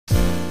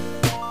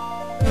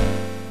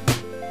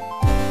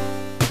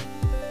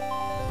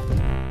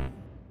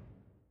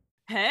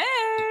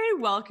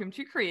welcome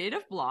to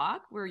Creative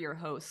Block. We're your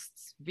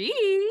hosts, V.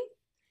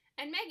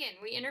 And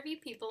Megan. We interview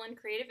people in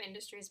creative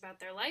industries about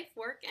their life,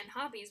 work, and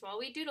hobbies while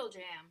we doodle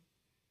jam.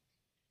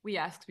 We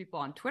asked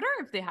people on Twitter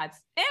if they had,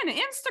 and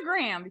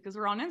Instagram, because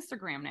we're on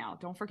Instagram now,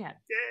 don't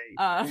forget.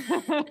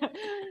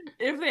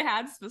 If they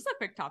had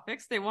specific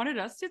topics they wanted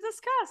us to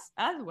discuss,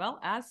 as well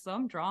as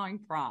some drawing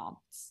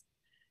prompts.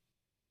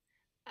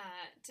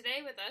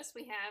 Today with us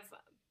we have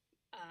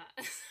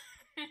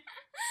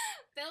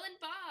Bill and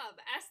Bob.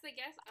 Ask the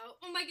guest.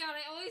 Oh my god,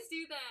 I always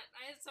do that.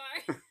 I'm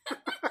sorry.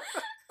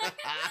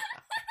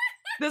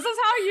 This is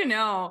how you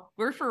know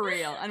we're for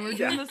real, and we're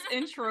doing this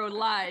intro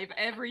live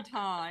every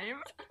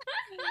time.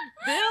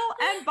 Bill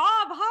and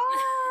Bob,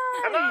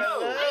 hi!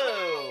 Hello!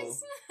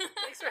 Hi,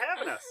 Thanks for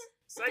having us.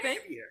 Excited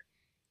to be here.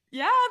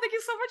 Yeah, thank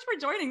you so much for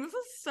joining. This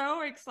is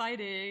so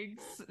exciting.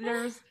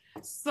 There's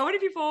so many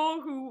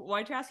people who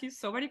want to ask you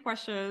so many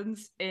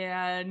questions,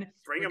 and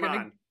bring them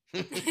on.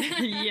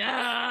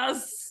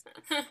 Yes,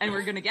 and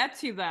we're gonna get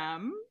to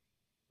them.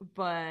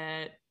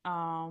 But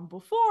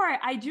before,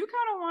 I do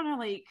kind of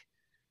want to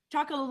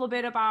talk a little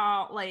bit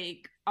about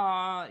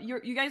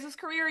you guys'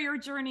 career, your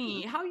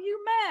journey, how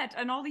you met,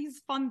 and all these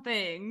fun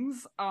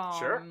things.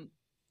 Sure.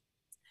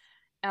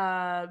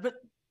 But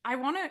I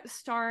want to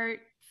start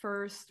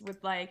first with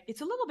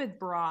it's a little bit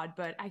broad,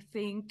 but I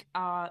think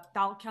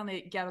that'll kind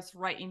of get us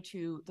right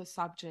into the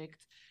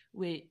subject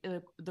with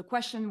the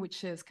question,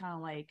 which is kind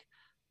of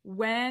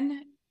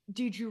when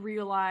did you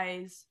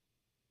realize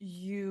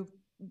you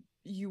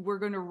were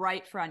going to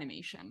write for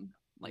animation?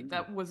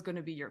 That was going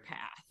to be your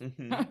path.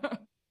 Mm-hmm.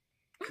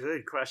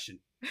 Good question.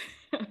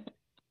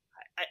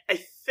 I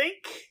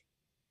think,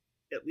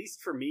 at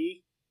least for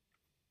me,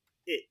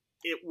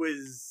 it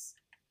was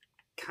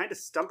kind of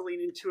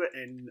stumbling into it,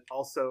 and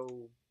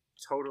also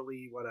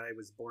totally what I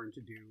was born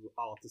to do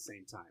all at the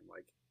same time.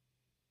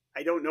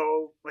 I don't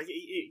know,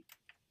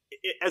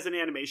 as an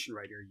animation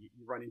writer, you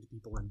run into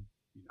people in,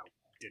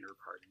 dinner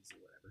parties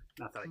or whatever.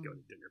 Not that I go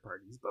to dinner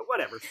parties, but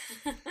whatever.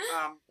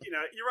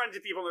 You run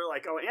into people and they're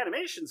like, "Oh,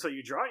 animation, so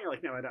you draw?" And you're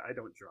like, "No, I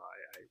don't draw.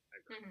 I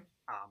write."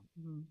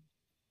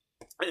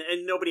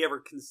 And nobody ever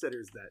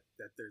considers that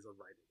there's a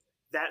writer.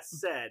 That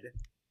said,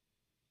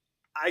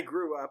 I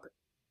grew up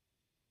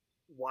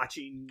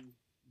watching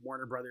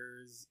Warner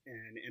Brothers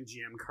and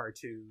MGM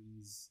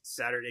cartoons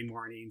Saturday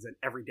mornings, and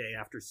every day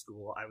after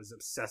school I was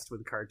obsessed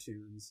with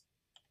cartoons.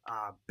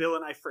 Bill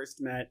and I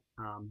first met.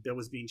 Bill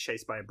was being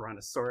chased by a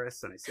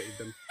brontosaurus, and I saved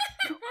him.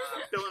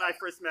 Bill and I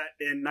first met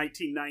in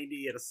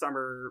 1990 at a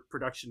summer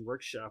production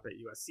workshop at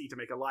USC to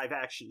make a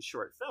live-action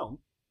short film.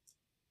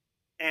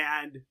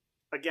 And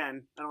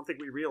again, I don't think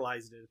we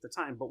realized it at the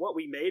time, but what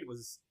we made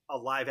was a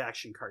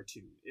live-action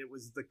cartoon. It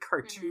was the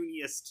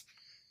cartooniest,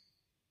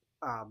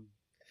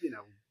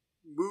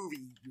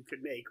 movie you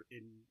could make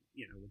in,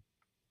 with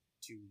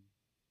two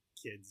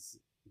kids,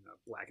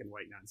 black and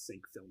white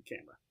non-sync film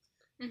camera.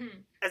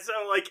 Mm-hmm. And so,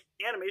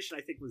 animation,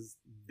 I think, was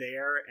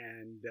there,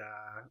 and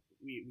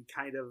we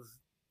kind of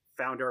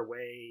found our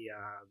way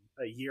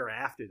a year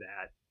after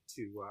that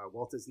to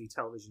Walt Disney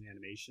Television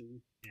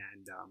Animation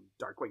and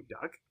Darkwing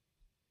Duck.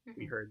 Mm-hmm.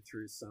 We heard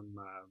through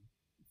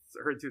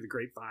the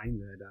grapevine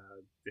that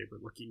they were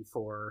looking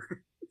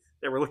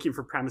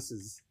for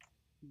premises.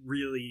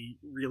 Really,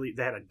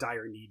 they had a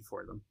dire need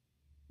for them.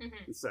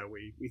 Mm-hmm. And so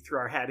we threw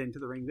our hat into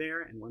the ring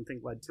there, and one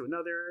thing led to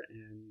another,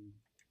 and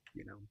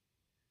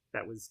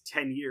that was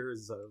 10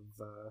 years of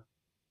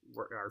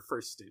our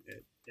first stint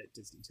at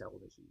Disney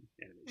Television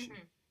Animation.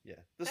 Mm-hmm.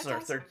 Yeah, this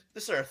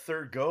is our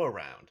third go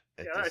around.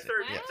 Our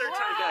third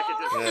time back at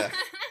Disney. Yeah.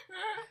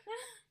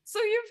 So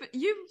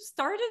you've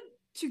started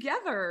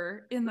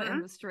together in the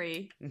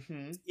industry.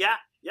 Mm-hmm. Yeah,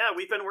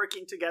 we've been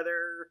working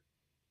together.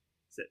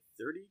 Is it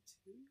 32?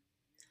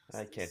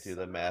 I can't do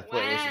the math. Wow.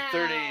 What was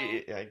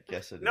it? 30? I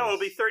guess it is. No, it'll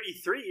be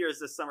 33 years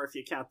this summer if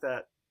you count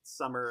that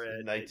summer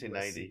at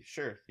 1990.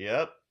 Sure.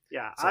 Yep.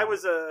 Yeah, so,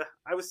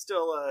 I was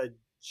still a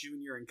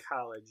junior in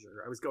college,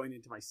 or I was going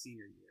into my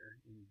senior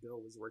year, and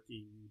Bill was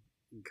working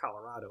in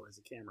Colorado as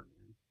a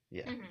cameraman.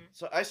 Yeah. Mm-hmm.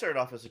 So I started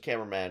off as a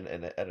cameraman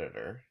and an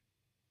editor.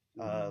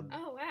 Oh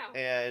wow.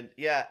 And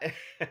yeah,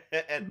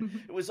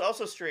 and it was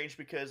also strange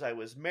because I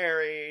was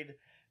married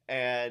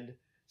and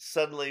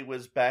suddenly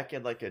was back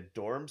in a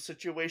dorm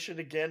situation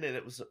again, and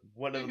it was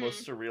one of the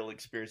most surreal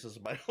experiences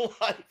of my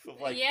life.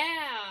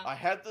 I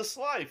had this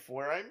life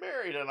where I'm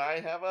married and I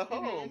have a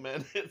home,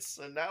 and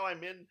now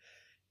I'm in,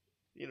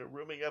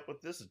 rooming up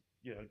with this,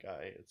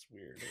 guy. It's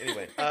weird.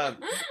 Anyway,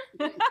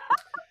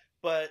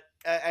 but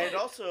I had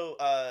also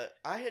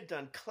I had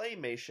done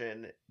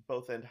claymation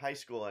both in high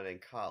school and in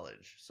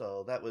college,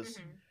 so that was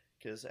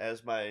because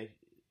as my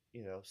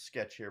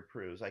sketch here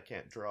proves, I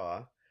can't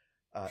draw.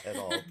 At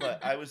all,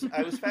 but I was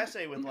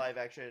fascinated with live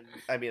action.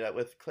 I mean,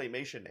 with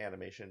claymation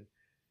animation,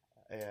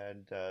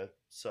 and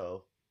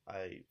so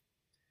I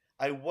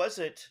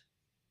wasn't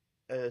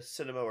a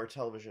cinema or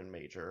television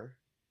major,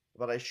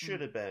 but I should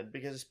have been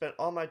because I spent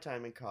all my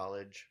time in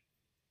college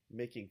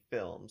making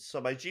films. So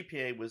my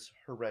GPA was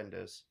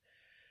horrendous,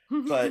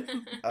 But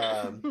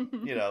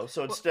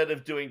so instead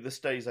of doing the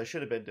studies I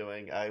should have been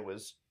doing, I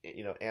was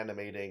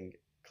animating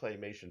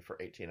claymation for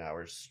 18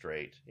 hours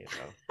straight.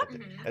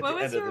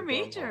 What was your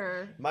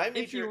major? My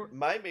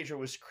major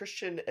was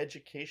Christian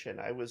education.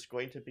 I was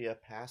going to be a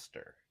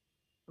pastor.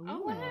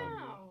 Oh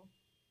wow!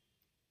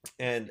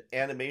 And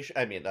animation,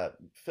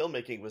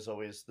 filmmaking was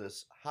always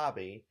this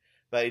hobby,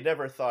 but I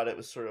never thought it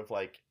was sort of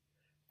like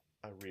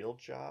a real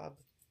job.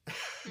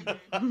 If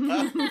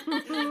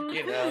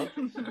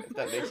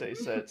that makes any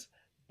sense.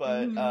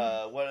 But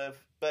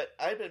but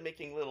I've been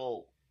making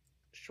little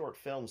short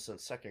films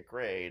since second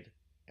grade,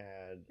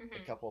 and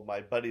a couple of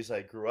my buddies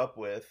I grew up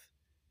with,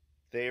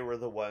 they were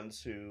the ones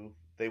who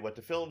they went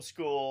to film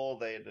school.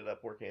 They ended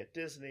up working at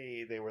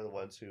Disney. They were the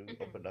ones who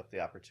opened up the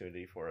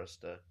opportunity for us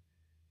to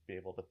be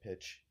able to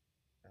pitch.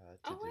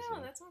 To Disney.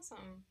 Wow, that's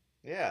awesome.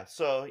 Yeah,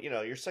 so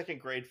your second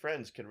grade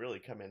friends can really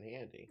come in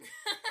handy.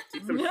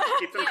 Keep them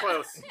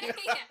close.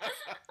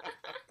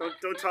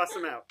 Don't toss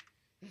them out.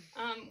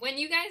 When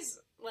you guys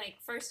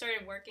first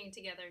started working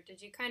together,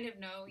 did you kind of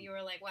know, you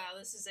were like, wow,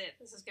 this is it.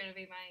 This is going to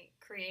be my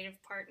creative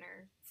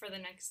partner for the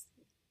next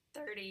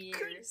 30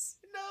 years?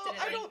 No,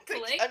 I don't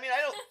think.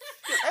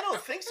 I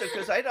don't think so,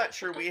 because I'm not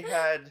sure we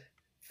had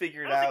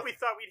figured out. I don't think we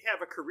thought we'd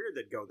have a career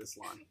that'd go this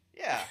long.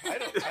 Yeah, I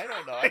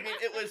don't know. I mean,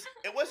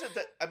 it wasn't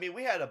that. I mean,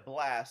 we had a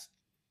blast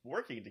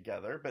working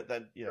together, but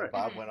then Right.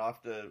 Bob went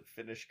off to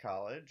finish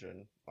college,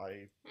 and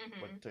I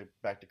went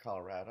back to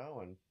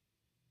Colorado, and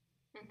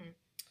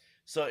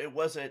so it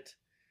wasn't.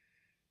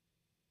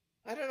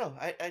 I don't know.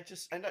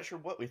 I'm not sure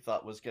what we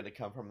thought was going to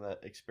come from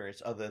that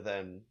experience, other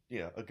than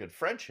a good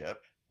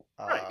friendship,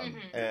 Right.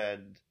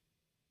 And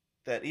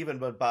that even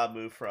when Bob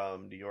moved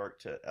from New York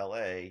to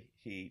L.A.,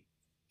 he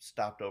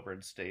stopped over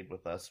and stayed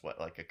with us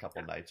a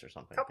couple nights or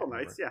something. Couple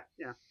nights, yeah.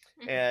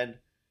 And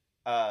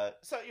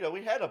so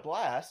we had a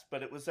blast,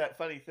 but it was that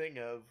funny thing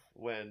of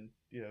when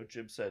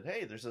Jim said,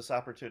 "Hey, there's this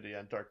opportunity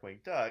on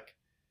Darkwing Duck,"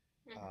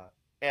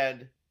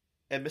 and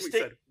mistake. We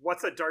said,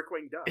 "What's a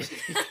Darkwing Duck?"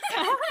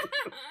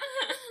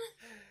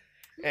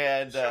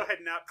 And the show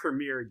had not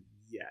premiered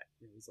yet.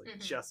 It was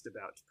just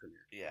about to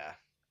premiere. Yeah,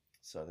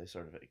 so they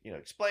sort of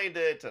explained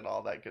it and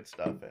all that good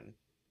stuff, and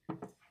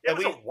it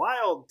was a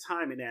wild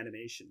time in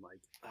animation.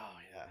 Oh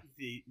yeah,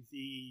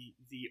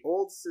 the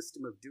old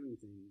system of doing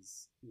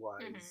things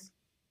was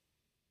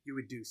you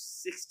would do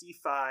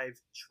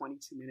 65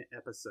 22-minute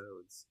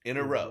episodes in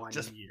a row, 1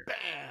 just year.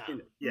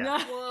 bam.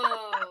 Yeah.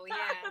 Whoa, yeah.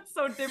 That's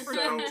so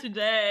different from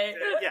today.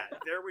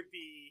 There would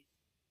be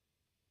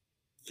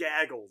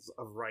gaggles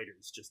of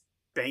writers just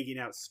banging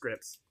out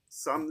scripts,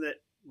 some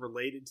that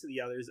related to the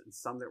others and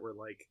some that were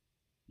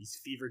these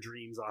fever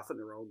dreams off in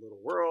their own little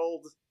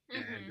world,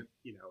 and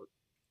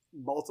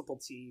multiple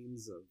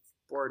teams of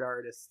board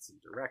artists and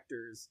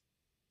directors,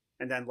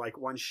 and then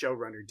one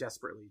showrunner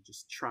desperately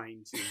just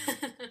trying to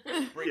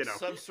bring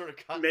some sort of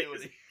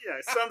continuity.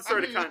 Some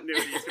sort of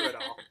continuity to it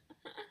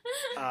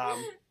all.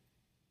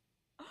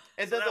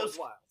 And so then that was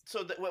wild.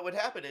 So what would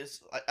happen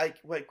is, I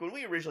when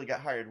we originally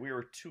got hired, we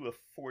were 2 of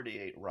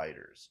 48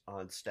 writers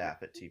on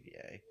staff at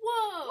TVA.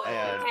 Whoa!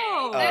 And,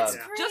 okay, that's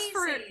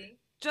crazy.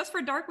 Just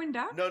for Darkwing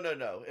Duck? No.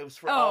 It was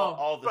for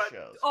all the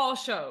shows. All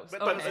shows.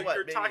 But okay.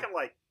 you're talking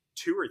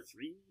 2 or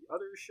 3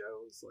 other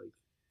shows,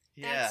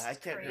 Yeah, that's I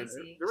can't.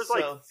 crazy. There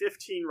was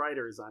 15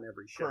 writers on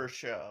every show per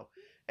show,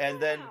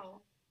 and then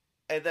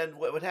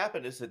what would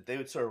happen is that they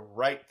would sort of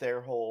write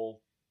their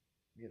whole,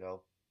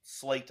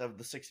 slate of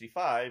the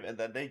 65, and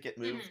then they get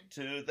moved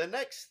to the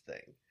next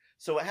thing.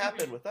 So what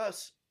happened with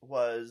us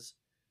was,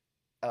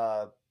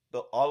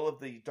 all of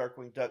the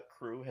Darkwing Duck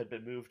crew had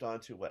been moved on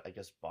to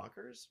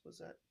Bonkers, was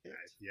that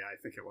it? Yeah, I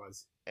think it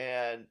was.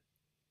 And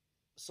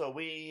so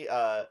we,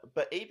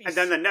 but ABC, and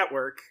then the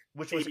network,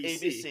 which was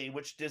ABC,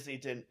 which Disney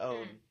didn't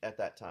own at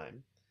that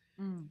time.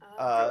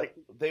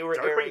 They were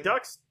Darkwing airing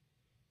Ducks.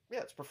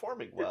 Yeah, it's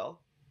performing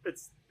well.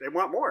 They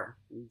want more.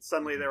 And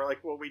suddenly they were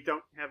like, well, we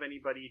don't have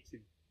anybody to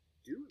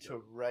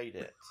write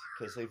it,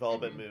 because they've all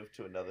been moved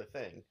to another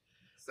thing.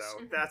 So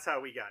that's how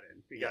we got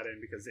in. We got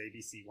in because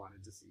ABC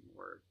wanted to see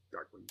more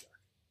Darkwing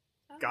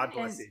Duck. God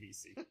bless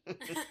ABC.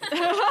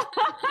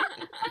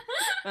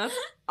 That's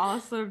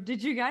awesome.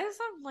 Did you guys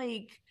have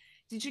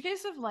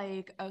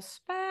a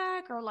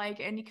spec or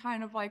any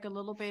kind of a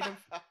little bit of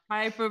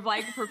type of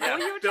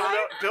portfolio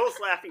type? Bill's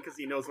laughing because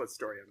he knows what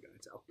story I'm going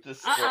to tell.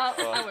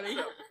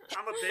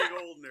 I'm a big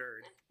old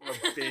nerd. I'm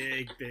a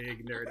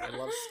big nerd. I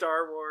love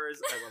Star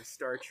Wars. I love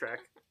Star Trek.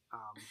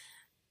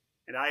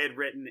 And I had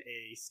written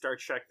a Star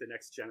Trek The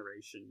Next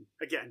Generation.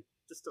 Again,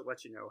 just to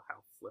let you know how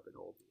flippin'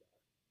 old we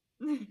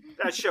are.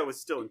 That show was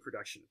still in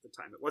production at the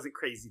time. It wasn't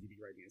crazy to be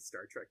writing a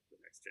Star Trek The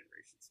Next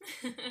Generation.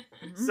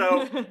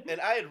 So, and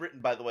I had written,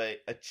 by the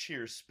way, a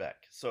Cheers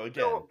spec. So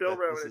again, Bill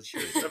wrote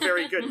a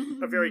very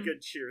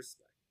good Cheers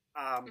spec.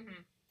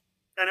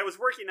 And I was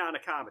working on a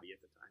comedy at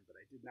the time, but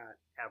I did not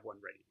have one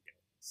ready to go.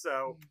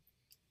 So,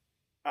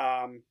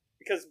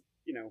 because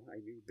I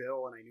knew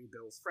Bill and I knew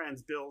Bill's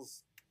friends.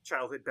 Bill's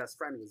childhood best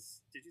friend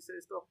was, did you say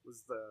this, Bill?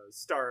 Was the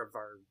star of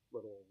our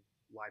little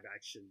live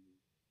action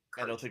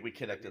I don't think we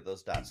connected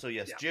those dots. So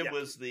yes, Jim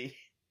was the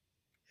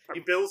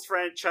Bill's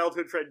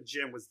childhood friend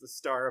Jim was the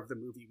star of the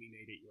movie we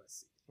made at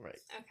USC.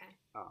 Right. Okay.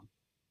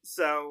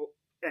 So,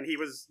 and he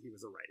was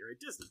a writer at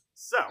Disney.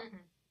 So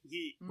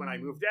when I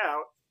moved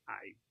out,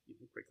 I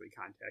quickly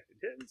contacted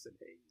him and said,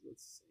 "Hey,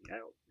 let's hang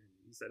out." And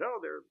he said, "Oh,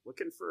 they're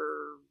looking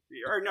for,"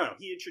 or no,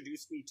 he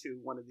introduced me to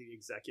one of the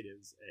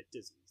executives at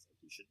Disney. He said,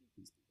 "You should meet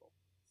these people."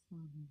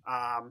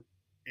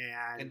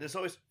 And there's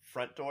always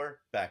front door,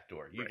 back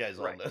door. You guys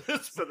all know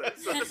this. So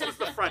this was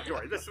the front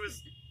door. This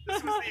was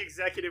the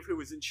executive who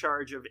was in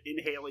charge of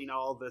inhaling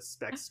all the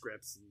spec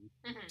scripts and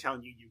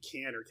telling you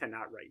can or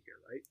cannot write here,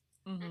 right?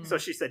 So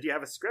she said, "Do you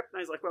have a script?" And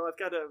I was like, "Well, I've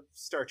got a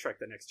Star Trek: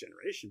 The Next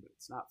Generation, but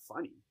it's not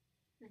funny."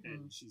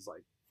 And she's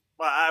like,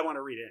 "Well, I want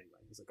to read it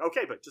anyway." I was like,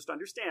 "Okay, but just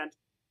understand,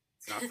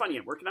 it's not funny.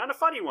 I'm working on a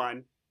funny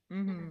one.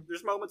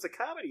 There's moments of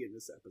comedy in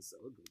this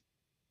episode, but,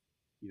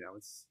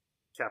 it's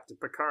Captain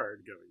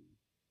Picard going,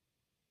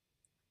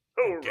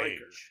 'Oh,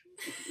 Riker.'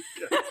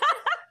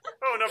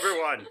 Oh, number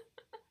one,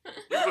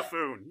 you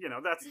buffoon."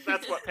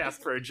 That's what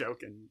passed for a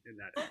joke in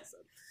that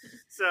episode.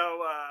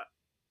 So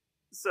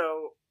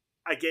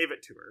I gave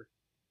it to her,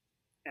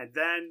 and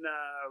then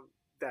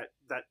that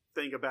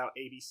thing about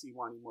ABC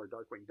wanting more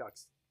Darkwing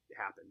Ducks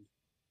happened,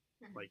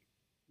 like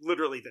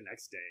literally the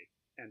next day.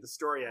 And the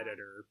story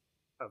editor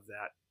of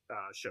that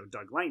show,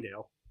 Doug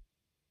Langdale,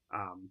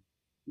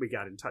 we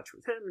got in touch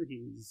with him, and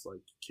he's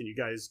like, "Can you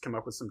guys come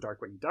up with some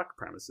Darkwing Duck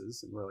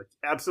premises?" And we're like,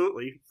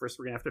 "Absolutely. First,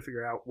 we're gonna have to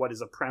figure out what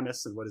is a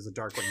premise and what is a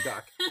Darkwing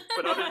Duck."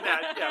 But other than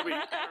that,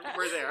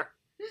 we're there.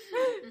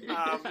 And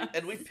I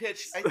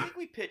think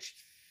we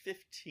pitched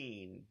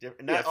 15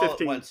 different, not 15. All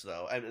at once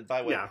though. And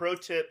by the way, pro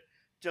tip: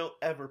 don't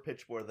ever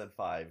pitch more than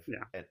 5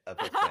 of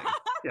a thing.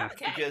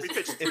 Okay. Because we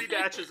pitched 3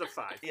 batches of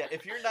 5. Yeah,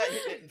 if you're not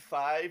hitting it in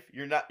 5,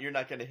 you're not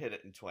going to hit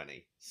it in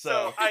 20.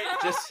 So I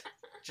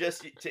just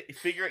to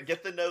figure it,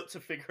 get the notes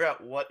and figure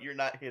out what you're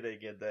not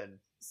hitting, and then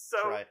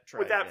try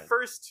with that again.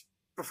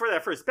 Before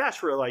that first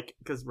batch, we're like,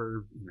 because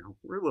we're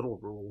little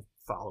rule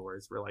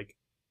followers, we're like,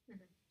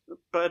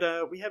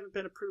 but we haven't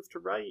been approved to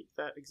write.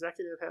 That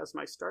executive has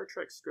my Star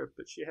Trek script,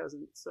 but she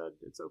hasn't said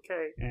it's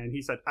okay. And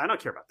he said, "I don't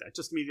care about that.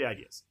 Just give me the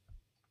ideas."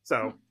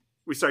 So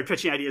we started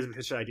pitching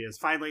ideas.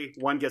 Finally,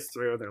 one gets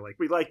through. They're like,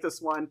 "We like this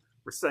one.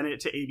 We're sending it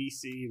to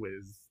ABC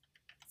with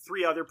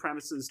 3 other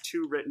premises,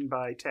 2 written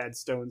by Tad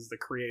Stones, the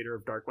creator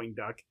of Darkwing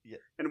Duck,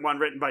 and 1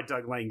 written by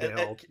Doug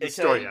Langdale, the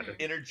story editor."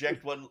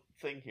 Interject one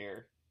thing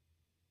here.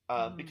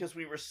 Because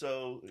we were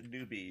so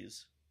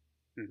newbies,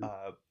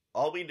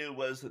 all we knew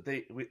was that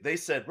they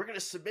said, "We're going to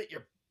submit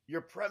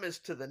your premise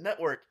to the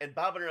network," and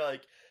Bob and I are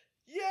like,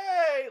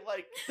 "Yay!"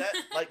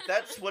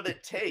 That's what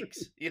it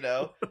takes,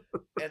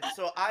 And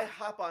so I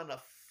hop on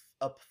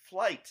a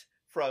flight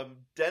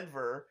from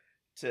Denver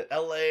to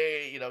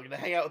LA, gonna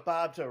hang out with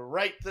Bob to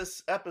write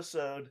this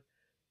episode,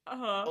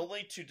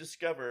 only to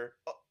discover,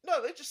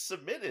 no, they just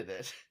submitted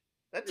it.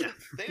 They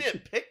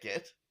didn't pick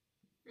it.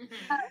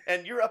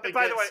 And you're up against,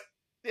 by the way,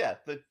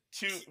 the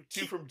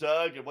two from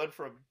Doug and 1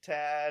 from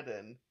Tad,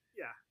 and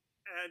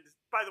and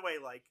by the way,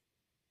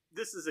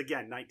 this is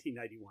again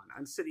 1991.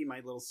 I'm sitting in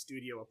my little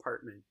studio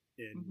apartment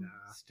in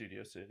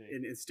Studio City.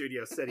 In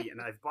Studio City,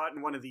 and I've bought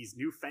one of these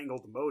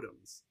newfangled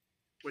modems,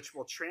 which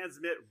will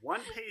transmit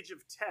 1 page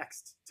of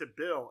text to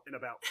Bill in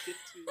about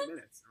 15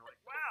 minutes. And we're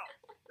like, wow,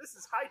 this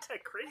is high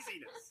tech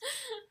craziness.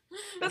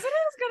 That's what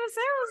I was gonna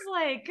say. I was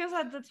like, because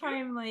at the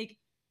time,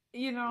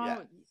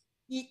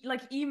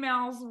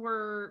 emails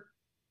were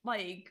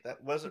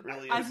that wasn't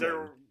really.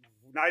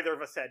 Neither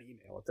of us had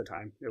email at the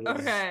time. It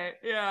was, okay,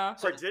 yeah.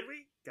 So did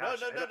we?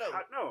 Gosh,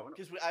 no.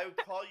 Because I would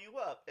call you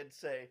up and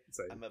say,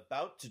 "I'm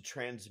about to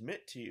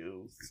transmit to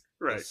you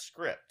the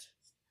script,"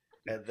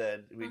 and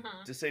then we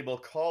disable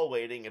call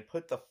waiting and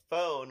put the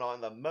phone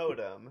on the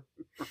modem.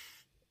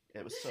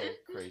 It was so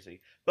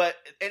crazy. But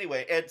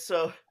anyway, I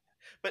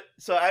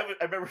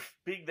remember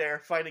being there,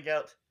 finding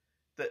out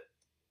that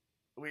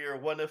we are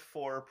 1 of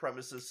 4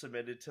 premises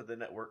submitted to the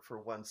network for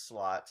 1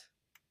 slot.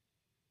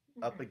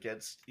 Up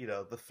against,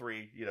 the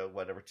 3,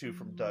 whatever, 2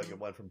 from Doug and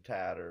 1 from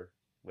Tad or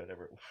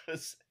whatever it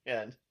was,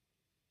 and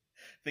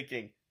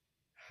thinking,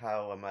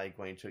 how am I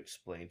going to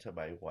explain to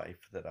my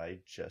wife that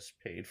I just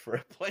paid for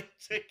a plane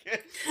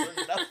ticket for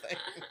nothing?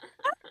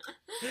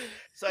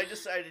 So I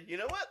decided, you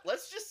know what?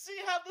 Let's just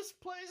see how this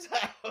plays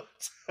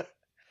out.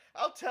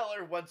 I'll tell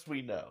her once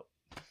we know.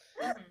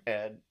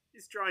 And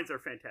these drawings are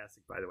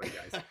fantastic, by the way,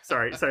 guys.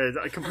 Sorry,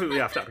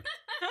 completely off topic.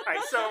 All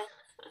right, so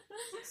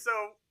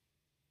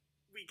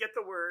we get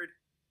the word.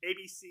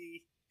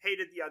 ABC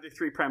hated the other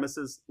 3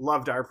 premises,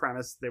 loved our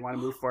premise. They want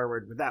to move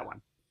forward with that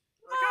one.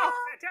 We're like, oh,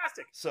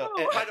 fantastic. So,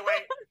 by the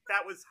way,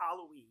 that was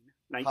Halloween,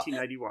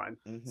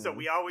 1991. So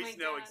we always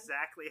know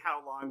exactly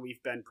how long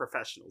we've been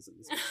professionals in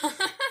this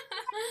business.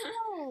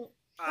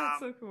 That's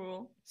so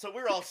cool. So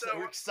we're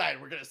excited.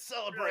 We're going to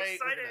celebrate. We're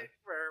excited.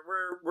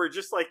 We're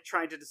just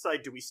trying to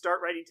decide, do we start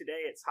writing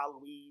today? It's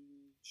Halloween.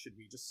 Should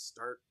we just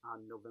start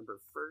on November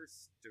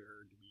 1st,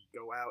 or do we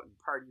go out and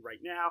party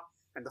right now?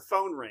 And the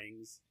phone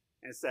rings,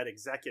 And it's that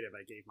executive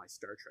I gave my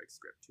Star Trek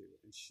script to,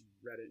 and she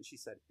read it and she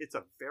said, "It's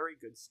a very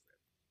good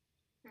script,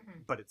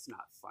 but it's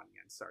not funny.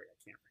 I'm sorry, I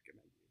can't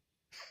recommend you."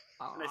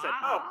 And I said,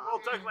 "Oh,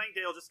 well, Doug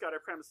Langdale just got our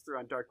premise through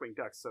on Darkwing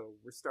Duck, so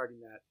we're starting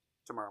that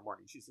tomorrow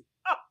morning." She's like,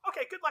 "Oh,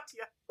 okay, good luck to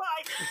you.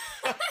 Bye."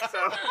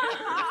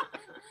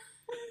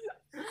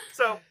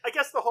 So I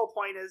guess the whole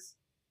point is,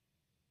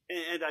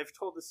 and I've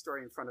told this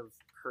story in front of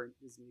current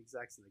Disney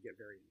execs, and they get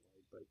very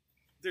annoyed, but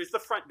there's the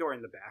front door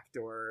and the back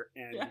door,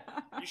 and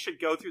you should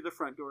go through the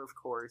front door, of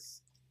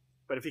course,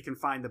 but if you can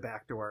find the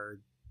back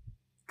door,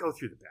 go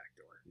through the back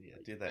door. Yeah,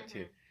 do that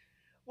too.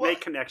 Make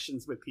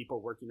connections with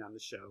people working on the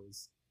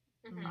shows.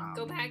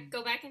 Go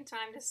back in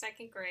time to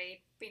 2nd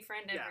grade.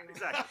 Befriend everyone.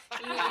 Exactly.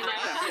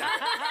 Yeah,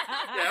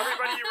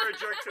 everybody you were a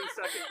jerk to in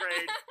 2nd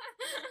grade.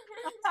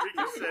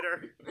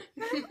 Reconsider.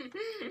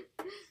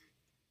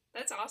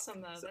 That's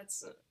awesome, though.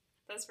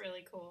 That's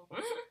really cool.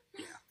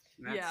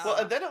 Yeah. Well,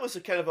 and then it was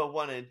a kind of a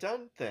one and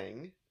done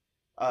thing.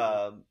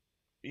 So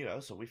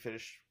we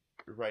finished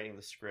writing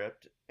the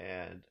script,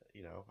 and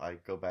I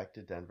go back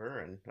to Denver,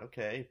 and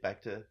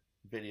back to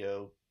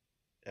video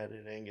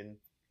editing and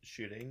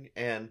shooting,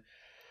 and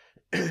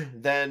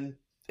then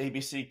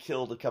ABC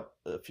killed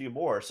a few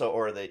more. So,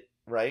 or they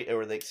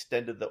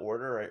extended the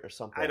order or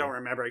something. I don't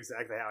remember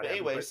exactly how it happened.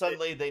 Anyway,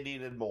 suddenly they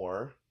needed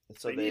more.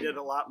 So they needed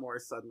a lot more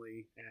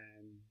suddenly,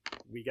 and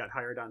we got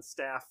hired on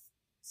staff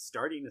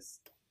starting this.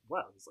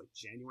 Well, it was like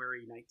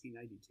January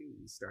 1992.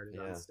 We started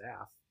on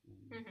staff.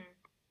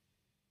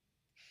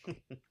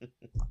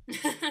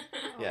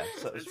 Yeah,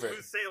 so it was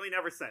smooth sailing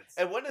ever since.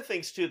 And one of the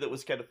things too that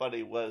was kind of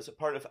funny was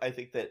part of, I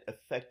think, that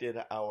affected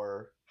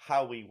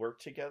how we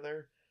worked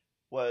together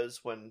was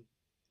when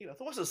there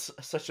wasn't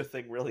such a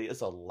thing really as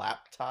a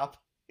laptop.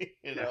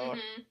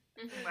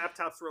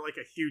 Laptops were like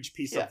a huge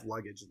piece of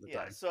luggage at the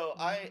time. So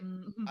I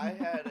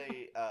had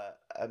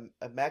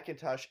a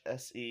Macintosh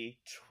SE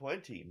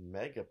 20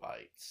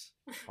 megabytes,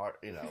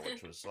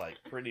 which was like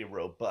pretty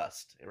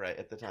robust right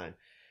at the time,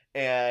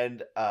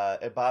 and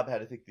Bob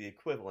had, I think, the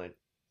equivalent.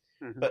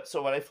 But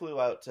so when I flew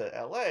out to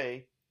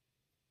LA,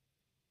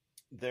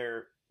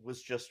 there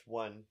was just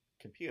one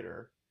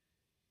computer,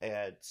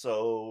 and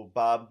so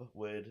Bob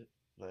would,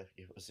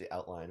 it was the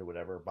outline or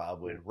whatever,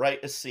 Bob would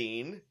write a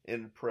scene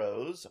in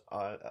prose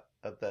of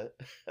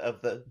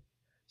the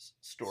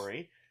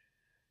story,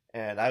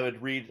 and I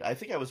would read. I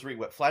think I was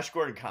reading Flash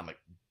Gordon comic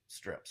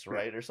strips,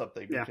 right, or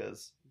something,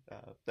 because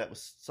that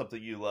was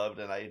something you loved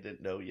and I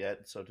didn't know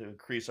yet. So to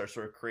increase our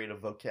sort of creative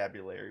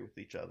vocabulary with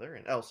each other,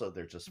 and also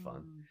they're just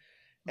fun.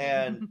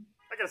 And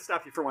I gotta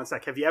stop you for one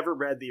sec. Have you ever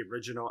read the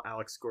original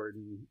Alex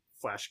Raymond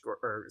Flash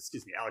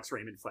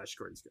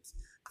Gordon scripts?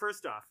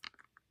 First off,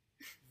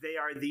 they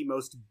are the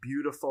most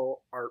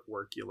beautiful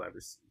artwork you'll ever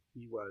see.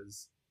 He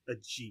was a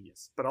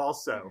genius. But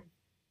also,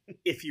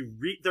 if you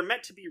read, they're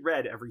meant to be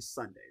read every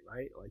Sunday,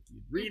 right? Like,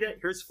 you read it,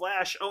 here's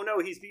Flash, oh no,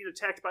 he's being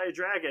attacked by a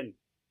dragon.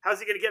 How's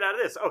he gonna get out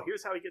of this? Oh,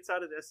 here's how he gets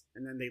out of this.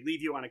 And then they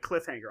leave you on a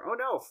cliffhanger. Oh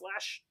no,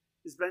 Flash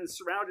has been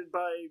surrounded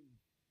by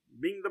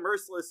Ming the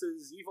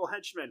Merciless's evil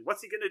henchman.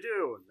 What's he gonna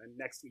do? And then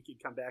next week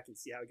you'd come back and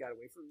see how he got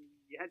away from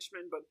the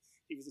henchman, but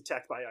he was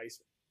attacked by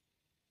ice.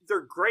 They're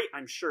great,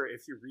 I'm sure,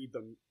 if you read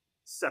them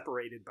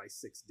separated by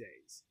 6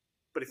 days.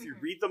 But if you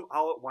read them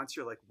all at once,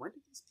 you're like, when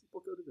did these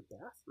people go to the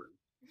bathroom?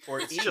 Or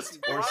it's eat, just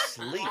or one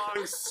sleep.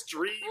 long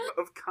stream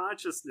of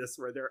consciousness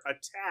where they're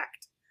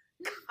attacked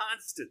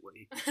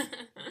constantly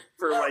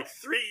for like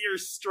 3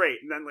 years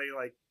straight, and then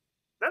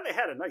they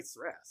had a night's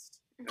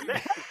rest. And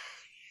then...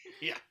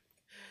 Yeah.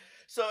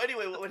 So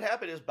anyway, what would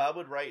happen is Bob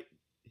would write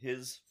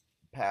his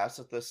pass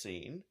at the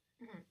scene,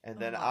 and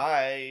then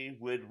I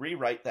would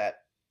rewrite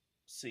that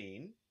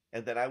scene,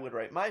 and then I would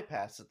write my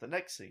pass at the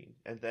next scene,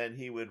 and then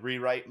he would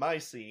rewrite my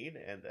scene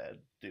and then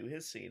do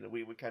his scene, and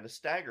we would kind of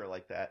stagger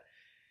like that.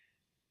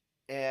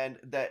 And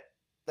that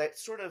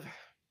sort of,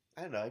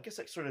 I don't know, I guess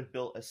that sort of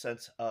built a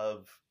sense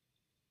of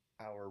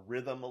our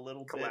rhythm a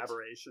little bit.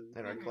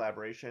 And our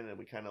collaboration, and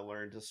we kind of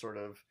learned to sort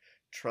of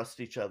trust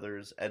each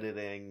other's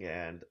editing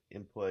and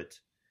input.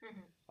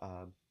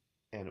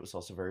 And it was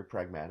also very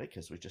pragmatic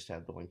because we just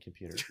had the one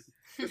computer.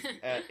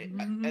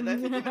 and I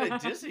think even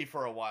at Disney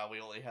for a while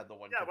we only had the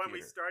one computer. Yeah, when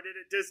we started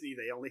at Disney,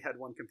 they only had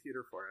one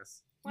computer for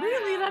us. Wow.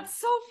 Really? That's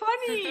so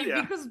funny.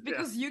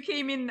 Because you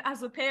came in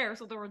as a pair,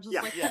 so they were just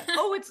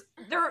oh,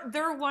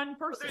 they're one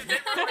person.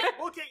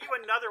 We'll get you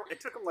another.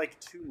 It took them like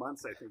 2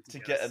 months, I think, to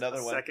get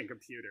another one, second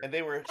computer. And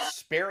they were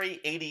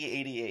Sperry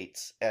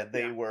 8088s, and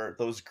they were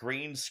those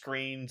green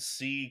screen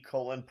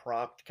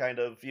C:prompt kind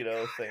of things.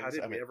 How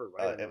did we ever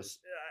write it? Was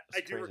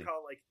I do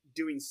recall like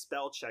doing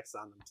spell checks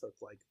on them took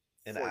like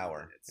an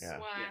hour. Minutes. Yeah.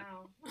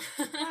 Wow.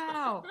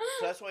 Wow.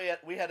 So that's why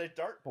we had a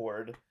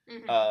dartboard.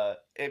 I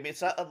mean,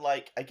 it's not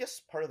unlike, I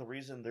guess part of the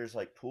reason there's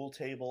like pool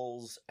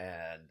tables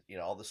and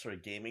all this sort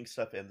of gaming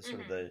stuff and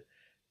sort of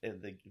in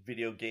the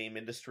video game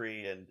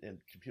industry and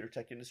computer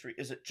tech industry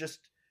is it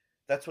just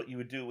that's what you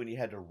would do when you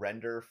had to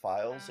render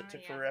files. It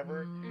took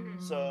forever.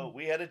 So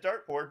we had a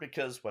dartboard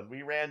because when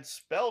we ran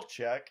spell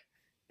check,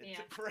 it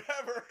took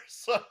forever.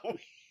 So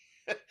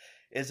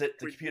is it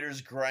the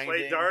computer's grinding?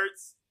 Play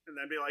darts, and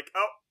then be like,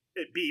 oh,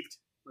 it beeped.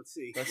 Let's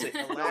see.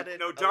 Aladdin,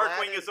 no, Darkwing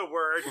Aladdin, is a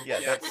word.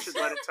 Yeah, we should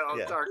let it tell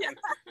Darkwing.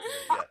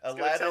 Yeah,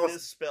 Aladdin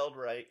is spelled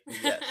right.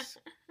 Yes.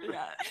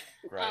 Yeah.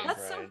 Right.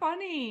 That's so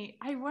funny.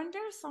 I wonder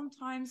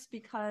sometimes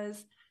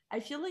because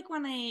I feel like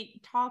when I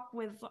talk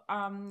with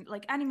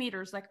like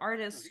animators, like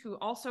artists who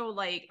also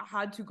like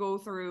had to go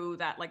through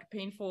that like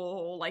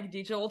painful like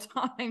digital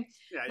time,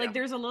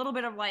 there's a little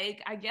bit of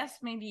like, I guess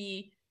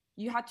maybe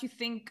you had to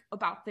think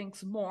about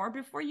things more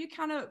before you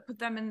kind of put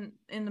them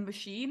in the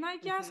machine, I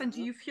guess. And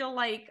do you feel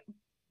like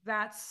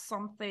that's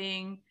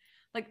something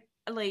like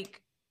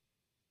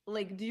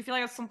do you feel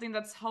like it's something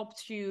that's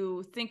helped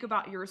you think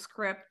about your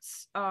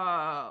scripts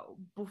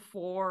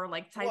before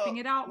like typing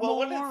it out more?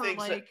 One of the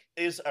things that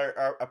is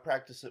a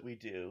practice that we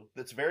do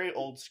that's very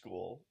old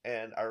school,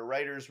 and our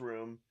writer's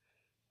room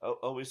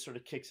always sort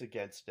of kicks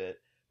against it,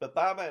 but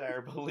Bob and I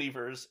are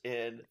believers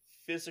in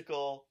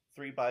physical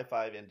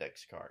 3x5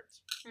 index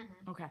cards.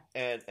 Okay.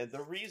 And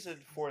the reason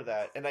for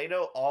that, and I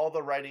know all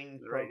the writing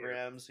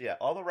programs,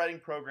 all the writing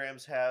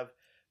programs have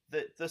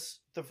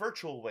the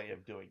virtual way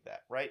of doing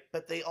that, right?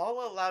 But they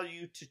all allow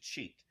you to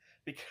cheat,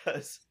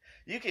 because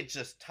you can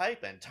just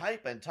type and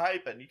type and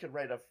type, and you can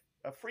write a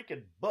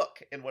freaking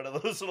book in one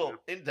of those little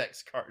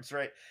index cards,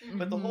 right?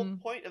 But the whole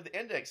point of the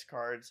index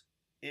cards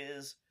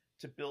is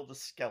to build a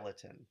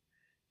skeleton.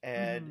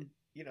 And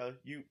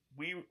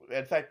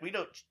in fact, we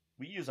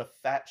use a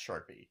fat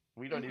Sharpie.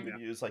 We don't even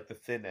use like the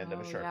thin end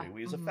of a Sharpie.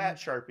 We use a fat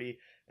Sharpie,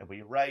 and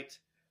we write,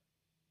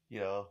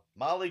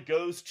 Molly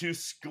goes to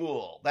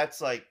school. That's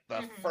like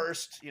the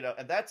first,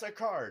 and that's a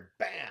card.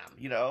 Bam!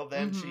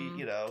 Then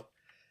she,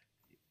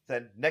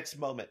 then next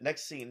moment,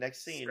 next scene.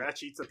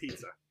 Scratch eats a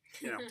pizza.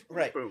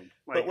 Right. Boom.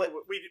 Like, but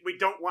we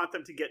don't want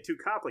them to get too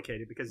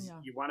complicated, because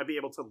you want to be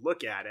able to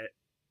look at it.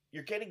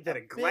 You're getting the at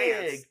a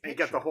glance and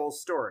get the whole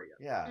story.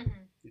 Yeah.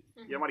 You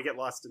don't want to get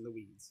lost in the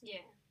weeds. Yeah.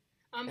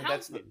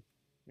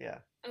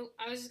 Oh,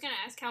 I was just gonna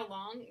ask how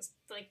long,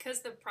 like,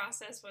 because the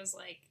process was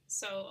like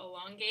so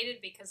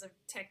elongated because of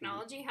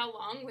technology. How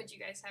long would you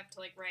guys have to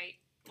like write,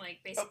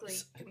 like basically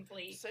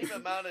complete? Same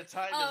amount of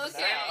time. Oh,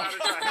 okay.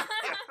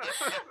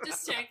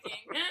 Just checking.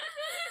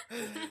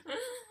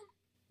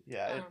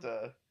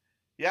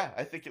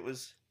 I think it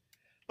was,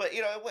 but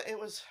it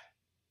was.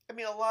 I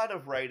mean, a lot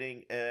of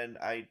writing, and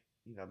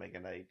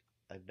Megan,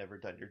 I've never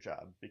done your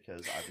job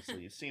because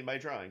obviously you've seen my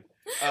drawing.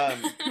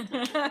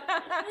 But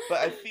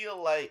I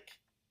feel like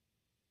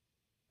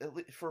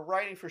for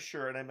writing for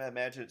sure, and I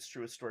imagine it's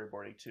true with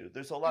storyboarding too,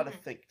 there's a lot of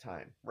think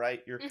time,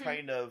 right? You're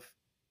kind of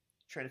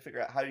trying to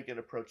figure out how you can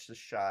approach the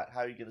shot,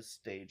 how you going to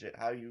stage it,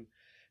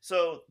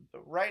 so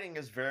writing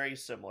is very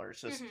similar.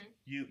 It's just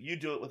you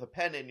do it with a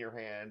pen in your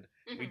hand,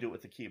 we do it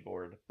with the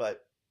keyboard,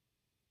 but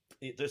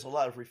there's a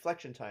lot of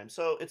reflection time.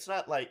 So it's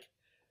not like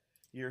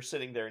you're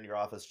sitting there in your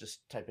office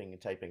just typing and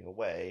typing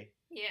away.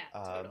 Yeah,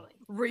 totally.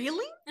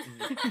 Really?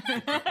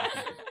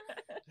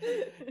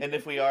 And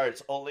if we are,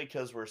 it's only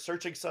because we're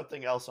searching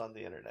something else on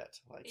the internet.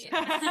 Like,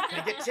 can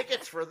I get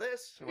tickets for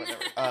this? Or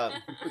whatever.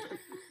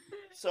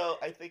 So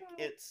I think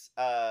it's,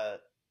 so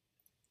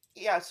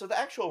the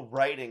actual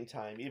writing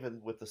time,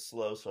 even with the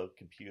slow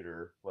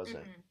computer,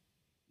 wasn't,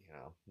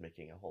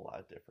 making a whole lot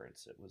of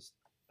difference. It was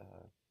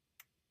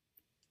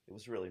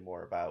really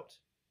more about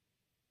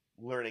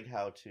learning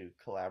how to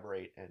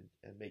collaborate and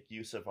make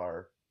use of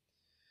our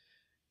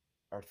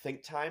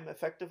think time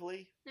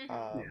effectively.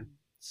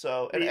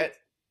 So,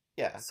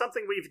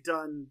 something we've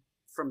done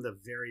from the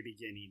very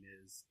beginning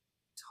is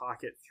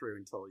talk it through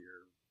until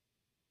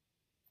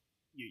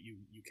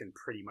you can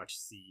pretty much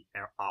see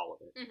all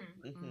of it.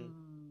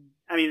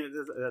 I mean,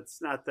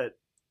 that's not that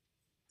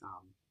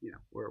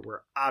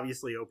we're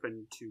obviously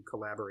open to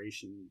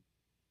collaboration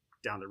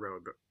down the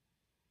road, but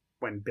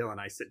when Bill and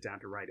I sit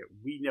down to write it,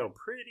 we know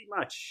pretty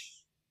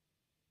much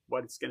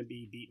what it's going to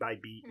be, beat by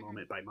beat,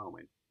 moment by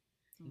moment.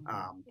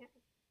 And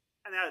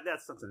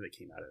that's something that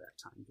came out of that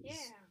time.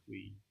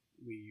 We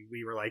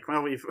were like,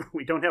 well,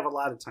 we don't have a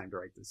lot of time to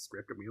write this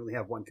script, and we only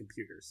have one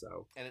computer,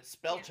 so. And it's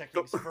spell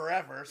checking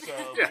forever, so.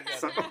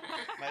 So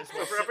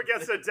if we're up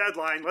against a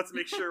deadline, let's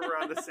make sure we're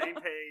on the same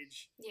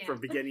page from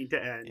beginning to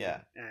end.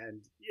 Yeah.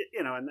 And,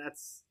 and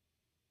that's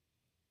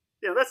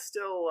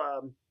still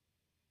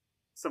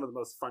some of the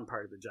most fun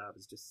part of the job,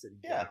 is just sitting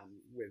down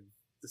with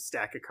the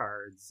stack of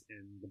cards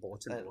and the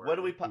bulletin board. What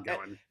do we put?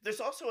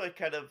 There's also a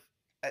kind of,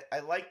 I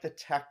like the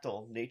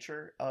tactile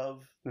nature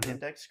of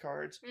index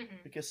cards,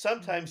 because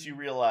sometimes you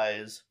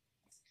realize,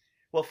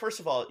 well, first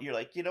of all, you're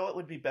like, what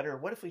would be better?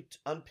 What if we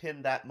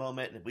unpin that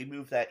moment and we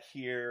move that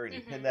here and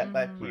you pin that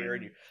back here,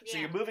 and so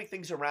you're moving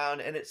things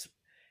around, and it's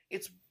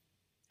and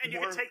you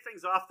can take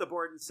things off the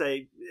board and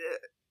say,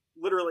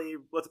 literally,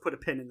 let's put a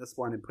pin in this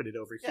one and put it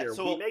over here.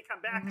 So we may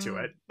come back to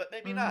it, but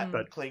maybe not.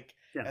 But clink,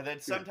 and then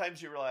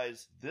sometimes you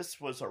realize this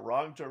was a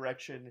wrong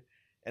direction,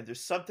 and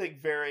there's something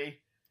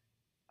very,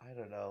 I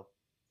don't know.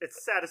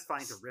 It's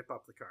satisfying to rip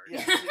up the card.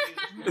 Yeah, so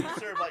you're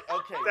sort of like,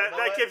 okay.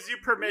 That gives you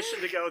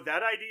permission to go,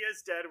 that idea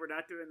is dead, we're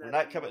not doing that We're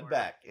not coming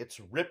back. It's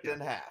ripped in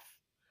half.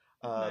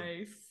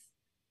 Nice.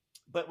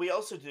 But we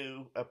also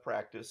do a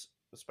practice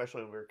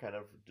especially when we're kind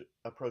of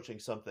approaching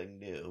something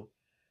new,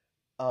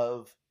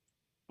 of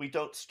we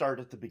don't start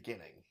at the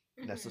beginning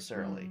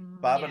necessarily.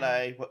 Bob and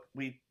I,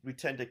 we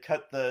tend to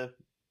cut the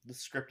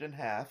script in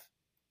half.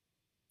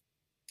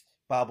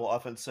 Bob will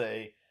often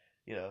say,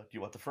 do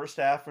you want the first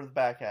half or the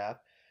back half?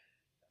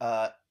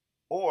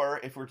 Or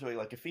if we're doing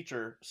like a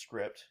feature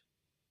script,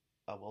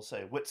 we'll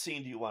say, what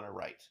scene do you want to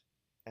write?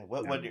 And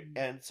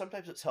and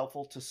sometimes it's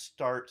helpful to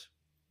start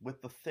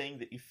with the thing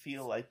that you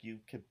feel like you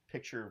can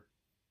picture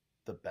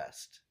the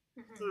best.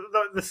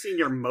 The scene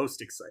you're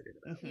most excited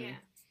about. Yeah.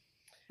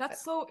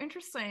 That's so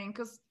interesting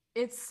because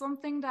it's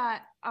something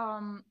that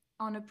on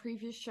a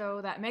previous show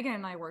that Megan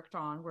and I worked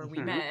on where we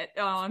met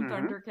on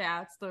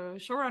Thundercats, the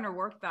showrunner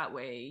worked that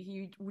way.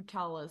 He would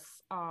tell us,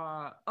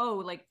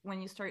 like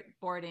when you start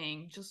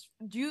boarding, just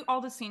do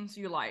all the scenes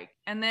you like,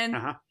 and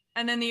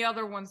then the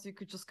other ones you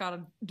could just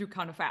gotta do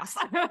kind of fast.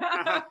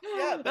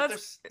 Yeah, but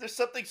there's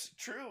something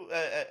true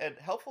and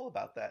helpful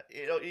about that.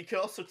 You can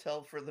also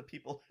tell for the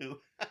people who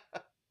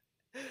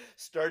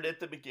started at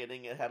the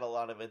beginning and had a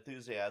lot of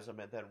enthusiasm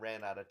and then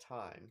ran out of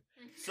time.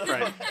 So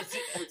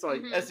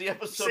as the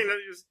episode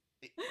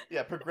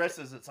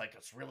progresses,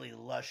 it's really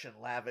lush and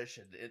lavish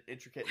and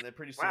intricate, and then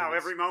pretty soon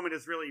every moment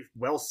is really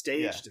well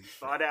staged and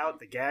thought out.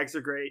 The gags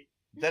are great.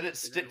 Then it's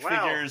stick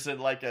figures and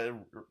like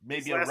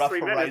maybe a rough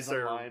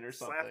horizon line or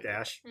something.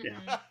 Slapdash.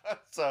 Yeah.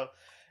 So,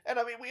 and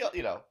I mean, we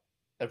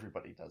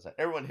everybody does that.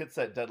 Everyone hits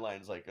that deadline.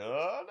 It's like,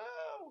 oh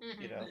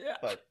no,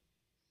 But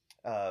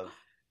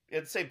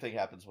and the same thing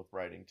happens with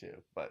writing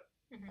too. But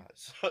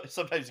so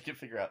sometimes you can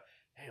figure out,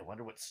 hey, I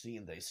wonder what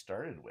scene they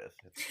started with.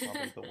 It's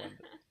probably the one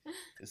that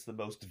is the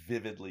most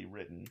vividly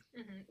written.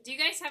 Do you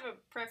guys have a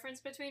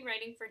preference between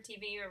writing for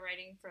TV or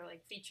writing for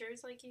like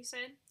features, like you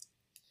said?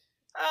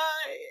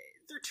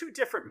 They're two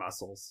different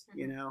muscles.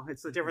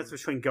 It's the difference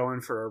between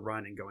going for a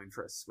run and going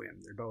for a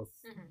swim. They're both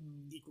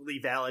equally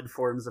valid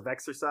forms of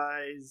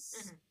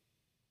exercise.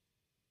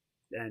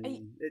 And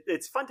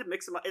it's fun to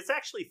mix them up. It's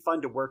actually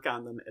fun to work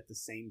on them at the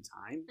same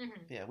time.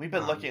 Yeah, we've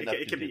been lucky enough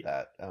to do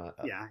that.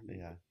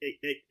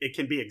 It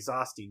can be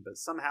exhausting, but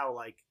somehow,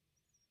 like,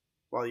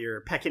 while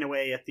you're pecking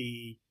away at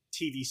the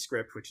TV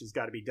script, which has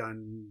got to be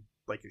done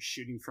like you're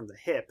shooting from the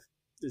hip,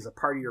 there's a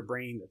part of your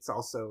brain that's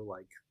also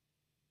like,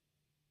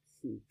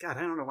 God,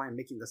 I don't know why I'm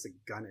making this a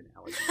gun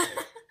analogy.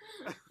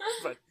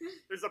 But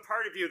there's a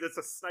part of you that's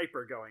a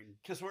sniper going.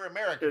 Because we're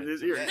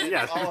Americans.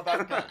 It's all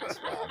about guns.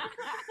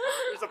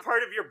 There's a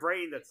part of your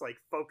brain that's like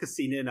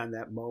focusing in on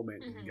that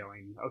moment and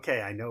going,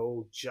 okay, I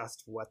know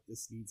just what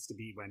this needs to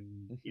be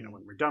when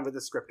when we're done with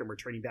the script and we're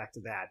turning back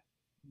to that.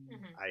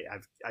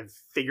 I've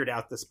figured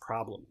out this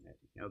problem in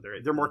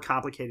it. They're more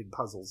complicated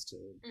puzzles to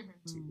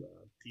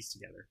piece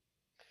together.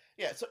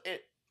 Yeah, so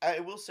I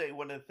will say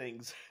one of the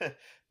things,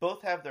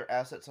 both have their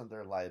assets and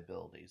their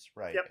liabilities,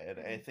 right? Yep.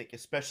 And I think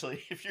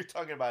especially if you're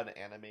talking about an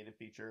animated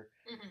feature,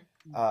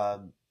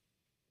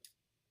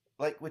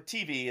 like with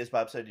TV, as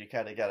Bob said, you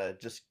kind of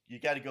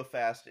gotta go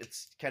fast.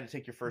 It's kind of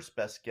take your first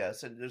best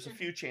guess, and there's a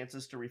few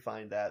chances to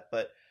refine that,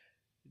 but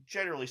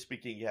generally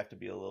speaking, you have to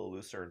be a little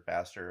looser and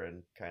faster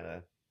and kind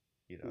of,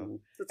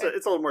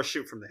 it's a little more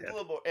shoot from the hip. A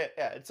little more,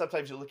 yeah. And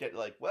sometimes you look at it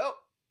like, well,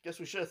 guess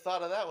we should have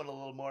thought of that one a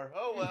little more.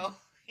 Oh well.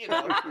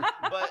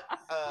 But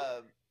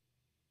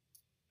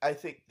I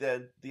think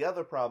then the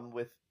other problem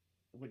with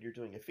when you're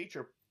doing a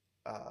feature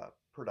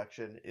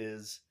production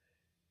is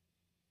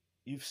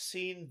you've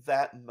seen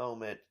that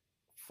moment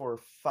for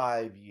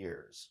 5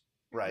 years,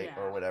 right?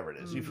 Yeah. Or whatever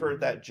it is. You've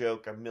heard that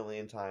joke a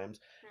million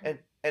times, and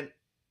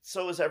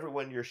so is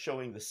everyone you're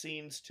showing the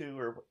scenes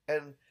to,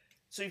 and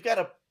so you've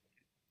got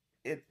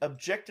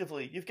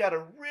objectively, you've got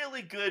a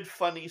really good,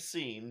 funny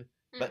scene,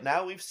 but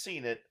now we've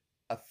seen it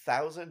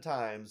 1,000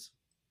 times.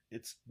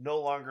 It's no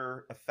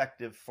longer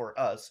effective for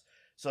us.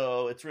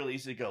 So it's really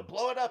easy to go,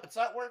 blow it up, it's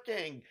not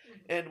working.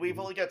 And we've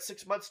only got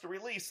 6 months to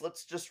release.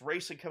 Let's just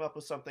race and come up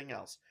with something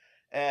else.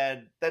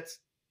 And that's,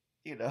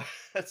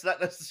 that's not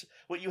necessarily,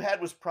 what you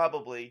had was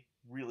probably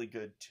really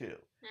good too.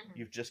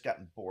 You've just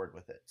gotten bored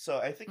with it. So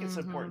I think it's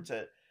important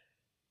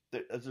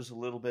there's a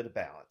little bit of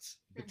balance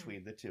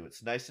between the two.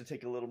 It's nice to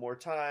take a little more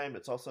time.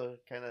 It's also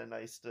kind of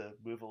nice to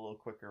move a little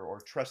quicker or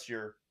trust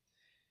your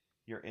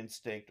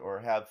instinct, or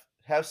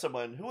have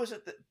someone. Who was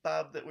it that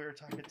Bob that we were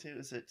talking to?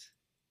 Is it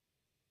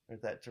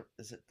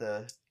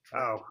the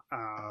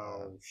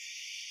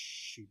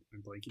shoot,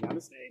 I'm blanking on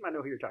his name. I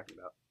know who you're talking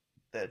about.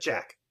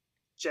 Jack,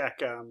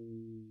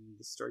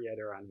 the story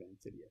editor on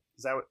Amphibia.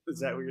 Is that what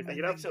you're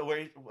thinking of? So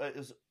where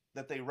is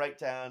that they write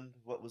down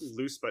what was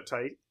loose but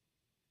tight?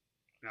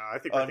 No, I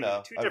think we're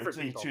thinking two different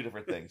people. Two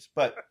different things.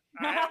 But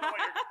I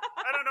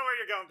don't know where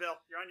you're going, Bill.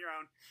 You're on your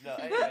own. No,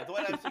 anyway, the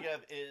one I'm thinking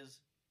of is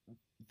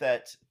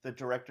that the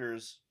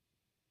director's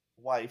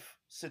wife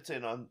sits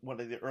in on one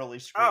of the early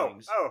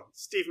screenings. Oh,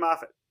 Stephen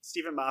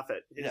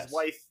Moffat. His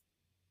wife,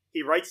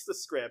 he writes the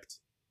script,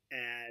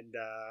 and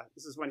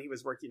this is when he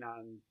was working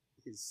on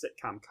his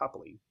sitcom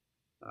Coupling,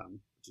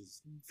 which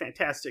is a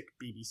fantastic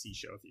BBC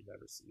show if you've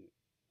ever seen it.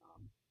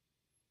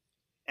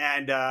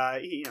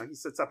 He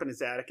sits up in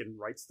his attic and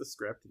writes the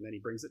script, and then he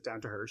brings it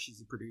down to her.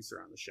 She's a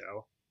producer on the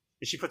show.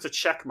 and she puts a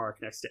check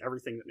mark next to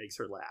everything that makes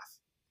her laugh.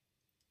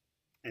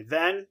 And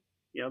then,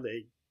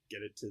 they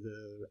get it to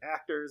the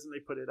actors and they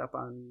put it up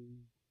on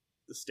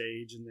the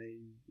stage and they,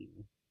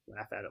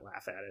 laugh at it,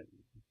 and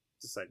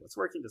decide what's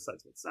working,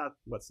 decides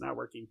what's not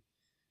working.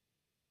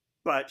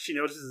 But she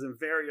notices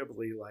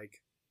invariably,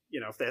 like,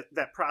 if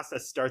that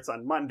process starts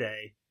on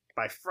Monday,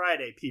 by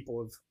Friday,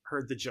 people have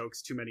heard the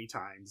jokes too many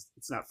times.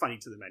 It's not funny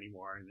to them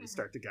anymore, and they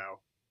start to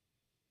go,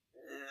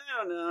 I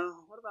don't know.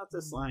 What about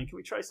this line? Can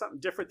we try something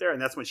different there?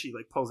 And that's when she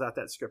like pulls out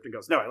that script and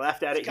goes, "No, I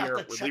laughed at it here.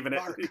 We're leaving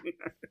it."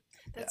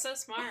 That's so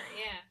smart.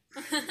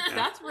 Yeah.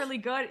 That's really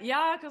good.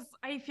 Yeah, because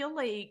I feel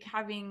like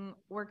having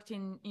worked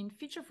in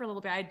feature for a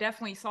little bit, I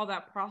definitely saw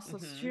that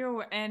process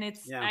too. And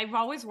I've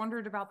always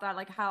wondered about that,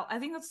 like how I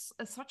think it's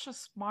such a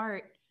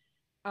smart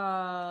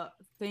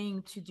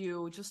thing to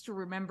do, just to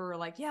remember,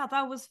 like, yeah,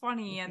 that was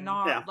funny, and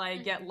not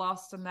like get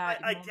lost in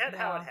that. I get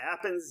how it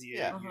happens.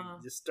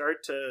 You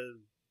start to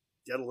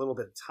get a little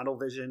bit of tunnel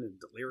vision and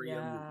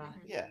delirium.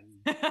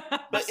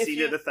 But you've seen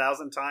it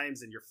 1,000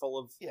 times, and you're full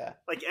of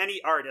like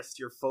any artist,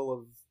 you're full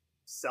of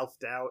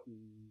self-doubt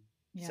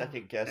and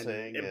second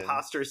guessing, and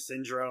imposter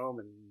syndrome,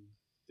 and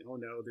oh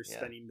no, they're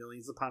spending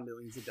millions upon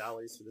millions of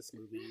dollars for this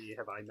movie.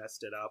 Have I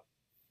messed it up?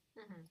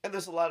 And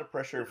there's a lot of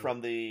pressure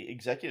from the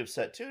executive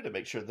set too to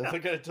make sure that they're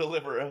going to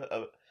deliver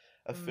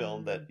a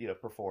film that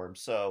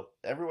performs. So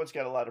everyone's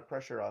got a lot of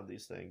pressure on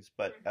these things.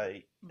 But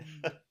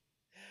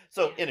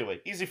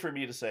anyway, easy for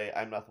me to say.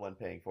 I'm not the one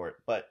paying for it,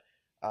 but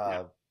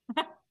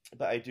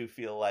but I do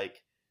feel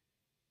like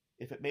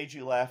if it made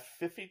you laugh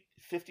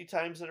 50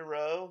 times in a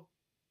row,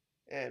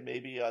 and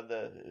maybe on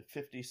the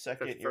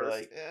 52nd you're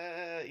like,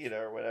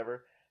 or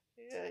whatever,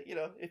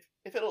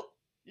 if it'll.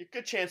 A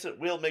good chance it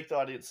will make the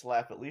audience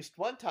laugh at least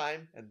one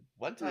time, and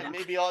one time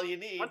maybe all you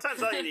need. One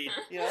time's all you need.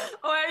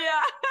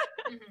 Oh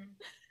yeah.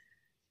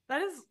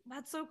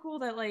 That's so cool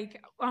that like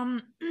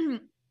I'm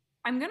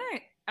gonna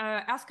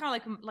ask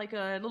kind of like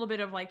a little bit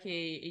of like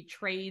a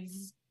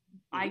trades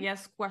I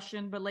guess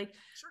question, but like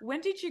when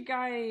did you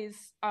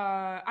guys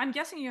I'm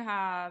guessing you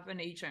have an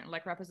agent,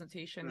 like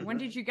representation. When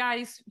did you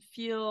guys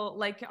feel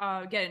like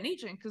get an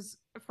agent? Because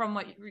from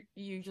what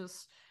you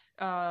just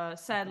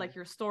said, like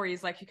your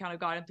stories, like you kind of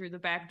got in through the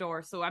back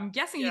door, so I'm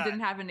guessing you didn't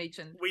have an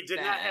agent. We did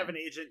not have an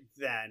agent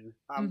then.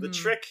 The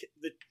trick,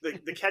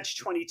 the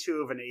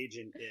catch-22 of an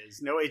agent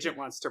is no agent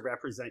wants to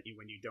represent you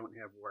when you don't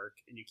have work,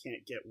 and you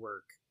can't get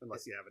work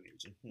unless you have an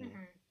agent.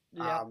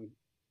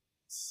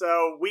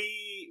 So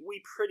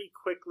we pretty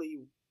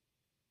quickly,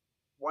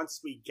 once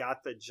we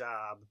got the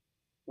job,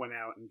 went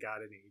out and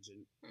got an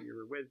agent. We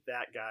were with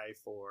that guy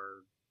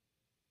for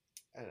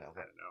I don't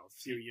know, a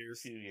few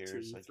years,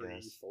 2,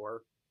 3,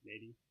 4.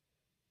 Maybe.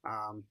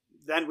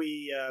 Then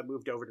we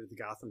moved over to the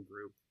Gotham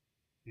group,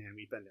 and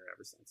we've been there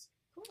ever since.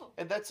 Cool.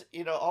 And that's,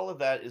 all of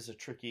that is a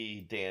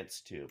tricky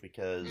dance too,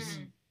 because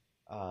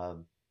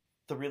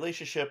the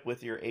relationship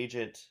with your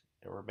agent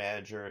or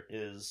manager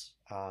is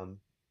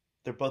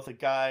they're both a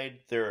guide,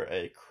 they're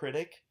a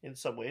critic in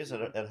some ways,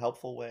 in a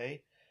helpful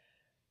way.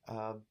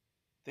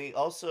 They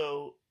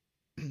also,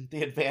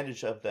 the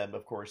advantage of them,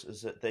 of course,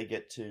 is that they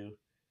get to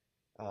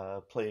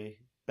play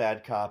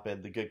bad cop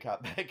and the good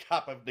cop, bad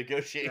cop of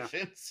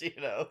negotiations, And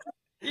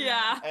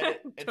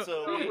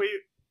so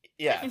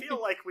I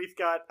feel like we've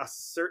got a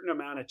certain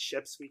amount of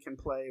chips we can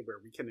play where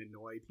we can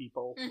annoy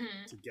people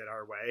to get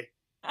our way.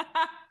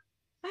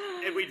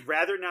 And we'd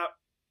rather not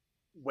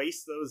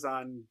waste those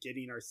on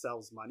getting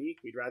ourselves money.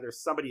 We'd rather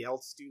somebody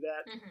else do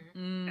that.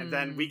 And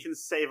then we can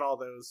save all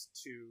those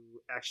to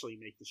actually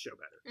make the show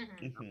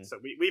better. So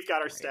we've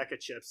got our stack of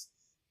chips.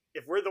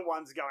 If we're the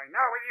ones going, no,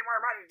 we need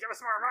more money, give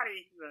us more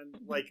money, then,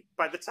 like,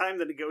 by the time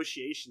the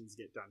negotiations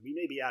get done, we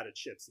may be out of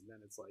chips, and then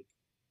it's like,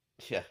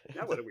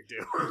 now what do we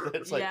do?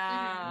 It's like,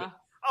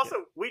 also,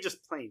 we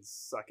just plain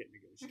suck at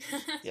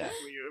negotiations.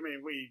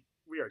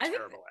 We are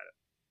terrible at it.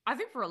 I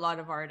think for a lot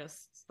of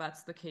artists,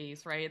 that's the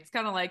case, right? It's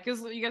kind of like,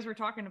 because you guys were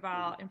talking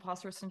about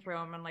imposter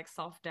syndrome and, like,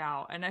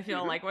 self-doubt, and I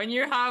feel like when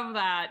you have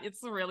that,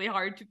 it's really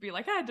hard to be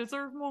like, I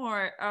deserve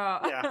more.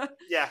 No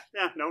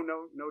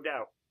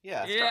doubt.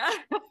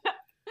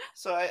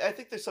 So I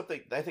think there's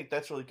something, I think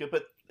that's really good,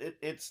 but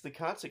it's the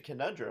constant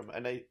conundrum,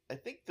 and I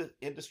think the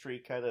industry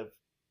kind of,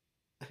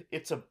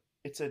 it's an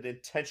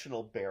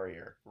intentional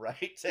barrier,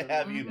 right? To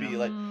have you be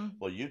like,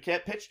 well, you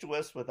can't pitch to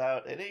us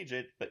without an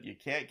agent, but you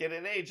can't get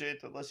an agent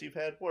unless you've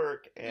had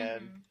work,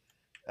 and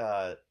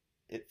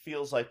it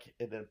feels like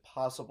an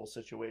impossible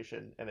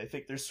situation, and I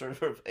think there's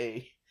sort of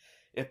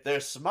if they're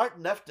smart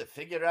enough to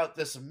figure out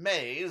this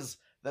maze,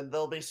 then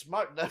they'll be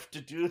smart enough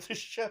to do the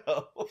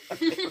show.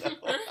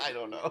 I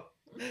don't know.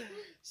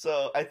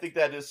 So I think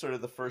that is sort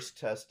of the first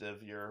test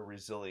of your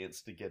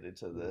resilience to get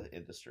into the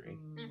industry.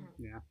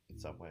 In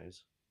some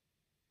ways.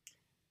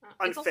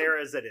 Unfair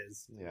as it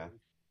is. Yeah.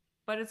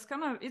 But it's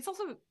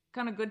also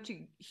kind of good to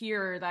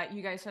hear that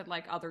you guys had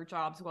like other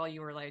jobs while you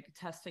were like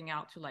testing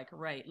out to like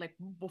write, like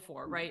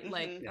before, right?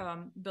 Like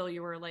Bill,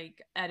 you were like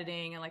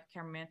editing and like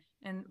cameraman,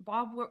 and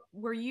Bob,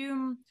 were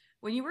you,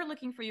 when you were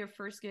looking for your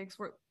first gigs,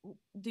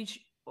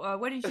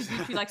 what did you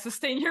do to like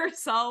sustain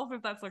yourself,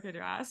 if that's okay to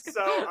ask?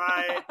 So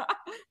I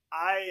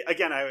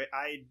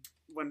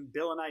when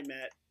Bill and I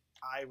met,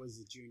 I was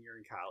a junior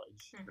in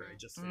college, or I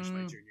just finished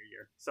my junior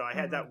year. So I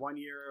had that 1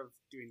 year of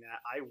doing that.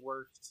 I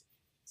worked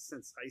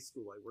since high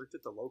school. I worked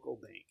at the local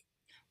bank.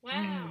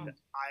 Wow. And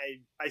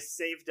I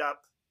saved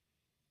up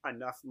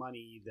enough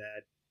money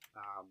that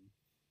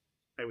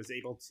I was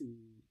able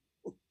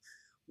to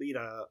lead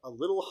a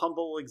little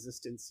humble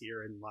existence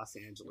here in Los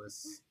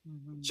Angeles,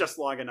 just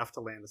long enough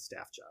to land a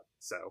staff job.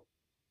 So,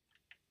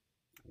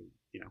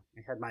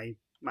 I had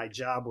my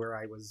job where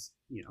I was,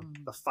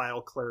 the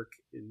file clerk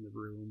in the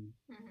room.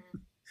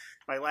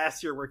 My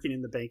last year working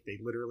in the bank, they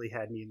literally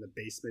had me in the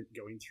basement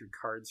going through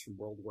cards from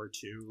World War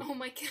II. Oh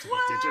my god!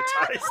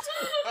 Digitized.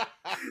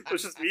 It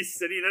was just me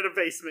sitting in a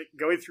basement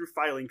going through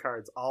filing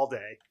cards all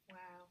day.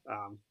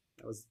 Wow.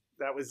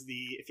 That was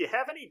the. If you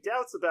have any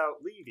doubts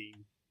about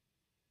leaving,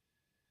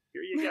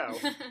 here you go.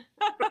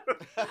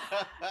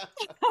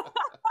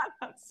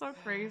 That's so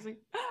crazy.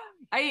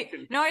 I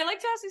like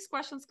to ask these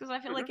questions because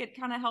I feel like it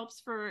kind of helps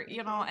for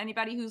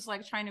anybody who's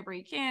like trying to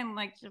break in,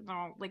 like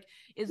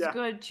it's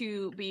good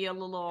to be a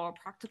little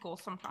practical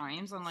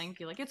sometimes and like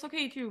be like it's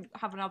okay to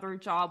have another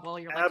job while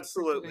you're like,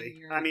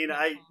 absolutely. I mean,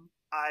 I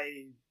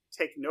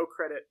take no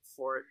credit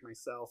for it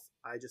myself.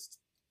 I just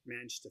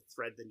managed to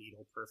thread the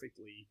needle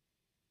perfectly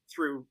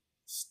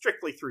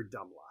strictly through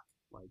dumb luck,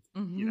 like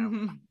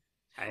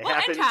and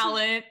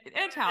talent,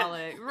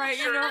 right?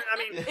 Sure, I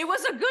mean, it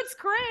was a good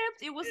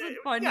script. It wasn't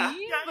funny,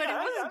 but it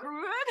was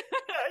good.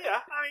 Yeah.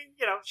 I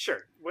mean,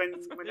 sure. When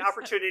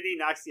opportunity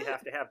knocks, you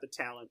have to have the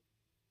talent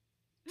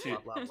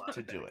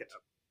to do it.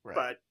 Right.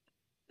 But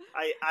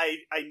I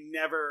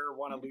never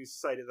want to lose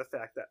sight of the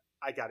fact that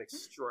I got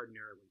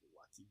extraordinarily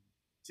lucky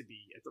to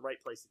be at the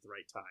right place at the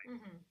right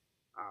time.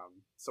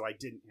 So I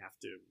didn't have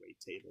to wait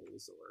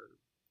tables or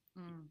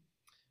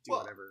do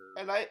whatever.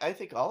 And I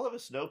think all of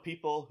us know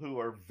people who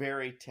are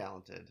very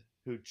talented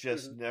who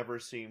just never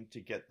seem to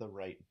get the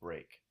right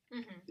break.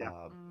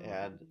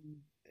 And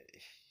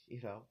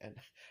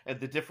and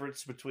the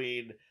difference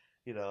between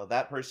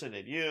that person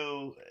and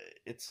you,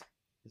 it's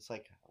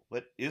like,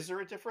 what is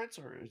there a difference,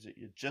 or is it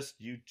you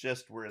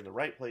just were in the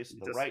right place at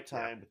the right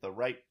time with the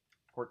right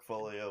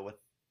portfolio with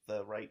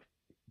the right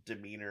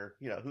demeanor?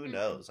 Who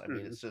knows? I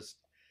mean, it's just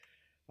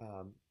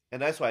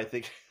and that's why I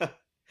think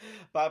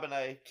Bob and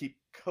I keep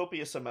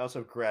copious amounts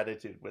of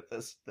gratitude with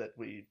this, that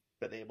we've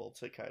been able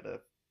to kind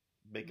of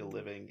make a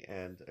living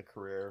and a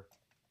career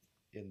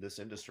in this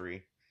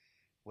industry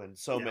when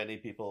so many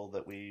people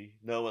that we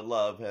know and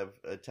love have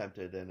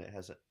attempted and it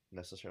hasn't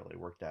necessarily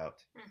worked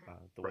out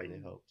the way they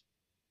hoped.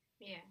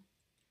 Yeah.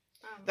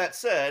 That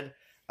said,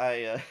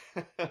 I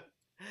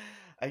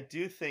I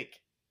do think,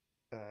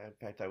 in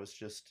fact, I was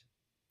just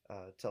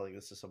telling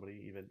this to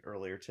somebody even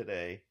earlier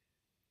today,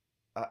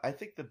 I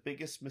think the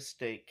biggest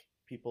mistake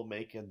people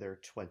make in their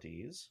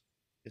 20s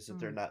is that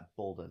they're not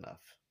bold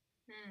enough.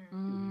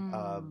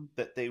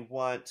 That they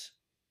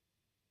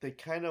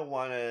kind of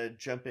want to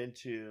jump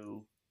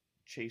into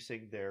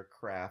chasing their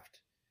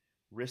craft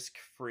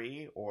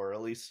risk-free, or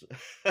at least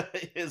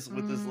with as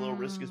little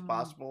risk as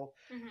possible.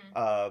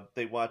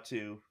 They want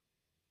to,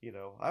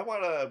 I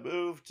want to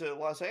move to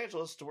Los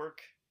Angeles to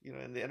work,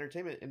 in the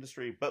entertainment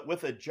industry, but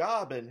with a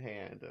job in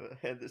hand.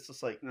 And it's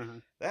just like,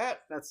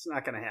 that's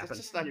not going to happen. That's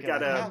just not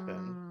going to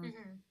happen.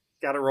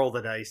 Got to roll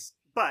the dice.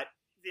 But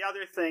the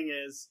other thing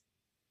is,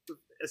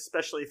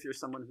 especially if you're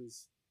someone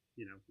who's,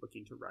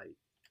 looking to write,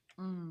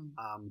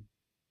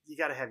 you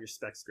got to have your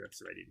spec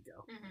scripts ready to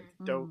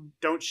go.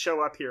 Don't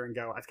show up here and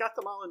go, I've got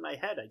them all in my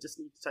head, I just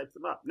need to type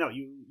them up. No,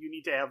 you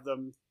need to have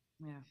them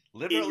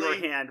literally in your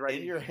hand, right?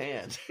 In your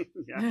hand.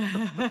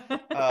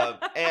 Yeah.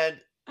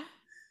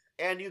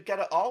 And you got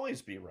to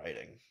always be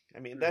writing. I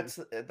mean, that's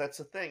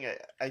the thing.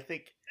 I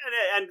think,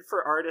 and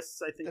for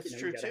artists, I think that's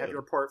true you got to too. have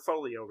your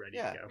portfolio ready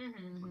to go.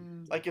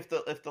 Like if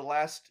the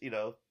last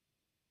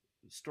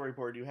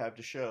storyboard you have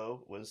to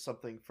show was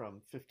something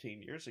from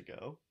 15 years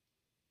ago,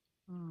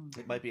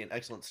 it might be an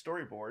excellent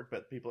storyboard,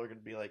 but people are going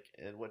to be like,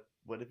 and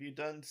what have you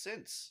done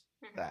since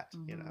that?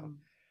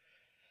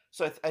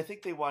 So I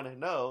think they want to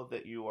know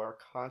that you are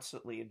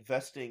constantly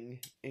investing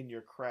in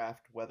your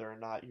craft, whether or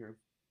not you've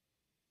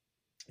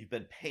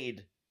been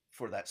paid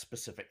for that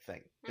specific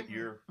thing. That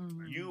you're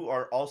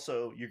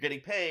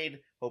getting paid,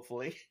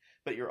 hopefully,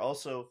 but you're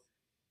also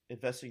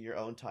investing your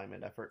own time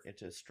and effort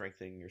into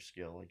strengthening your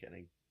skill and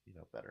getting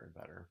better and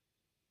better.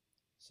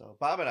 So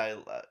Bob and I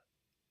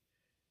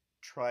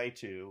try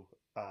to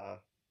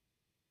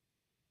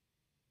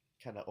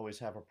kind of always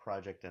have a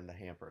project in the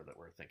hamper that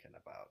we're thinking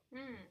about.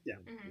 Yeah.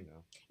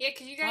 Yeah,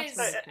 because you guys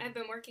have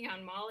been working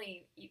on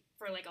Molly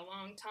for like a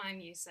long time.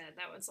 You said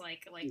that was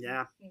like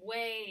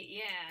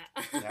way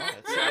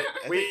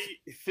I think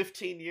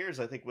 15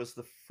 years. I think was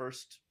the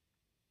first.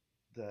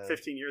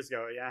 15 years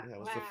ago, that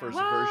was the first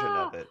version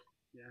of it.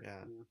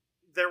 Yeah.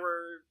 There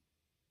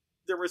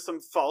were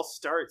some false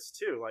starts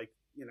too. Like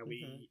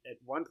we at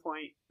one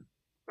point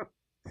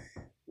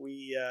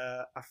we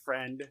a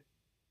friend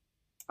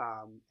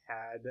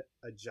had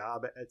a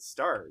job at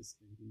Stars,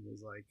 and he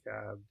was like,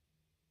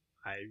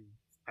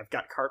 I've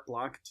got carte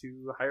blanche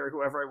to hire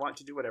whoever I want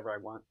to do whatever I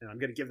want, and I'm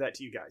going to give that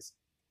to you guys.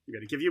 I'm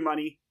going to give you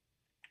money,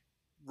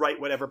 write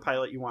whatever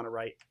pilot you want to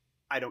write.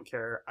 I don't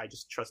care. I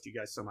just trust you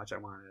guys so much. I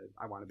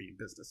want to be in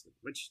business with you,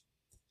 which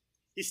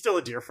he's still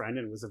a dear friend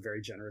and was a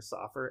very generous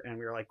offer. And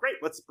we were like, great,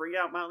 let's bring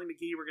out Molly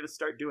McGee. We're going to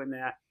start doing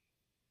that.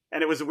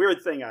 And it was a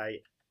weird thing.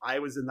 I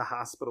was in the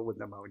hospital with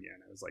pneumonia,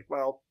 and I was like,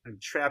 well, I'm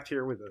trapped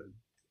here with an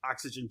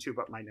oxygen tube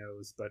up my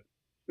nose, but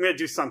I'm going to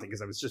do something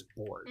because I was just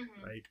bored,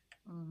 right?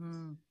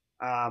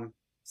 Mm-hmm.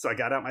 So I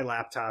got out my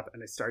laptop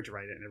and I started to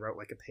write it, and I wrote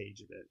like a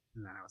page of it.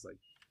 And then I was like,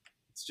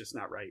 it's just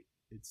not right.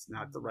 It's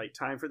not the right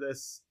time for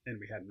this. And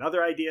we had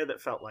another idea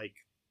that felt like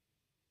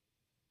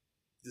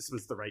this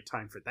was the right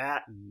time for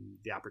that and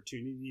the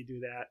opportunity to do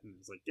that. And I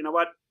was like, you know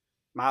what,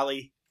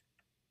 Molly,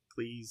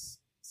 please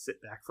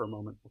sit back for a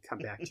moment. We'll come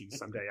back to you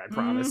someday, I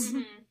promise.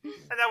 And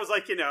that was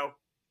like,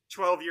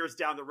 12 years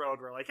down the road,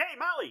 we're like, hey,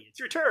 Molly, it's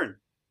your turn.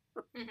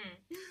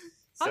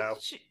 So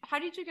how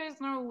did you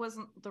guys know it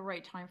wasn't the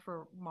right time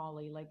for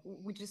Molly? Like,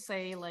 would you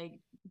say like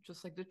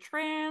just like the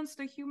trance,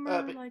 the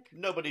humor, like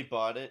nobody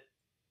bought it.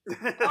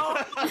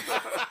 Oh.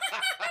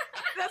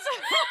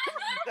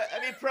 I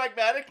mean,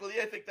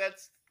 pragmatically, I think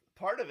that's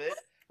part of it,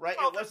 right?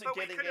 Well, it wasn't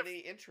getting any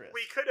interest.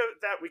 We could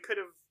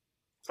have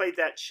played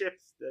that chip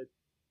that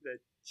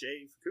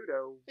Jay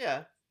Fukudo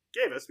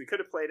gave us. We could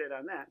have played it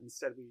on that.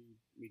 Instead,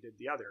 we did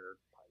the other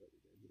pilot we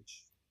did,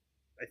 which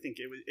I think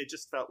it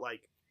just felt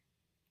like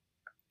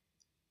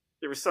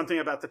there was something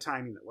about the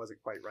timing that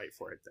wasn't quite right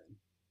for it then.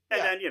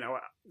 And then,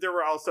 there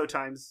were also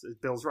times,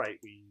 Bill's right,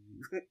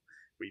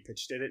 we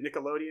pitched it at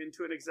Nickelodeon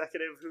to an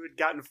executive who had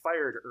gotten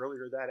fired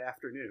earlier that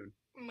afternoon.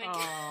 Oh my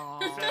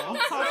God.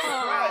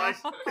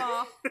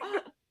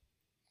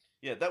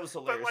 Yeah, that was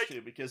hilarious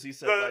too, because he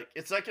said,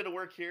 it's not going to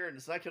work here, and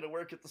it's not going to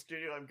work at the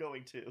studio I'm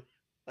going to.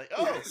 Like,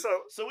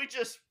 so we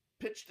just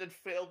pitched and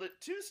failed at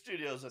 2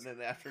 studios in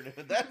an afternoon.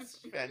 That's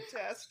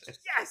fantastic.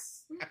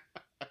 Yes!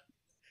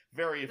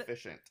 Very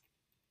efficient.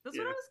 That's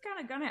what I was kind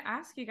of going to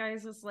ask you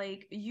guys, is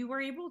like, you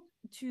were able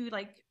to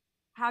like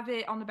have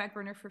it on the back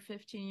burner for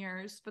 15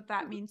 years, but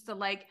that means that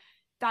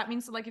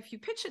if you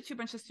pitch it to a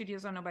bunch of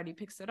studios and nobody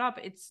picks it up,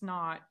 it's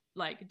not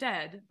like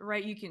dead,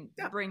 right? You can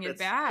bring it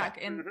back.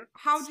 And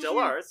how did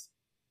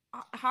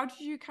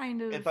you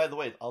kind of... And by the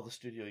way, all the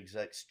studio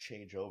execs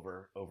change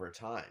over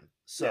time.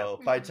 So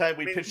by the time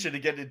we pitched it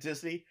again to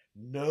Disney,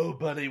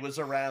 nobody was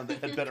around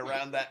that had been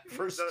around that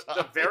first time.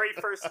 The very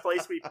first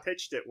place we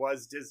pitched it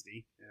was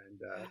Disney. And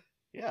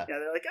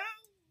they're like,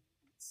 oh,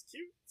 it's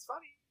cute, it's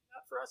funny.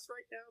 Not for us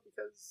right now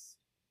because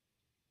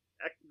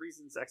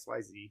reasons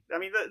XYZ. I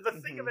mean, the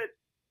thing of it,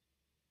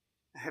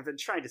 I've been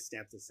trying to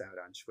stamp this out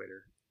on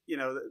Twitter.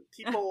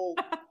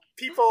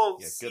 People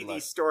see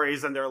these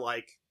stories and they're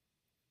like,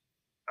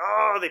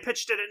 oh, they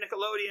pitched it at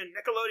Nickelodeon.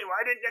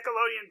 Why didn't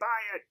Nickelodeon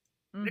buy it?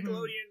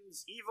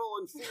 Nickelodeon's evil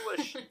and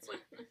foolish. It's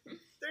like,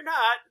 they're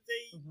not.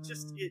 They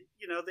just, they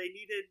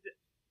needed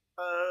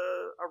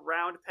a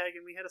round peg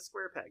and we had a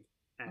square peg.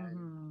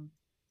 And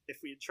if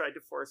we had tried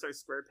to force our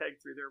square peg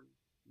through their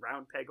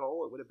round peg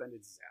hole, it would have been a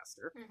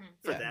disaster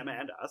for them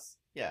and us.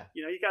 You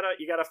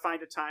gotta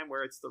find a time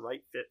where it's the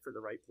right fit for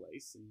the right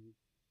place, and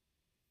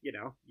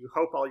you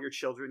hope all your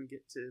children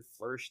get to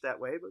flourish that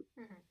way, but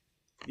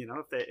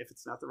if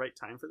it's not the right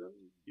time for them,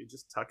 you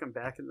just tuck them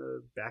back in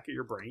the back of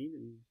your brain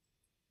and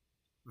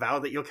vow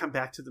that you'll come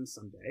back to them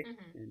someday.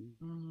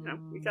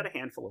 And we got a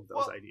handful of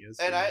those ideas,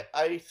 and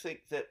I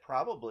think that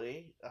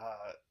probably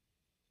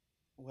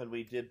when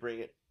we did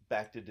bring it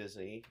back to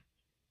Disney,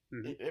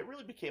 it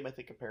really became, I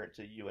think, apparent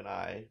to you and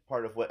I.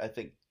 Part of what I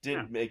think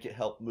did make it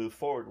help move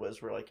forward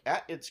was we're like,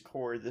 at its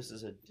core, this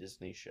is a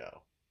Disney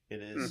show.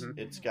 It is.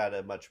 It's got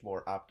a much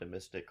more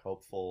optimistic,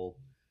 hopeful,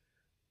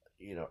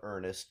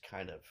 earnest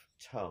kind of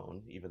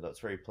tone, even though it's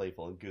very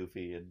playful and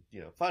goofy and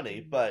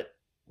funny. But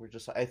we're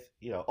just,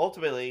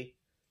 ultimately,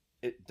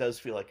 it does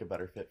feel like a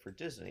better fit for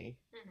Disney.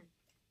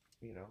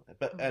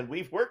 But and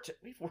we've worked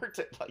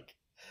at like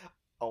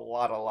a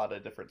lot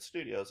of different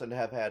studios and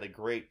have had a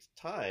great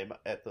time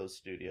at those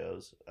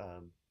studios.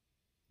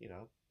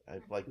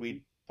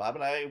 Bob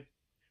and I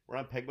were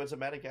on Penguins of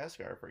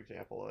Madagascar, for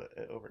example,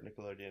 over at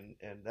Nickelodeon,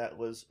 and that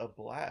was a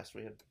blast.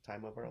 We had the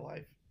time of our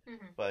life.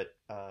 But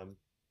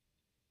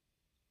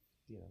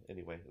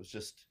anyway, it was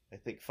just, I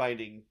think,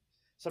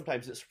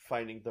 sometimes it's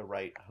finding the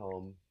right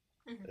home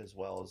as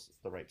well as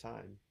the right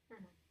time.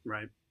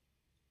 Right.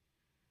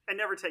 And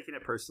never taking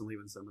it personally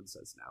when someone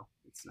says no.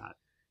 It's not.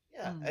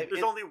 Yeah,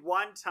 there's only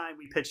one time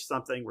we pitched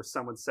something where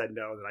someone said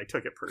no that I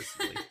took it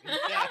personally.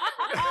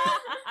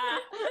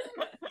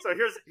 So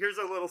here's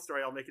a little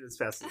story. I'll make it as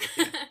fast as I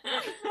can.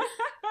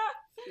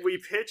 We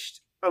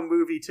pitched a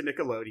movie to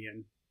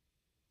Nickelodeon.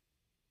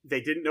 They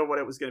didn't know what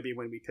it was going to be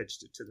when we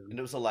pitched it to them. And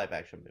it was a live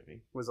action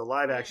movie. It was a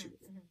live action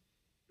movie.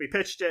 We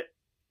pitched it,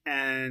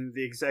 and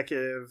the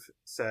executive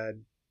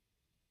said,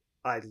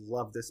 I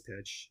love this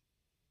pitch.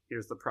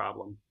 Here's the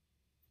problem.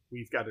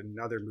 We've got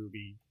another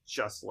movie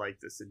just like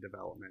this in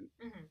development.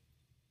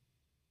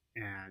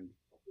 And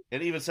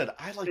And even said,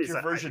 "I like He your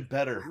said, version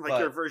better." I like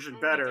your version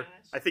Oh my better.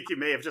 gosh. I think you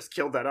may have just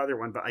killed that other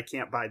one, but I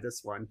can't buy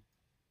this one.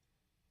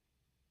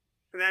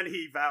 And then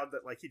he vowed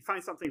that like he'd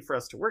find something for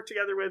us to work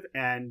together with,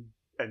 and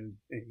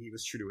he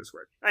was true to his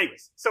word.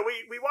 Anyways, so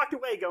we walked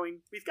away going,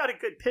 we've got a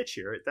good pitch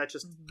here. That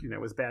just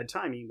was bad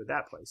timing with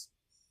that place.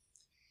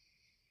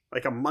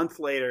 Like a month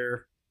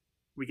later,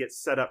 we get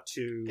set up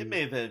to. It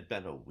may have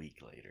been a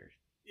week later.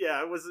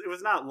 Yeah, it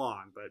was not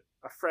long, but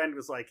a friend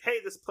was like, "Hey,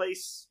 this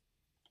place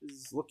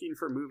is looking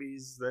for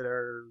movies that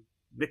are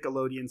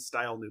Nickelodeon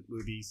style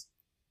movies.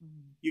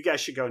 You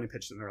guys should go in and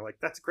pitch them." They're like,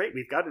 "That's great.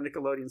 We've got a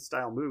Nickelodeon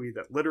style movie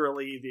that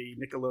literally the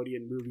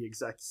Nickelodeon movie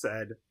exec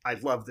said, I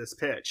love this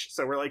pitch."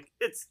 So we're like,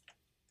 it's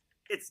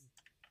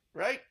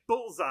right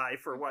bullseye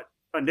for what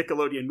a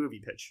Nickelodeon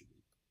movie pitch should be.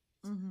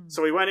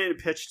 So we went in and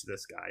pitched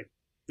this guy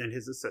and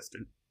his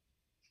assistant,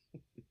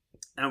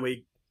 and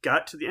we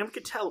got to the end. We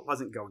could tell it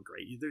wasn't going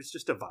great. There's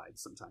just a vibe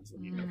sometimes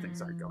when you know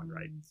things aren't going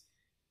right.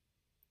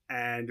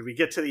 And we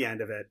get to the end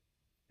of it,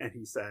 and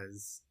he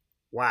says,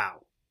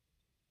 "Wow,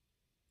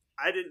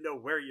 I didn't know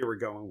where you were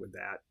going with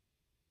that,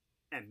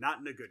 and not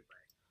in a good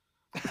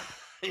way."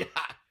 Yeah,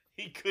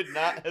 he could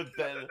not have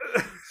been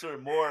sort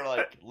of more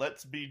like,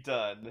 "Let's be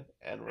done."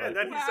 And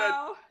then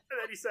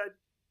he said,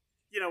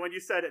 when you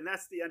said it, and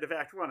that's the end of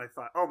Act 1, I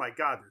thought, oh my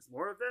God, there's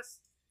more of this?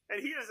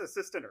 And he and his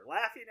assistant are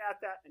laughing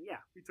at that, and yeah,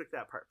 we took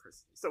that part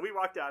personally. So we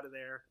walked out of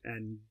there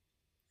and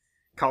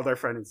called our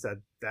friend and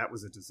said, that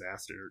was a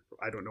disaster.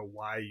 I don't know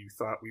why you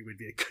thought we would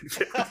be a good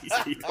fit with these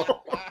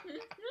people.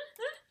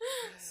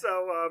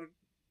 So,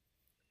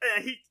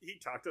 and he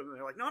talked to them, and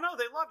they're like, no,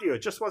 they loved you.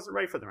 It just wasn't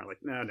right for them. I'm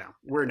like, no,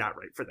 we're not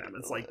right for them.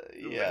 It's like,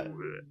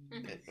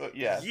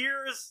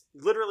 years,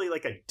 literally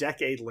like a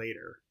decade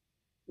later,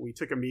 we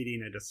took a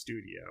meeting at a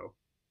studio,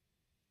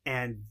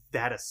 and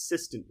that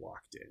assistant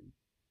walked in,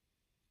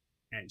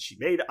 and she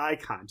made eye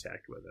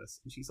contact with us,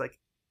 and she's like,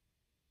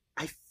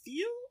 I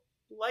feel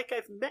like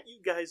I've met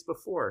you guys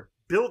before.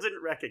 Bill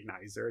didn't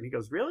recognize her, and he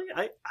goes, really?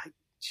 I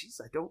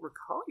don't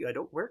recall you.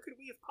 Where could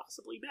we have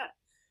possibly met?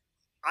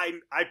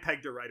 I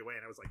pegged her right away,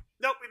 and I was like,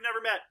 nope, we've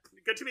never met.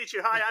 Good to meet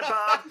you. Hi, I'm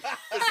Bob.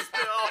 This is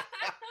Bill.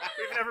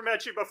 We've never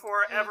met you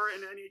before, ever,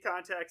 in any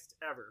context,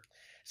 ever.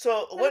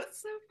 So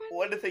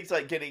one of the things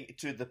like getting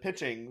to the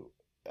pitching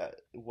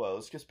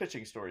woes, because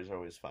pitching stories are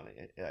always funny,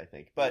 I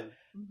think. But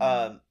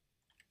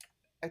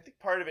I think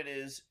part of it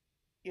is,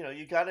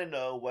 you got to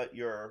know what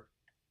your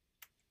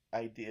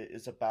idea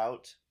is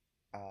about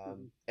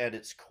at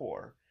its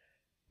core.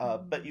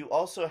 But you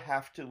also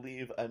have to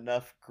leave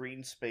enough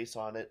green space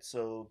on it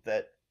so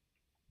that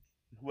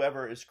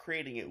whoever is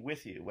creating it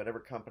with you, whatever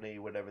company,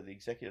 whatever the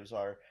executives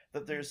are,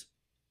 that there's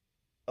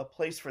a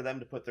place for them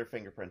to put their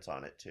fingerprints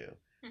on it too.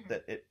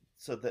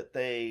 So that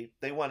they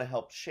want to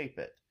help shape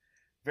it.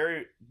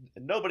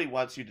 Nobody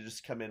wants you to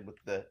just come in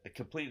with a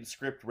completed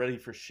script ready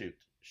for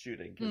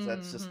shooting, because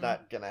that's just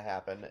not going to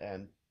happen.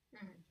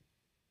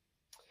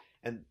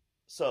 And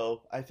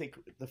so I think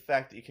the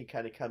fact that you can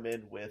kind of come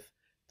in with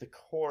the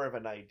core of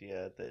an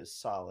idea that is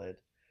solid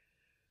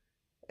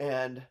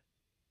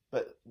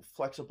but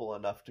flexible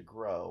enough to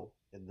grow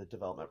in the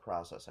development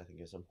process, I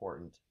think is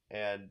important.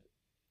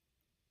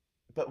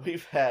 But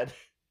we've had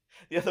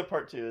the other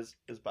part too is,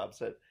 as Bob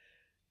said,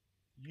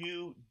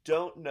 you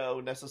don't know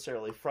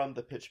necessarily from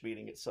the pitch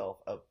meeting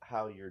itself of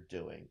how you're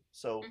doing.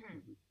 So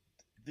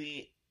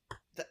the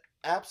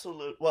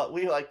absolute, well,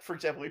 we for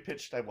example, we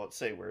pitched, I won't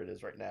say where it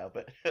is right now,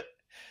 but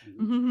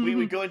we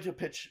would go into a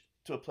pitch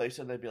to a place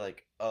and they'd be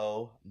like,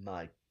 oh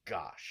my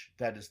gosh,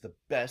 that is the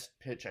best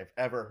pitch I've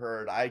ever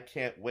heard. I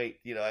can't wait.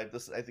 I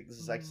think this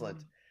is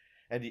excellent.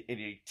 And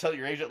you tell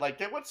your agent,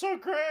 like, it was so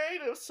great.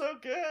 It was so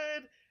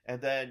good.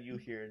 And then you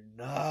hear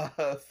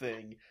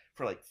nothing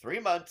for like 3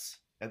 months.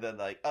 And then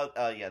like,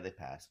 oh yeah, they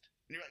passed.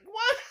 And you're like,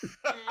 what?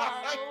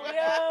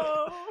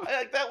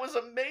 Like, that was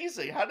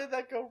amazing. How did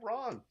that go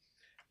wrong?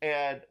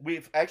 And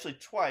we've actually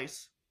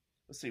twice,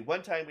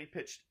 one time we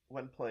pitched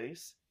one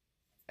place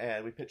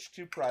and we pitched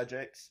 2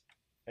 projects.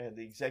 And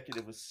the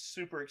executive was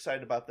super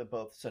excited about them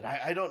both. Said,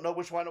 I don't know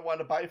which one I want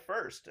to buy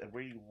first. And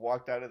we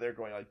walked out of there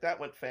going like, that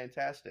went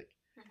fantastic.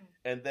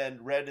 And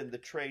then read in the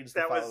trades.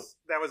 That was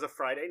a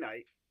Friday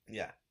night.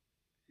 Yeah.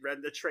 Read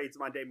in the trades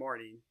Monday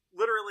morning.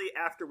 Literally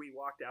after we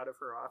walked out of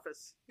her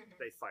office,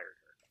 they fired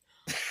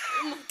her.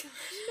 Oh my gosh.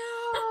 No.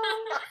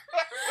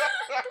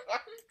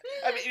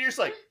 I mean, you're just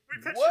like,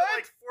 we pitched what? at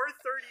like 4:30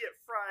 at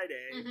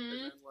Friday. And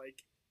then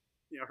like,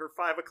 her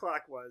 5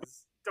 o'clock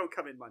was, don't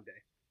come in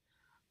Monday.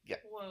 Yeah.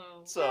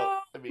 Whoa. So,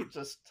 I mean,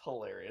 just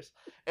hilarious.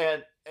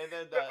 And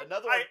then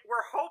another one.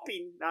 We're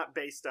hoping not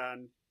based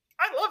on,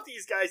 I love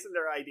these guys and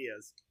their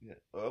ideas. Yeah.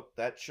 Oh,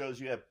 that shows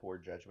you have poor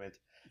judgment.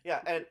 Yeah.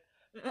 And,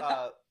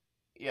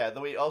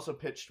 then we also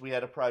pitched, we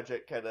had a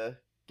project kind of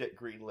get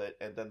greenlit,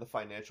 and then the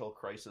financial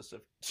crisis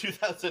of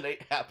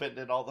 2008 happened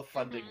and all the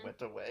funding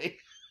went away.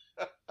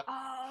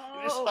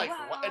 Oh, like,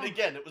 wow. And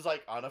again, it was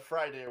like on a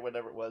Friday or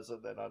whatever it was,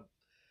 and then on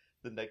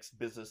the next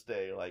business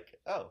day, like,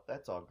 oh,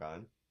 that's all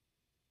gone.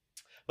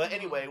 But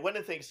anyway, one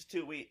of the things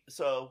too,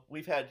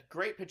 we've had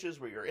great pitches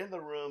where you're in the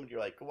room and you're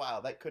like,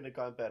 wow, that couldn't have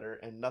gone better,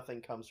 and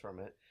nothing comes from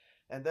it.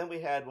 And then we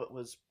had what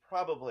was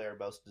probably our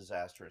most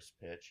disastrous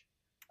pitch,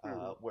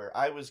 where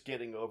I was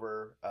getting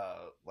over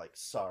like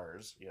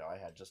SARS. I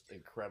had just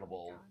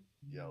incredible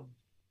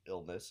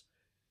illness,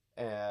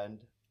 and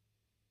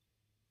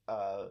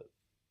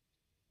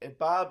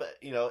Bob,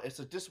 it's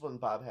a discipline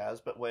Bob has,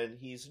 but when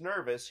he's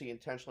nervous, he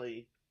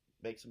intentionally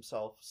makes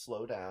himself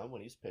slow down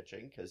when he's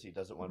pitching because he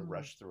doesn't want to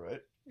rush through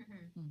it.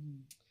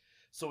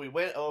 So we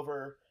went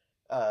over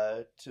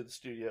to the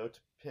studio to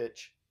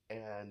pitch,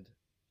 and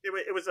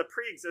it was a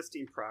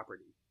pre-existing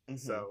property.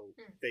 So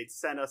they'd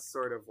sent us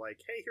sort of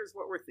like, hey, here's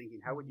what we're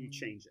thinking. How would you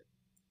change it?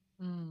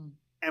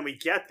 And we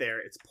get there.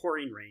 It's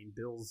pouring rain.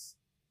 Bill's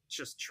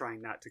just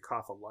trying not to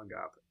cough a lung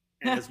up.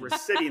 And as we're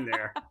sitting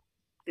there,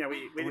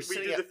 we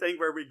do the thing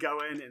where we go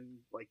in and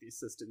like the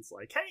assistant's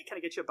like, hey, can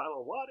I get you a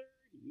bottle of water?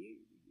 Do you need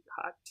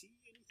hot tea,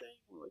 anything?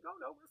 We're like, oh,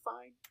 no, we're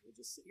fine. We'll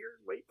just sit here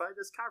and wait by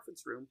this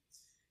conference room.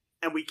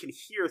 And we can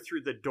hear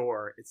through the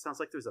door, it sounds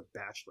like there's a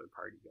bachelor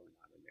party going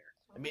on in there.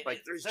 I mean,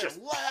 like there's just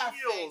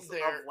peals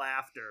of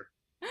laughter.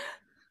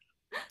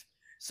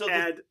 So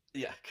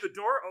the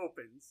door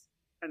opens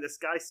and this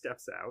guy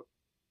steps out.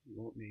 We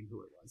won't name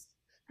who it was.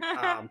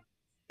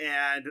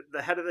 And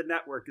the head of the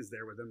network is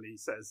there with him, and he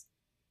says,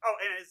 "Oh,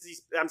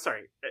 and I'm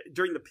sorry."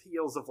 During the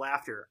peals of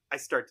laughter, I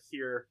start to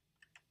hear,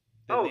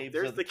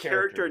 there's the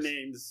character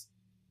names.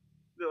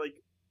 They're like,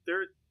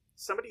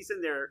 somebody's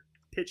in there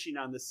pitching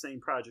on the same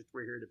project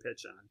we're here to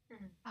pitch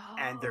on,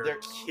 and they're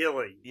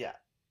killing. Yeah.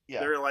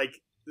 They're like,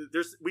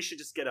 we should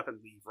just get up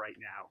and leave right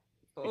now.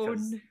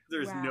 Because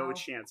there's no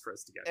chance for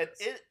us to get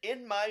this. And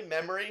in my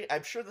memory,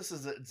 I'm sure this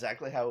is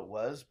exactly how it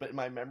was, but in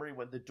my memory,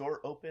 when the door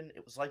opened,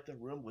 it was like the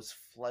room was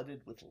flooded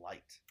with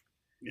light.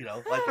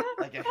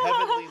 Like a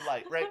heavenly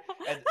light, right?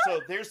 And so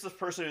there's the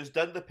person who's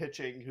done the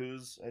pitching,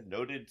 who's a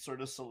noted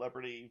sort of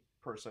celebrity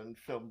person,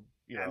 film,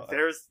 and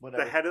there's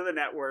the head of the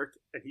network,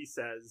 and he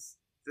says,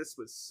 "This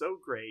was so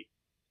great.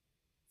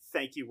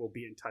 Thank you. We'll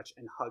be in touch,"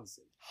 and hugs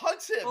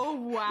him. Oh,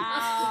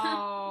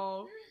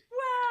 wow.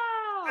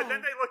 Wow. And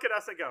then they look at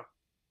us and go,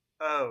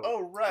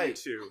 "Oh, right. You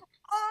too.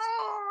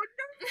 Oh,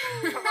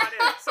 no. Come on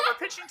in." So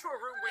we're pitching to a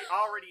room we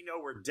already know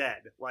we're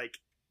dead. Like,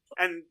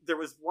 and there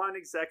was one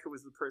exec who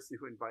was the person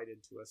who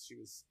invited to us. She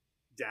was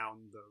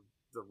down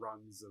the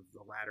rungs of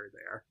the ladder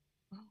there.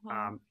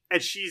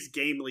 And she's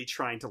gamely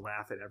trying to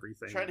laugh at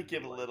everything. Trying to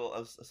give a little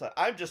of... So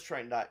I'm just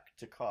trying not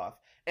to cough.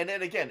 And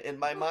then again, in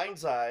my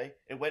mind's eye,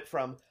 it went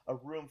from a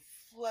room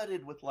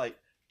flooded with light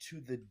to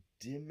the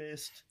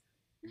dimmest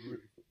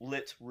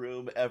lit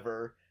room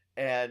ever.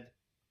 And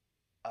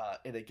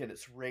again,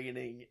 it's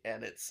raining,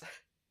 and it's...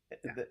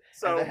 and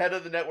the head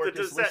of the network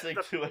is listening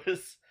to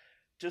us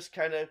just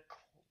kind of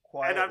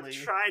quietly. And I'm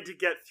trying to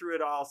get through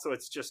it all so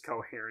it's just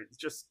coherent.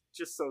 Just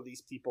so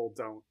these people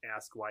don't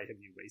ask, why have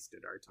you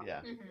wasted our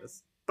time with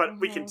this? But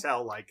we can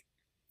tell, like,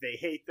 they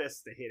hate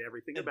this. They hate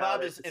everything and about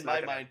Bob it. Bob is, in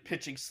my mind,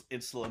 pitching in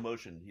slow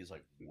motion. He's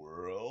like,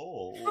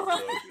 well...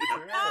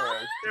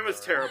 It was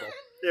terrible.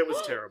 It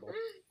was terrible.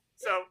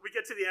 So we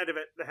get to the end of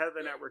it. The head of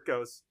the network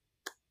goes,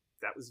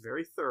 "That was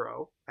very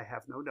thorough. I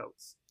have no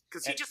notes."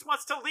 Because he just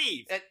wants to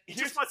leave. He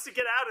just wants to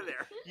get out of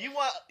there. You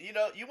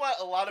want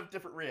a lot of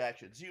different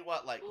reactions. You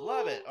want, like,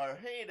 love it or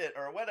hate it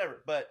or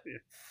whatever. But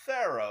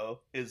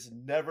thorough is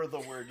never the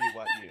word you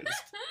want used.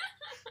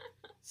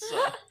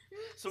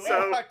 So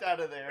we walked out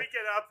of there. We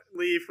get up,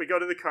 leave. We go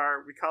to the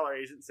car. We call our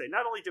agent and say,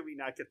 not only did we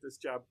not get this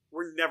job,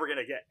 we're never going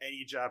to get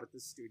any job at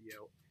this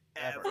studio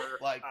ever.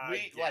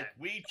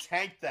 We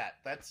tanked that.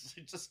 That's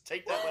just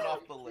take that one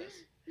off the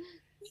list.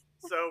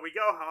 So we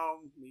go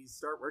home, we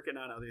start working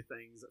on other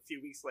things. A few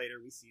weeks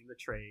later, we see in the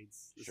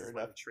trades. This is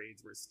when the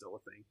trades were still a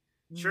thing.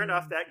 Sure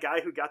enough, that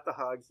guy who got the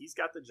hug, he's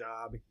got the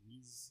job.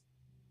 He's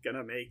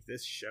gonna make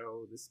this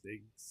show this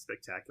big,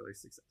 spectacular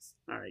success.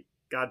 All right,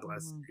 God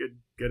bless.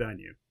 Good on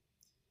you.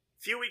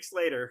 A few weeks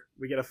later,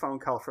 we get a phone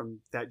call from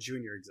that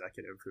junior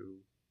executive who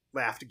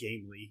laughed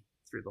gamely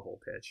through the whole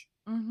pitch.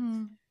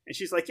 And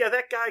she's like, yeah,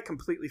 that guy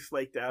completely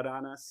flaked out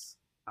on us.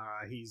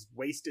 He's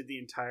wasted the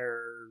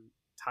entire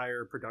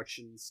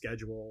production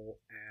schedule,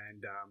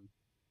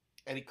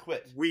 and he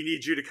quit. We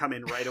need you to come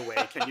in right away.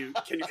 Can you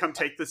come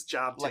take this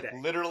job today?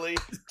 Like literally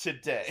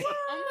today.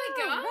 Oh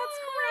my god, that's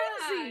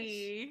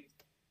crazy.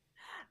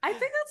 I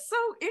think that's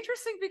so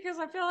interesting because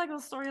I feel like the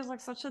story is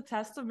like such a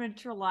testament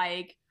to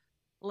like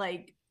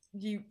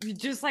you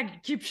just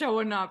like keep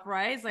showing up,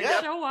 right? It's like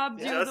show up,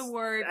 do the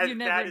work. You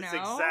never know. That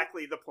is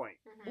exactly the point.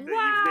 Wow. You've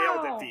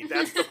nailed it, V.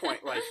 That's the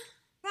point. Like.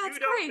 That's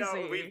you don't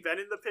crazy. know. We've been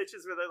in the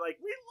pitches where they're like,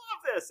 we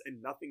love this,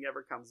 and nothing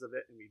ever comes of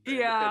it. And we've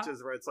been in the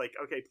pitches where it's like,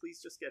 okay,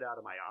 please just get out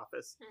of my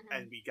office,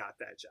 and we got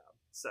that job.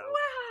 So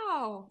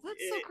wow,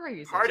 that's so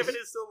crazy. Part of it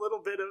is a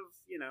little bit of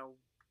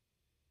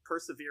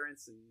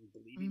perseverance and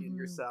believing in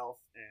yourself,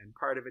 and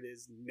part of it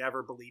is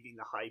never believing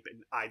the hype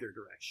in either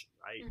direction.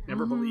 Right?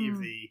 Never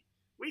believe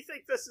we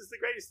think this is the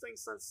greatest thing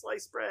since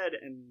sliced bread,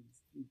 and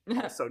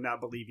also not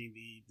believing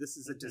this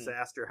is a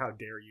disaster. How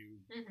dare you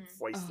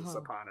foist this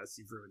upon us?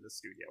 You've ruined the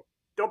studio.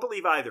 don't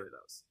believe either of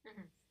those.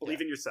 Mhm.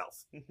 Believe in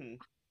yourself.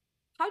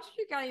 How did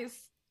you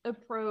guys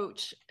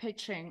approach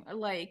pitching?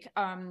 Like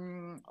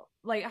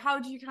how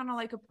do you kind of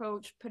like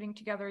approach putting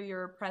together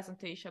your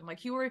presentation?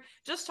 Like you were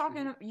just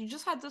talking, you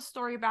just had this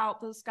story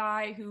about this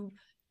guy who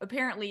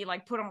apparently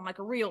like put on like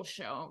a real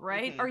show,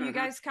 right? Are you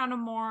guys kind of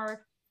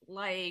more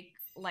like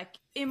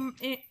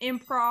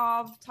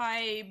improv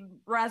type,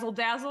 razzle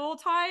dazzle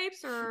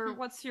types, or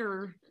what's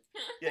your?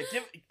 Give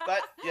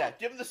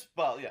him this.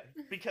 Well, yeah,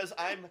 because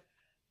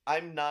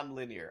I'm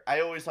non-linear. I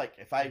always like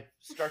if I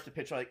start to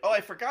pitch, I'm like, oh,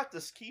 I forgot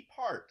this key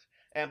part,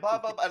 and blah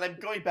blah blah, and I'm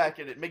going back,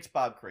 and it makes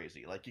Bob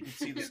crazy. Like you can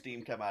see the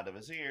steam come out of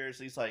his ears.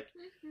 He's like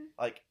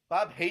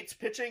Bob hates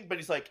pitching, but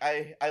he's like,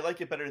 I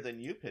like it better than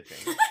you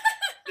pitching.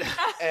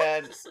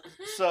 And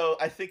so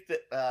I think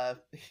that,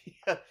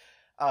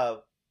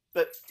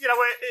 but you know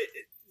what?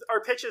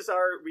 Our pitches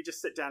are we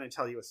just sit down and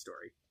tell you a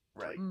story.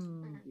 Right.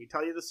 We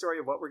tell you the story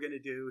of what we're going to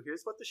do.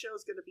 Here's what the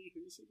show's going to be.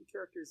 Here's who the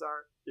characters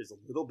are. There's a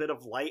little bit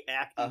of light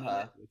acting in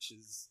it, which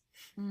is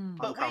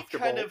but we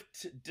kind of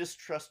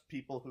distrust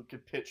people who can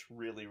pitch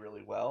really,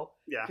 really well.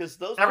 Yeah. Because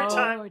those every people,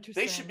 time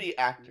they should be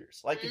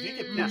actors. Like if you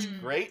can pitch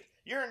great,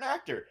 you're an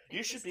actor.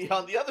 You should be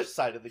on the other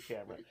side of the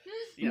camera.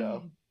 You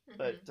know.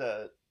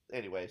 But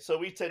anyway, so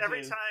we tend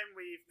every time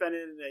we've been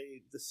in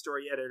the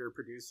story editor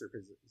producer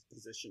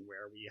position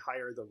where we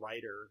hire the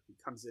writer who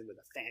comes in with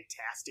a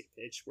fantastic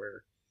pitch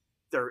where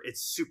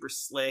it's super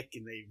slick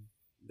and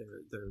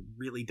they're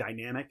really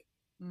dynamic.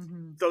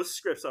 Those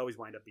scripts always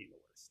wind up being the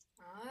worst.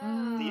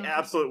 The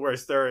absolute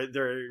worst. They're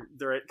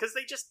because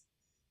they just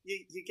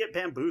you get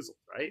bamboozled,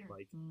 right?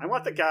 Like I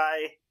want the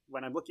guy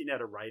when I'm looking at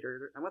a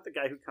writer, I want the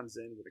guy who comes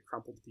in with a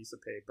crumpled piece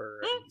of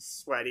paper and he's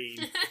sweating.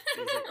 And he's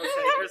like,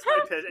 okay, here's my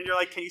pitch. And you're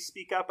like, can you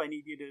speak up? I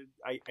need you to,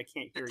 I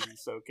can't hear you,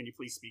 so can you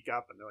please speak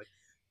up? And they're like,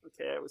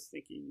 okay, I was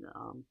thinking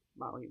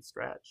Molly and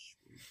Scratch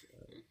was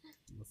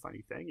a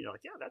funny thing. And you're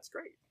like, yeah, that's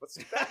great. Let's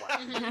do that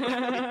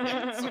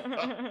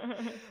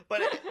one.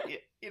 But,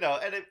 you know,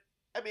 and in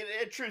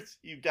truth,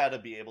 you got to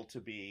be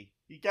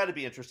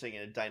interesting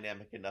and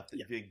dynamic enough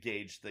that you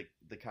engage the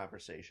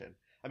conversation.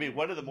 I mean,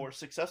 one of the more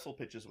successful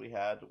pitches we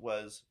had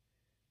was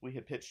we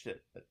had pitched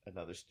it at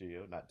another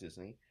studio, not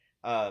Disney,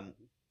 and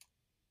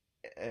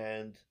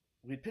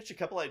we'd pitched a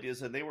couple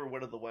ideas, and they were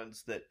one of the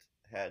ones that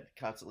had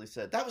constantly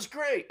said, that was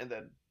great, and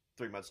then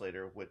 3 months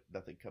later,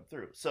 nothing come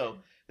through. So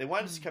they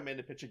wanted us to come in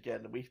to pitch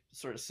again, and we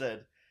sort of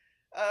said,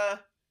 I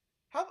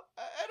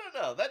don't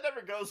know, that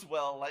never goes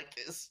well, like,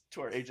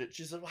 to our agent.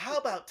 She said, well, how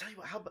about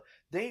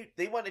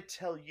they want to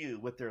tell you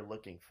what they're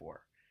looking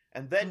for.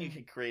 And then you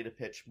can create a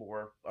pitch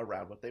more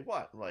around what they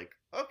want. I'm like,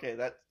 okay,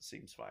 that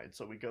seems fine.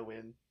 So we go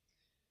in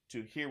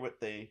to hear what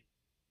they're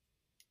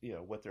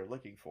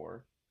looking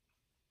for.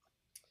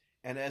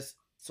 And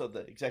so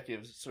the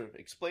executive's sort of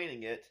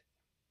explaining it,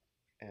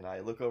 and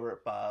I look over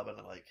at Bob and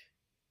I'm like,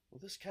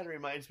 well, this kind of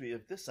reminds me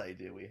of this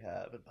idea we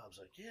have. And Bob's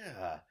like,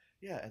 yeah.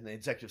 And the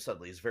executive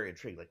suddenly is very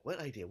intrigued. Like, what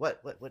idea?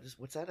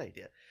 What's that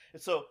idea?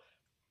 And so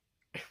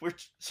we're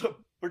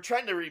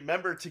trying to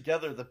remember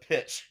together the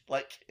pitch,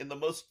 like in the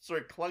most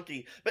sort of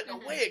clunky, but in a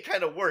way it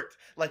kind of worked.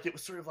 Like it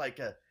was sort of like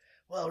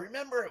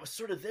remember it was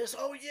sort of this.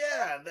 Oh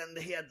yeah, and then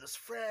he had this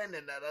friend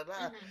and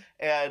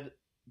and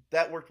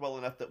that worked well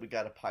enough that we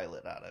got a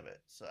pilot out of it.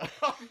 So,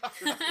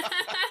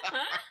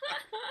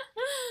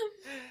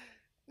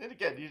 and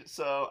again,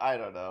 so I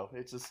don't know.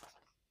 It's just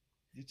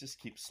you just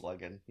keep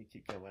slugging. You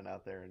keep going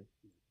out there and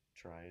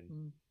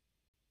trying.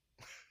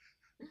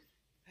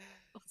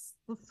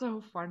 That's so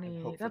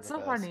funny. That's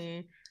so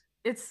funny.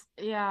 It's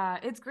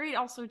great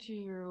also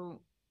to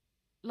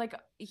like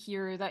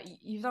hear that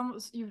you've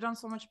done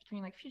so much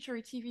between like feature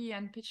TV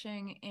and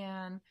pitching.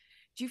 And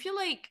do you feel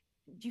like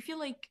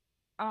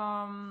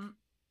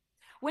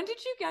when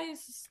did you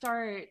guys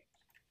start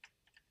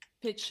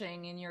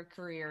pitching in your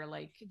career?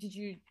 Like, did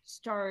you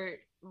start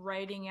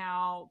writing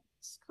out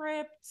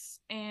scripts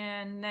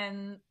and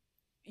then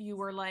you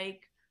were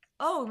like,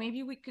 oh,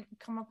 maybe we could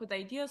come up with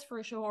ideas for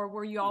a show, or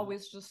were you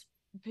always just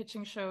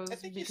pitching shows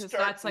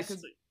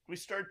we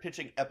started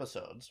pitching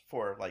episodes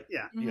for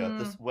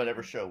this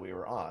whatever show we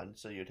were on,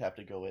 so you'd have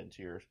to go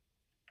into your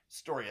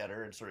story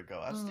editor and sort of go,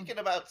 I was thinking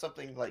about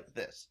something like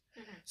this.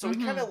 So we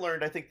kind of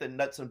learned, I think, the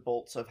nuts and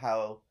bolts of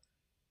how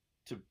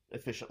to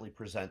efficiently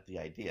present the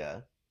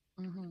idea.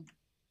 And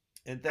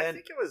then I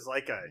think it was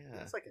like a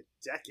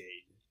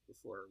decade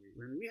before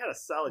we had a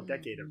solid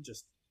decade of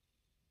just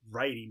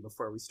writing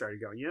before we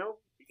started going,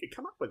 we could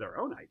come up with our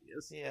own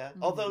ideas.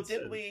 Although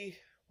did we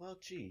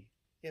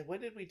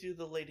when did we do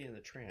the Lady and the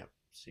Tramp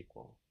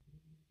sequel?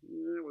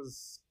 It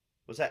was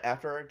that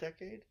after our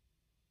decade?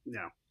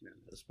 No. It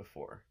was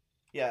before.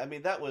 Yeah, I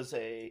mean that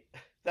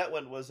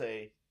one was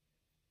a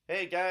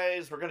hey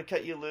guys, we're gonna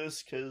cut you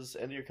loose because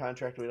end of your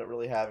contract, we don't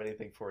really have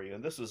anything for you.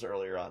 And this was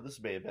earlier on.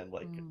 This may have been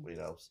 5,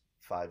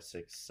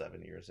 6,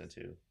 7 years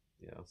into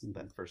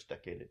that first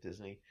decade at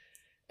Disney.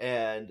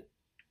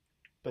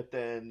 But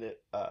then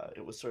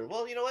it was sort of,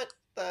 well, you know what?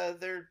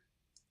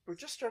 We're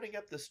just starting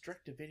up this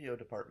direct-to-video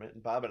department,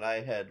 and Bob and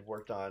I had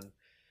worked on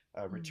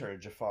Return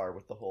of Jafar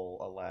with the whole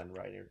Alan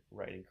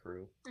writing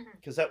crew, Mhm.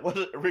 because that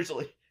wasn't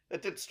originally.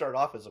 That didn't start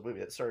off as a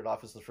movie. It started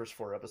off as the first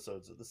 4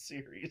 episodes of the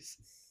series,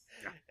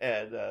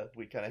 and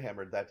we kind of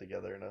hammered that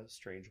together in a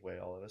strange way,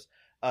 all of us.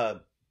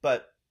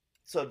 But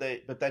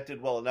that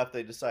did well enough.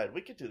 They decided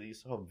we could do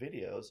these home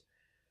videos.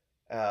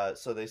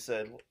 So they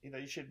said,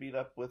 you should meet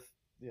up with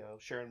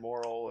Sharon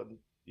Morrill and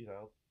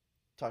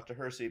talk to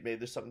her. See, maybe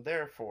there's something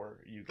there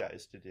for you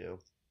guys to do.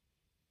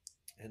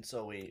 And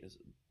so we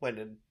went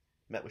and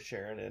met with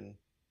Sharon and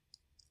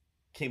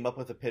came up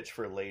with a pitch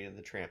for Lady and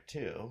the Tramp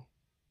 2.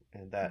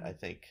 And that, I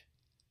think,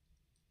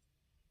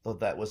 though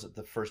that wasn't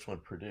the first one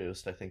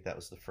produced, I think that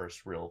was the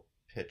first real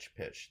pitch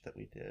that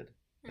we did.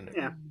 And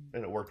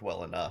it worked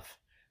well enough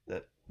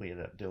that we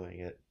ended up doing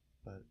it.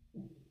 But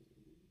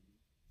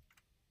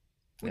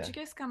would you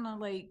guys kind of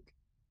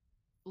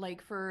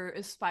like for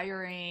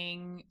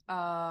aspiring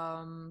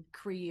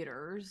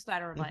creators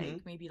that are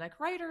like maybe like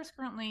writers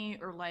currently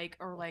or like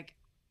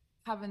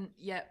haven't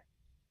yet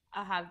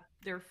had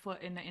their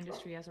foot in the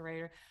industry as a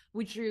writer,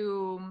 would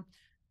you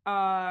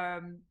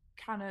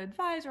kind of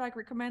advise or like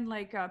recommend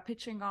like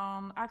pitching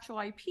on actual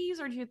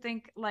IPs, or do you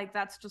think like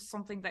that's just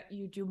something that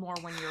you do more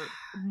when you're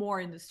more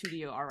in the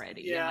studio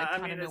already and like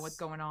kind of know what's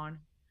going on?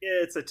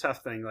 It's a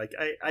tough thing. Like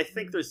I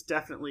think there's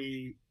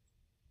definitely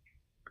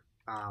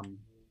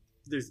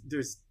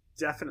there's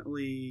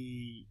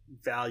definitely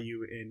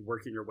value in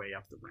working your way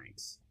up the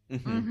ranks.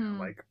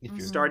 Like if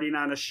you're starting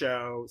on a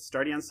show,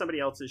 starting on somebody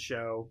else's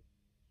show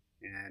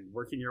and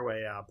working your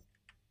way up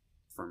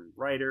from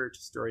writer to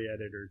story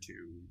editor to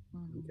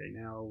okay,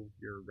 now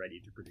you're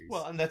ready to produce.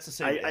 Well, and that's the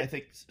same. I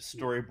think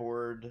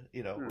storyboard,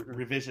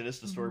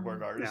 revisionist to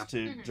storyboard artist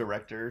to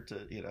director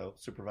to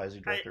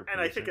supervising director. And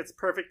I think it's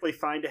perfectly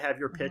fine to have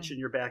your pitch in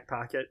your back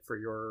pocket for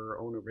your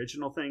own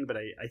original thing. But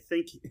I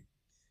think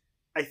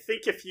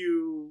if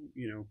you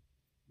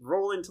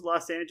roll into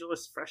Los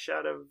Angeles fresh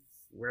out of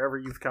wherever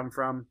you've come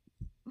from,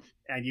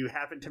 and you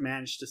happen to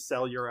manage to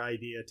sell your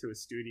idea to a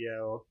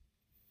studio,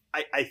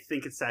 I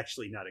think it's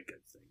actually not a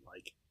good thing.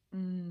 Like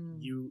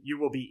you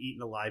will be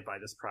eaten alive by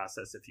this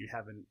process if you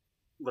haven't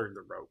learned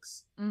the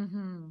ropes.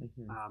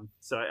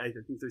 So I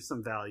think there's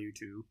some value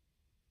to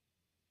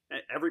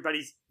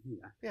everybody's.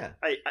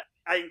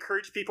 I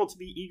encourage people to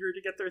be eager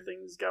to get their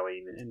things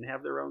going and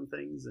have their own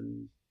things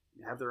and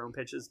have their own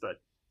pitches,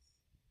 but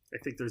I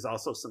think there's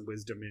also some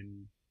wisdom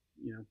in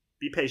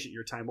be patient.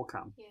 Your time will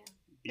come.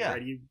 Be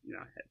ready.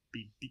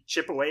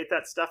 Chip away at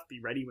that stuff.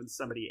 Be ready when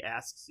somebody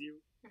asks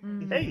you,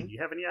 "Hey, do you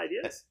have any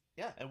ideas?"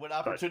 Yeah, and when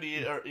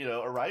opportunity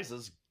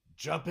arises,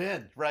 jump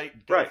in.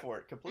 Go for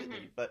it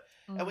completely. But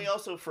and we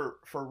also for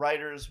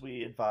writers,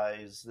 we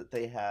advise that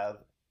they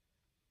have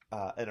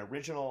an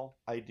original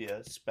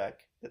idea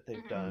spec that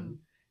they've done,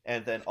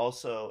 and then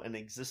also an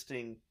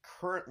existing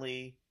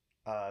currently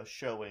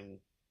showing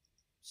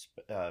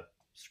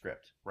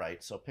script.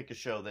 Right. So pick a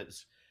show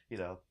that's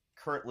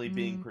currently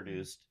being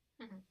produced.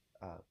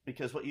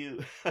 Because what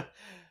you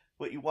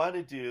want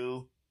to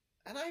do,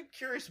 and I'm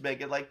curious,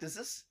 Megan, like, does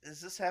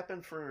this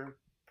happen for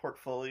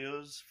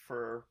portfolios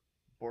for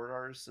board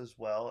artists as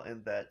well?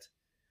 And that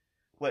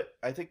what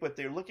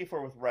they're looking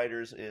for with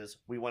writers is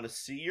we want to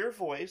see your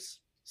voice,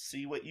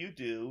 see what you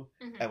do,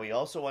 and we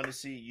also want to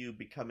see you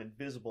become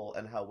invisible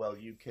and how well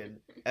you can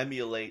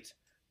emulate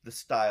the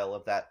style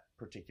of that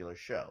particular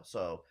show.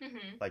 So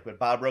like when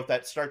Bob wrote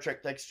that Star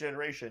Trek Next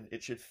Generation,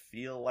 it should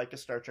feel like a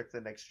Star Trek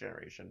The Next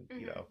Generation,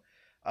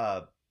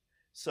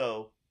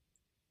 so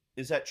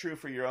is that true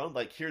for your own?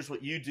 Like, here's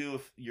what you do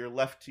if you're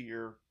left to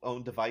your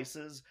own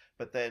devices,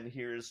 but then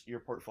here's your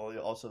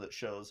portfolio also that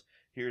shows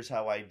here's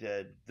how I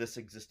did this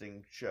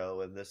existing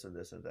show and this and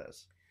this and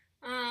this.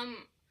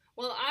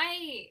 Well,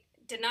 I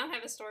did not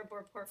have a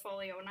storyboard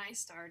portfolio when I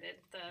started.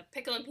 The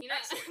Pickle and Peanut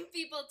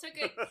people took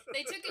a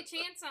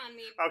chance on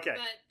me. Okay.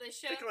 But the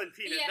show Pickle and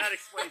Peanut, that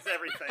explains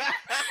everything.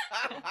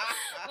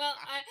 Well,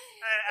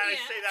 I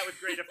say that with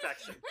great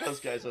affection. Those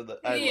guys are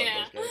I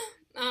love those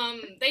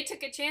guys. They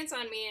took a chance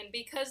on me, and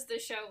because the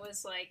show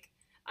was like,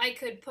 I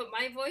could put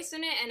my voice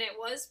in it, and it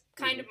was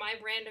kind of my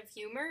brand of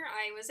humor,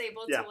 I was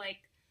able to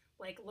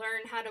like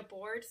learn how to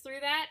board through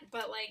that.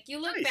 But like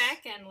you look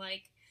back and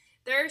like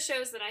there are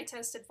shows that I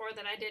tested for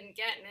that I didn't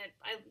get, and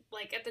I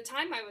like at the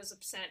time I was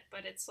upset,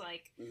 but it's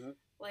like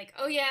like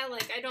oh yeah,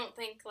 like I don't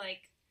think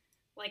like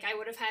I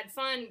would have had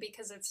fun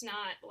because it's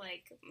not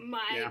like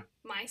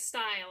my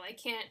style. I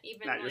can't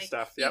even not your like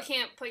stuff. you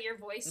can't put your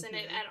voice in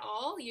it at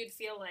all. You'd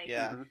feel like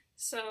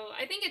So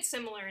I think it's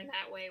similar in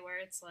that way where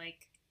it's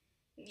like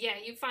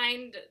you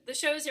find the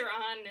shows you're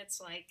on, it's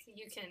like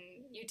you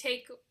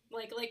take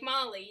like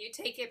Molly, you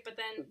take it, but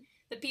then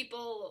the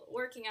people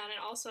working on it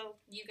also,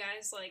 you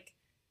guys like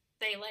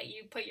they let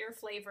you put your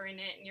flavor in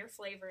it and your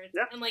flavor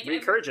and like we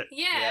encourage it.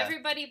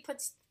 Everybody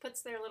puts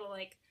their little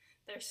like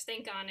their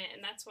stink on it,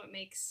 and that's what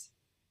makes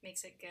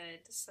it good.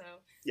 So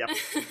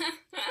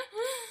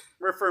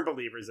we're firm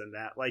believers in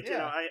that. Like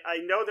I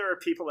know there are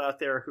people out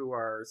there who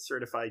are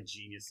certified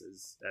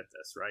geniuses at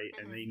this, right?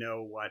 And they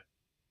know what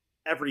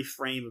every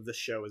frame of the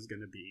show is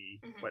going to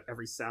be, what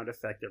every sound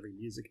effect, every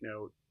music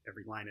note,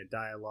 every line of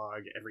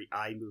dialogue, every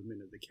eye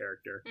movement of the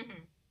character.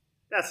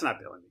 That's not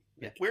Bill and me.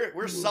 Yeah,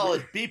 we're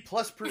solid B+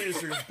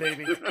 producers,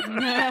 baby.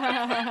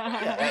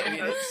 Yeah, I mean,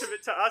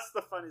 to us,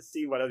 the fun is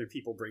seeing what other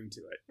people bring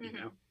to it. You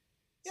know.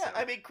 Yeah, so.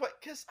 I mean,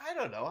 because I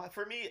don't know.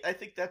 For me, I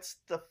think that's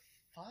the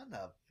fun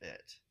of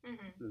it.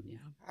 Yeah.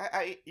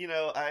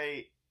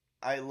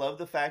 I love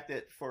the fact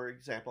that, for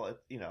example, at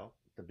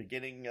the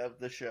beginning of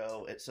the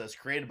show, it says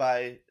created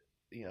by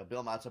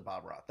Bill Motz and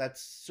Bob Roth.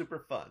 That's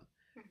super fun.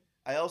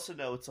 I also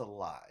know it's a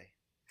lie.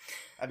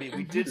 I mean,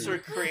 we did sort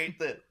of create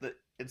the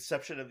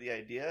inception of the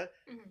idea,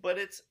 but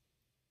it's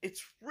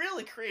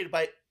really created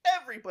by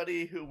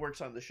everybody who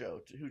works on the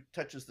show, who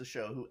touches the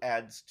show, who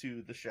adds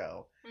to the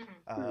show.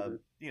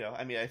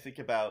 I mean, I think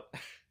about,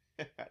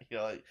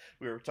 like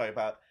we were talking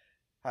about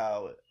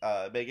how,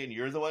 Megan,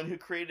 you're the one who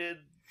created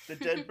the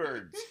Dead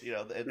Birds.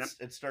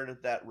 It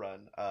started that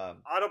run.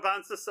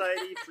 Audubon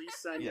Society, please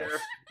send your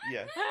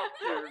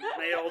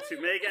mail to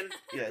Megan.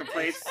 Yeah,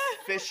 complaints.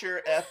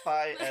 Fisher,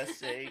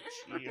 Fisher,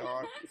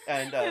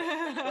 and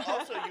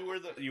also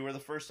you were the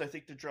first, I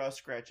think, to draw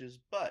Scratch's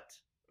butt.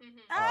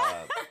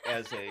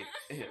 As a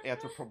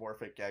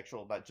anthropomorphic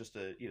actual, not just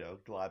a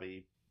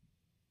globby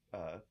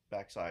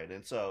backside,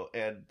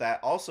 and that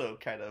also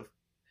kind of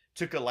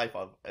took a life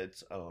of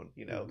its own,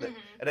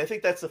 and I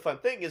think that's the fun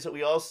thing, is that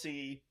we all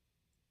see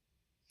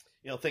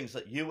things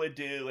that you would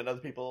do, and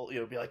other people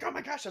be like, oh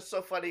my gosh, that's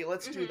so funny,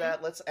 let's do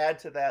that, let's add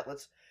to that,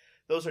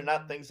 those are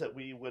not things that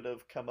we would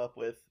have come up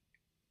with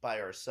by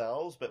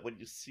ourselves, but when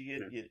you see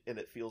it, and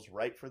it feels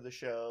right for the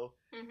show.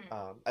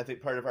 I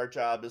think part of our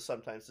job is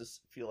sometimes to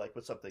feel like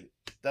when something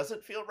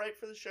doesn't feel right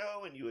for the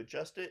show, and you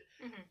adjust it,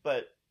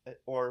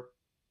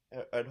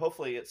 and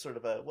hopefully it's sort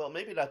of a, well,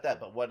 maybe not that,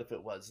 but what if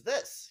it was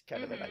this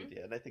kind of an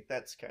idea, and I think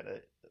that's kind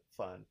of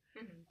fun.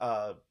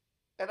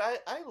 And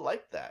I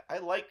like that. I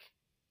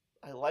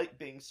like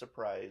being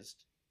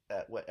surprised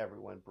at what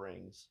everyone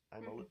brings.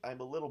 I'm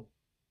a little,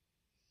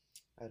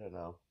 I don't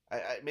know.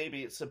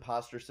 Maybe it's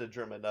imposter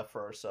syndrome enough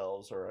for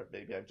ourselves, or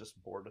maybe I'm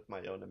just bored with my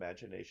own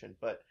imagination.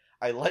 But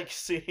I like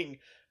seeing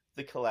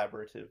the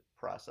collaborative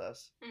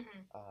process.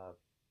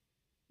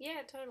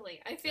 Yeah,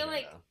 totally. I feel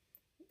like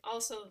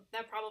also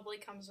that probably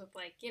comes with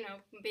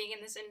being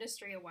in this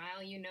industry a while.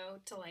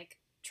 To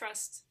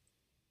trust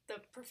the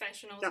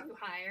professionals you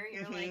hire.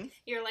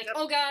 You're like,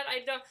 oh God,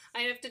 I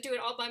have to do it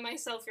all by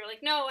myself. You're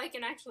like, no, I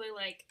can actually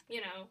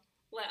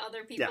let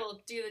other people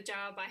do the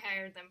job I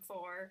hired them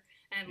for.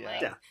 And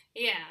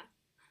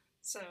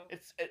so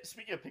it's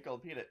speaking of Pickle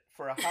and Peanut,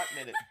 for a hot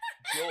minute,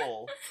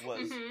 Joel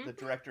was the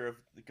director of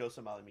the Ghost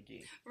of Molly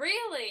McGee.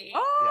 Really?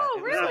 Oh,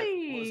 yeah,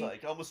 really? It was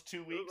like almost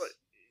 2 weeks.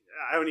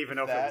 I don't even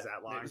know if it was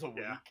that long. It was a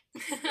week.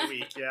 A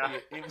week, yeah.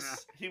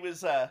 He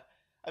was.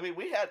 I mean,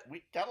 we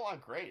got along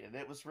great, and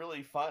it was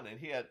really fun. And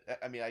he had.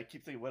 I mean, I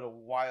keep thinking what a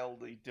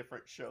wildly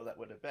different show that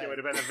would have been. It would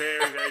have been a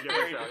very, very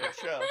different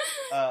show.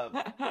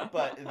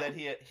 But then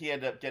he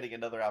ended up getting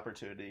another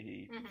opportunity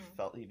he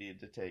felt he needed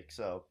to take.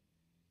 So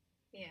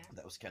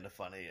that was kind of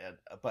funny. And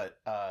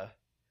but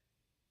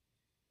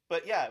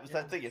yeah, it was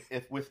that thing.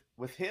 If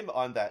with him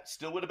on that,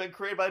 still would have been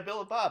created by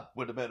Bill and Bob.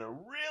 Would have been a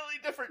really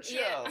different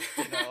show.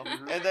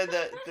 And then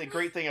the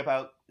great thing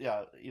about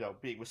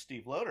being with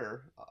Steve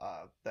Loader,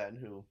 then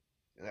who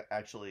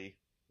actually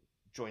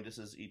joined us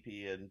as EP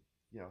and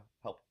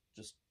helped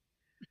just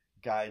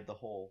guide the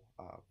whole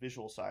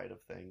visual side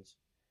of things.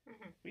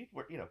 We'd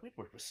worked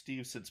with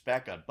Steve since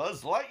back on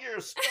Buzz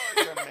Lightyear Star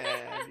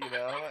Command,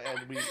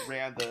 and we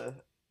ran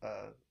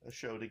a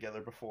show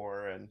together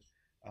before, and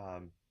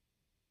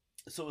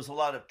so it was a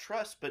lot of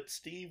trust. But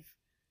Steve,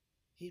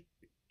 he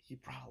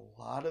brought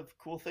a lot of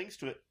cool things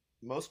to it.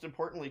 Most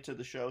importantly to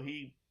the show,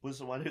 he was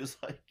the one who's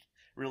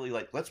really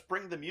let's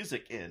bring the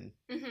music in.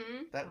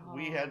 That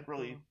we had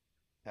really,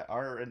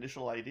 our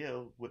initial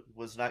idea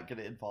was not going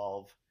to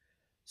involve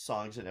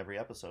songs in every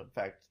episode. In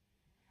fact,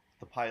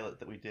 the pilot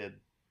that we did,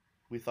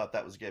 we thought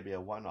that was going to be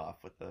a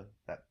one-off with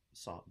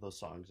those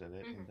songs in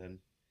it, and then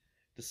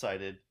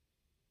decided,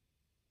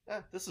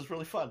 this is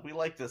really fun. We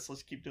like this.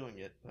 Let's keep doing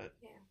it. But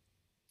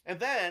and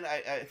then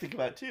I think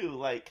about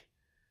too,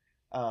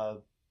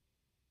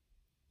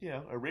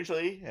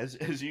 originally,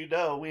 as you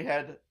know, we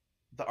had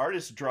the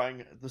artist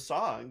drawing the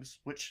songs,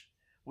 which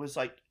was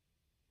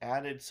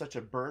added such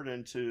a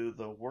burden to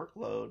the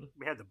workload.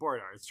 We had the board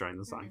artists drawing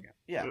the song.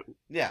 The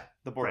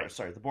board artists.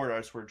 Sorry, the board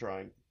artists were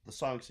drawing the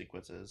song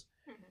sequences,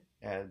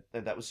 and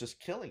that was just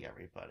killing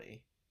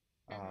everybody.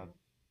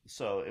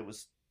 So it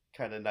was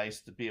kind of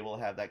nice to be able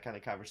to have that kind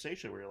of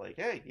conversation where you're like,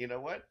 hey, you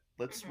know what?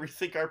 Let's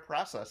rethink our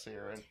process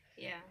here and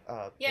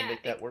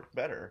make that work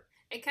better.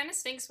 It kind of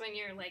stinks when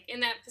you're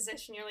in that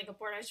position. You're a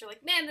board artist. You're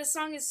like, man, this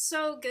song is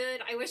so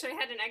good. I wish I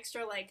had an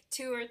extra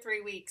 2 or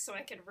 3 weeks so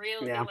I could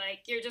really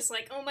You're just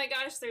oh my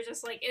gosh, there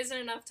just isn't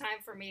enough time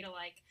for me to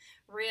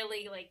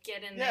really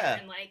get in there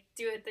and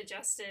do it the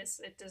justice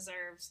it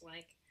deserves.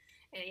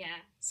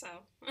 So.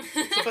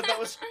 But that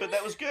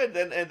was good.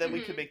 And then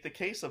we could make the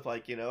case of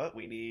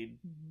we need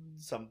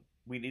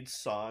we need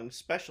song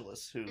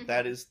specialists who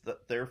that is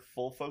their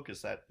full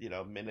focus. That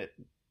minute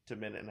to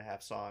minute and a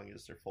half song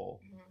is their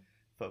full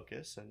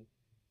focus. And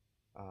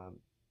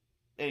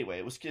anyway,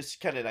 it was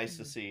just kind of nice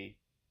to see.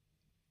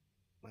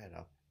 I don't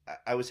know.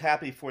 I was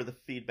happy for the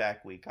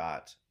feedback we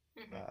got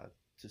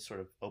to sort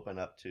of open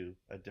up to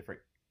a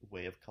different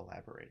way of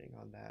collaborating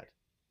on that.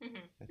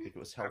 I think it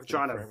was helpful. I've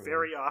drawn a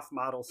very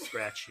off-model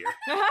scratch here.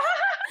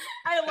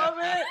 I love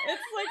it.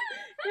 It's like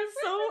he's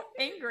so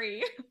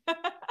angry,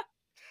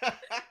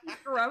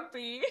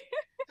 grumpy.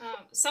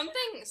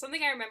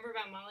 Something I remember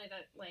about Molly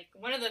that like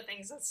one of the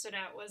things that stood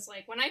out was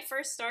like when I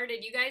first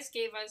started, you guys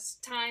gave us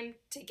time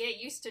to get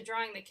used to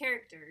drawing the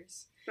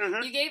characters.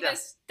 You gave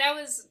us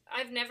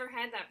I've never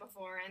had that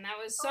before, and that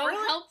was so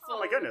helpful. Oh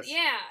my goodness!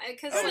 Yeah,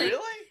 because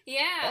really?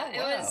 Yeah, oh,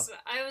 wow.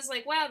 I was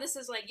like, wow, this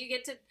is like you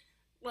get to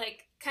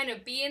like kind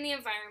of be in the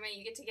environment,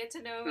 you get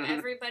to know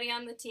everybody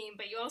on the team,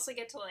 but you also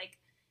get to like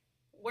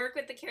work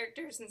with the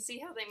characters and see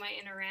how they might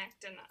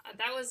interact, and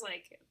that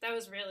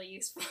was really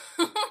useful.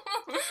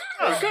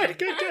 Oh, good.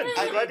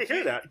 I'm glad to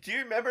hear that. Do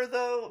you remember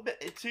though?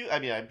 Too. I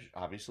mean,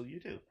 obviously you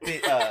do.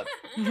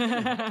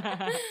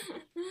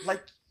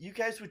 Like you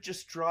guys would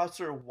just draw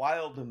sort of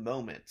wild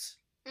moments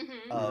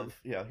of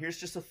here's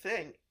just a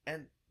thing,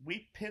 and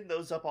we pinned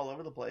those up all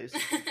over the place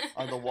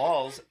on the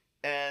walls.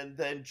 And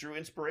then drew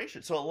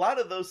inspiration. So a lot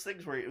of those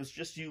things where it was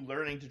just you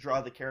learning to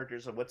draw the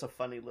characters and what's a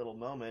funny little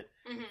moment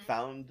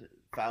found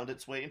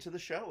its way into the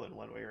show in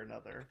one way or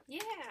another.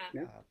 Yeah.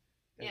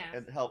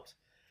 And helped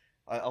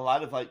a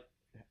lot of like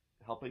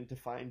helping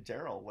define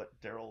Daryl, what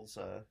Daryl's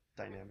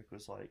dynamic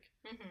was like,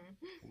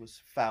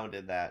 was found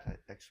in that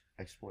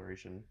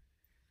exploration.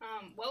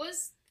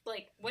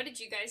 What did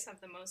you guys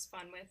have the most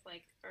fun with,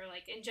 like, or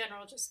like in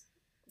general, just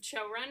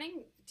show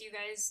running? Do you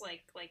guys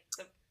like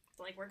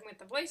working with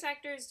the voice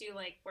actors? Do you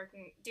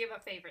have a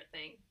favorite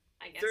thing?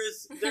 I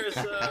guess there's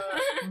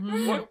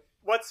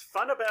what's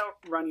fun about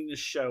running the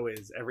show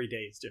is every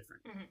day is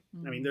different.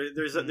 I mean,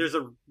 there's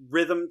a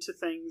rhythm to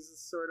things,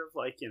 sort of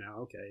like,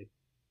 okay,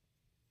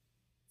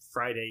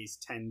 Fridays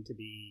tend to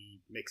be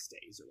mixed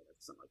days or whatever,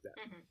 something like that.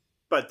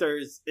 But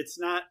it's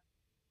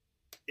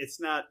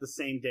not the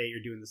same day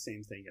you're doing the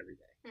same thing every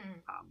day.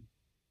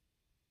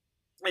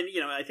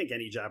 And I think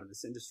any job in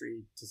this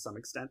industry to some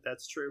extent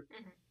that's true.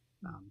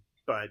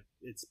 But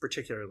it's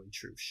particularly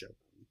true of show.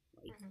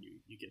 Like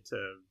you get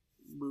to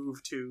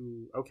move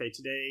to, okay,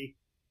 today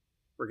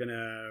we're going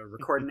to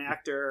record an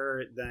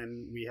actor,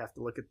 then we have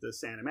to look at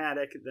this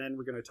animatic, then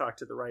we're going to talk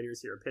to the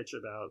writers, hear a pitch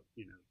about,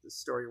 the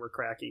story we're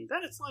cracking,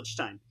 then it's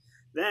lunchtime.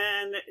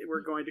 Then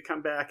we're going to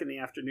come back in the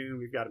afternoon,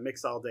 we've got to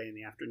mix all day in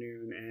the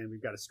afternoon, and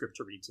we've got a script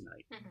to read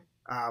tonight.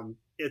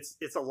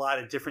 It's a lot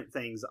of different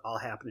things all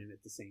happening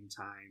at the same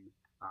time.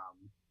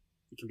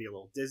 It can be a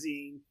little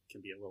dizzying,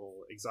 can be a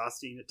little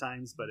exhausting at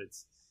times, but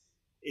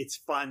it's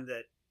fun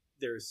that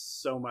there's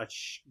so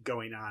much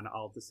going on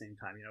all at the same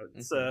time.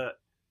 It's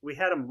we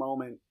had a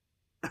moment.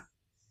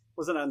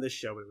 Wasn't on this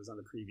show, but it was on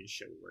the previous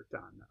show we worked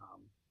on,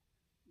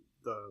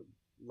 the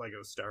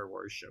Lego Star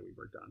Wars show we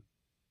worked on,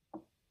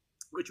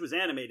 which was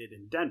animated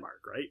in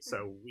Denmark, right?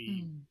 So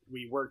we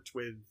worked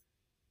with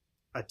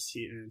an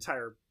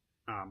entire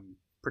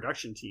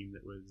production team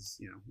that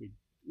was,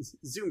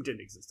 Zoom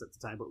didn't exist at the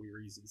time, but we were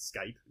using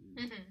Skype.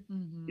 And,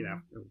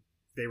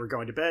 they were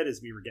going to bed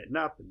as we were getting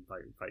up, and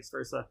vice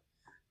versa.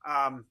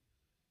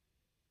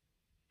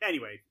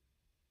 Anyway,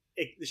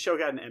 the show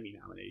got an Emmy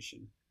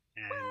nomination,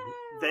 and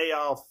they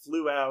all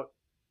flew out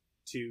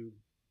to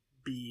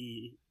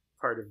be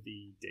part of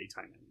the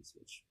daytime Emmys,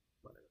 which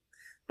whatever.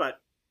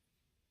 But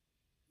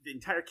the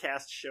entire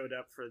cast showed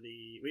up for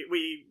the.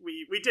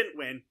 We didn't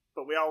win,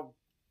 but we all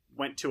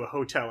went to a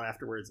hotel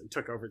afterwards and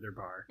took over their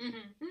bar.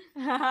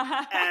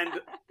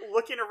 And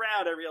looking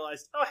around, I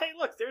realized, oh, hey,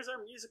 look, there's our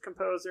music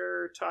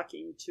composer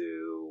talking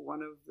to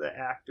one of the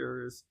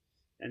actors,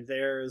 and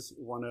there's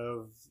one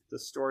of the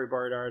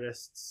storyboard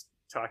artists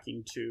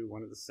talking to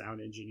one of the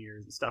sound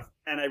engineers and stuff.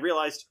 And I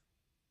realized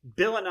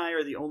Bill and I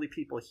are the only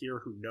people here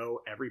who know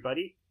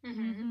everybody.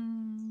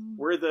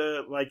 We're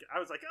I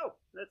was like, oh,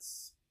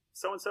 that's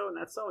so-and-so and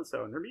that's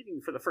so-and-so, and they're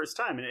meeting for the first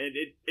time. And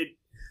it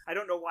I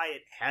don't know why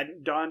it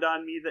hadn't dawned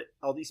on me that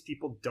all these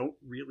people don't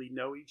really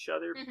know each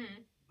other,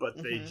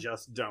 but they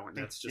just don't.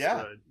 That's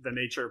just the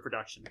nature of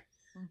production.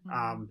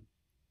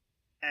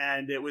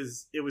 And it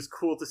was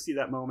cool to see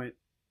that moment.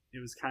 It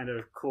was kind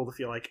of cool to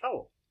feel like,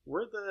 oh,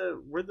 we're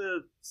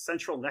the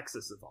central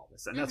nexus of all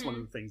this, and that's one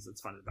of the things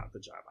that's fun about the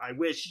job. I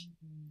wish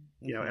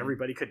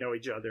everybody could know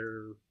each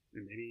other.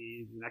 And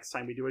maybe next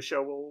time we do a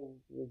show,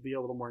 we'll be a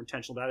little more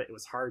intentional about it. It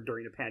was hard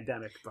during a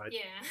pandemic, but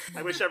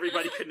I wish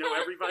everybody could know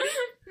everybody.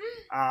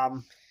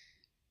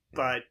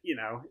 But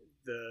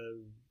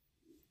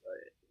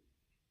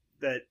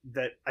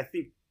that I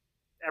think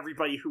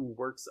everybody who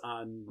works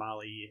on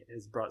Molly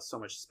has brought so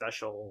much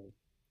special.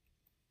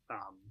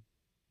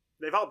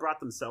 They've all brought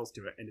themselves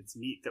to it, and it's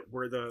neat that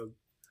we're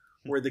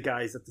the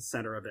guys at the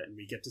center of it, and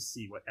we get to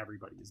see what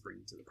everybody is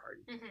bringing to the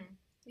party.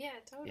 Yeah,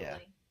 totally. Yeah.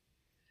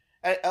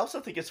 I also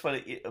think it's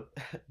funny.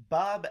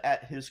 Bob,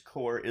 at his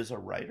core, is a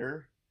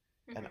writer,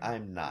 and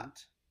I'm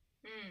not.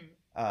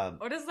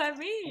 What does that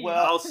mean?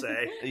 Well, I'll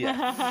say.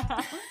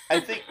 Yeah. I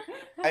think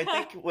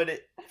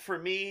for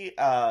me,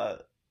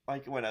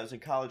 like when I was in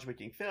college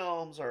making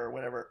films or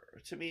whatever,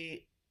 to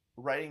me,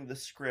 writing the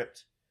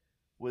script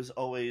was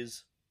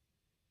always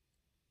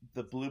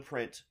the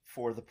blueprint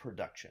for the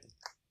production.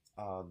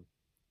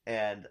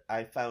 And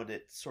I found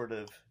it sort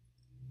of,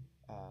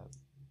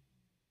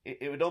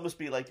 it would almost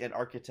be like an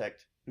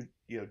architect who,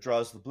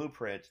 draws the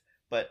blueprint,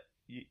 but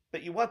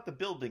you want the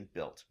building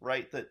built,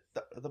 right?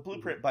 The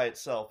blueprint by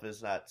itself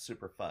is not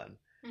super fun.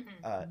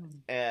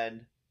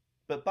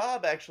 But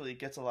Bob actually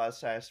gets a lot of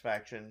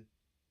satisfaction,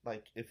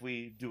 like if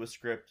we do a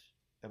script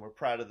and we're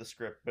proud of the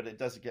script, but it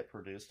doesn't get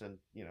produced, and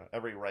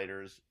every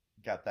writer's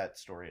got that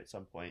story at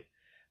some point.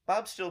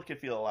 Bob still can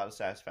feel a lot of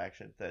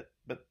satisfaction but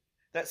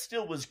that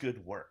still was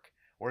good work.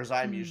 Whereas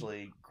I'm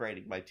usually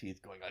grinding my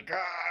teeth, going like,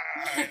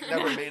 I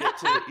never made it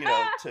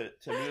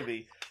to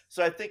movie.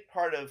 So I think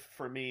part of,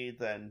 for me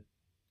then,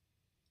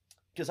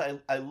 because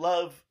I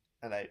love,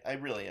 and I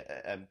really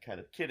am kind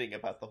of kidding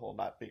about the whole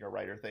not being a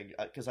writer thing,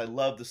 because I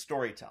love the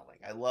storytelling.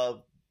 I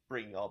love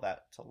bringing all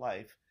that to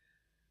life.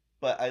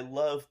 But I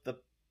love the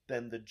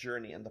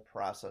journey and the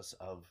process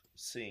of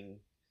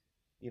seeing,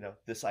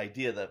 this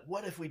idea that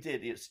what if we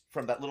did it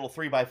from that little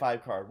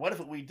 3x5 card? What if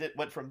we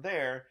went from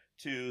there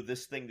to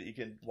this thing that you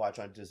can watch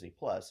on Disney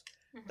Plus?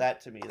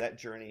 That, to me, that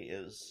journey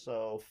is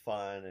so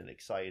fun and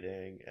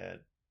exciting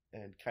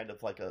and kind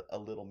of like a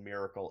little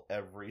miracle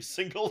every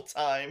single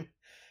time.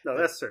 No,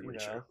 that's certainly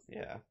true.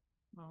 Yeah.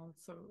 Oh,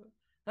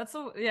 that's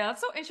so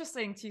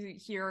interesting to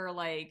hear,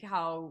 like,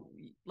 how,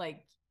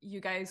 like, you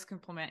guys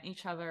complement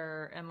each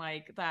other, and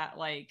like that,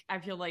 like, I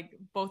feel like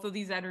both of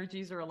these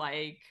energies are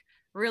like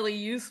really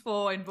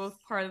useful in both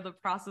part of the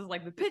process,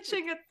 like the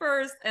pitching at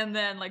first and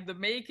then like the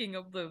making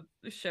of the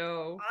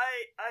show.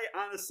 I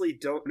honestly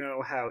don't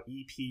know how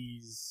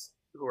EPs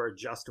who are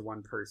just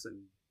one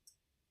person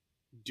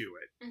do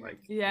it. Like,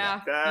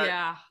 and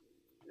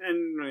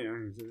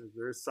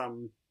there's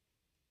some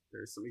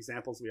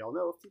examples we all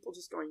know of people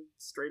just going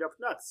straight up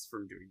nuts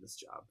from doing this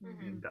job.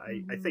 And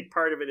I think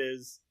part of it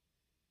is,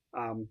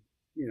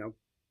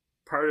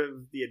 part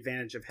of the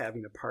advantage of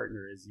having a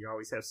partner is you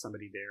always have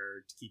somebody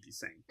there to keep you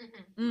sane.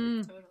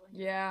 Totally.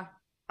 Yeah.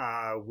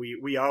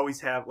 We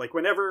always have, like,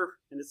 whenever,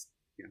 and it's,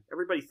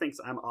 everybody thinks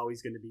I'm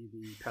always going to be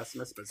the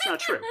pessimist, but it's not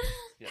true.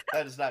 Yeah,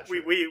 that is not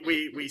true.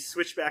 We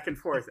switch back and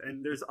forth,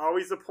 and there's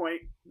always a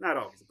point, not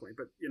always a point,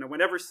 but,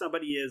 whenever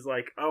somebody is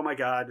like, oh my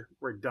God,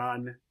 we're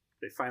done.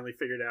 They finally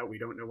figured out we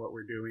don't know what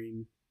we're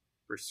doing.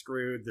 We're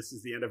screwed. This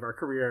is the end of our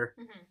career.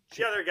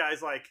 The other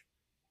guy's like,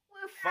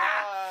 we're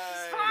fine.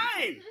 It's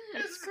fine.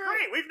 It's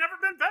great. We've never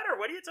been better.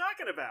 What are you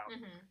talking about?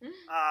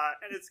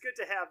 And it's good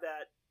to have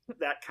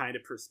that kind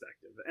of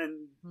perspective,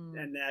 and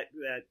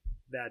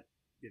that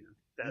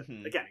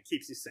again, it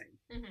keeps you sane.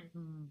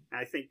 And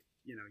I think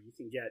you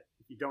can get,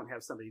 if you don't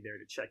have somebody there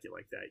to check you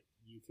like that,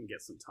 you can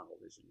get some tunnel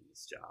vision in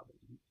this job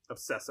and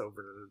obsess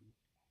over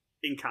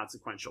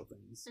inconsequential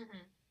things.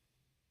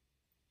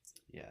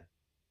 Yeah,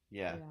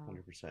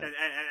 100%.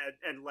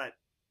 And let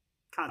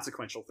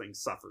consequential things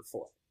suffer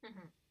for it.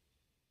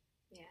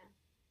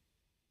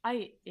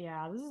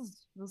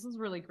 This is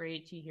really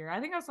great to hear. I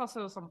think that's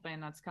also something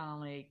that's kind of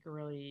like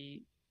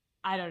really,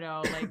 I don't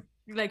know,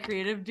 like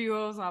creative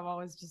duos. I'm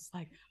always just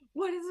like,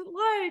 what is it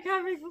like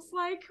having this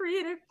like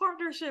creative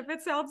partnership?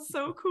 It sounds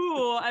so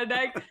cool. And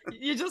like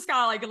you just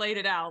gotta like laid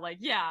it out. Like,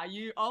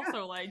 you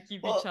also like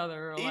keep each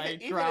other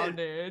like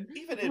grounded.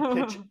 Even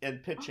in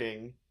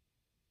pitching,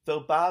 though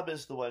Bob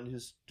is the one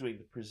who's doing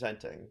the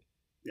presenting.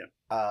 Yeah.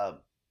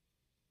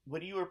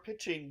 When you are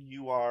pitching,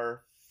 you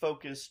are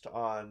focused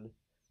on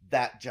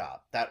that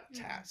job, that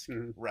task,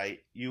 right?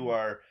 You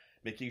are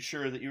making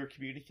sure that you're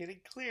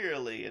communicating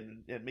clearly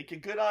and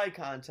making good eye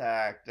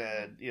contact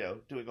and,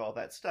 doing all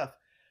that stuff.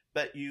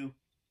 But you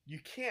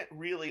can't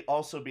really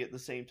also be at the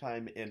same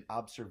time in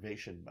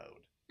observation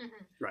mode.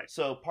 Right.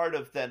 So part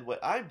of then what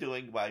I'm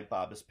doing while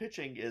Bob is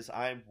pitching is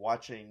I'm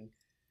watching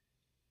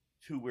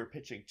who we're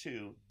pitching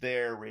to,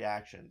 their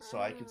reactions. So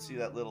I can see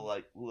that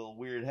little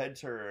weird head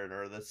turn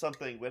or the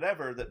something,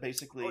 whatever, that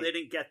basically... Oh, they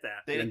didn't get that.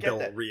 They didn't get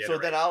that. Reiterate. So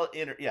then I'll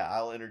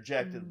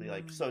interject and be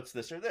like, so it's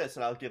this or this,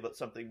 and I'll give it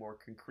something more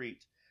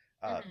concrete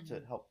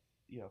to help,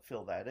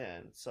 fill that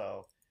in.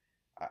 So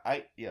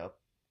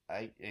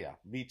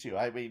me too.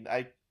 I mean,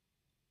 I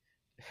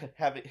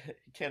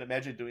can't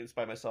imagine doing this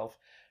by myself.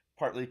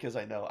 Partly because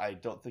I know I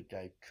don't think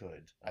I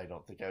could. I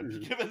don't think I would be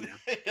given.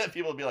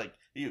 People would be like,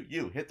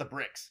 "You hit the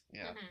bricks."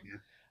 Yeah.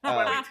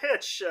 When we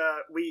pitch,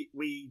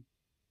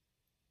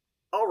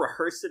 I'll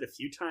rehearse it a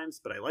few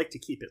times, but I like to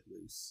keep it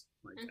loose.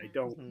 Like I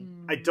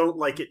don't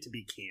like it to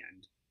be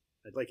canned.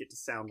 I'd like it to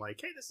sound like,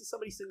 "Hey, this is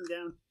somebody sitting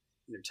down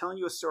and they're telling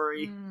you a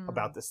story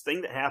about this thing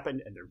that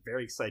happened, and they're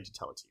very excited to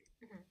tell it to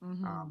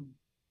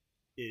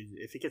you."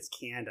 If it gets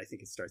canned, I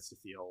think it starts to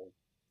feel,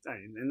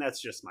 and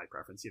that's just my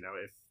preference.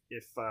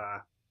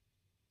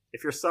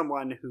 If you're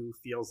someone who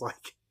feels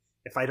like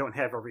if I don't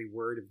have every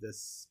word of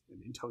this,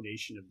 an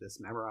intonation of this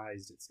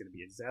memorized, it's going to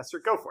be a disaster.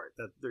 Go for it.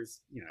 That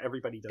there's,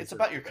 everybody does. It's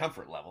about your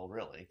comfort level,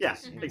 really. Yeah,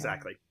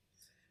 exactly.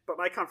 But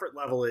my comfort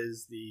level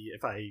is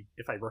if I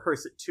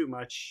rehearse it too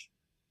much,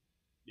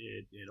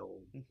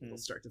 it'll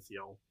start to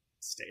feel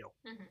stale.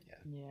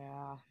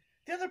 Yeah.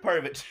 The other part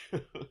of it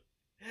too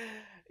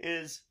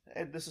is,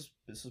 and this is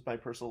my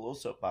personal little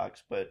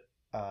soapbox, but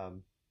I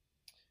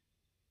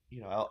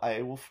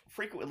will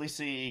frequently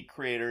see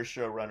creators,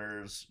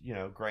 showrunners,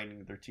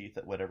 grinding their teeth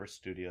at whatever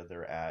studio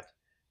they're at,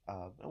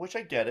 which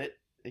I get it.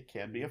 It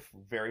can be a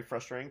very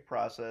frustrating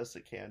process.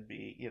 It can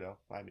be,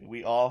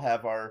 we all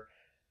have our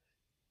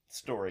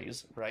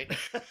stories, right?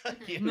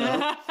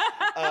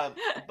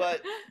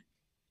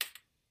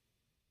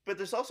 But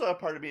there's also a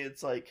part of me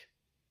that's like,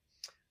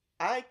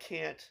 I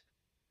can't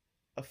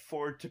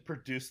afford to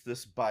produce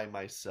this by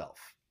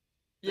myself.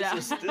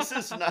 This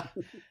is not.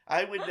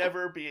 I would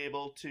never be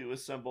able to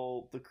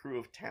assemble the crew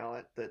of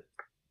talent that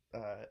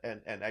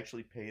and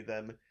actually pay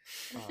them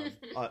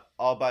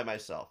all by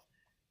myself.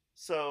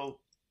 So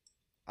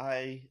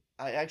I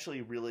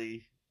actually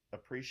really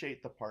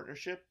appreciate the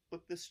partnership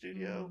with this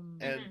studio,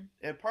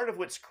 and part of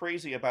what's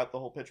crazy about the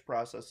whole pitch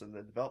process and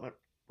the development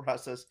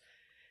process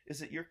is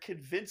that you're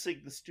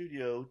convincing the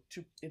studio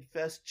to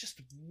invest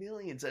just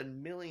millions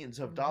and millions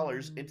of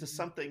dollars into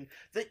something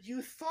that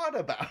you thought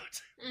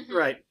about.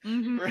 Right.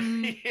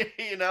 Right.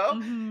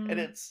 And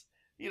it's,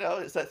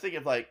 it's that thing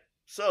of like,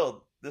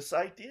 so this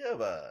idea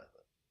of a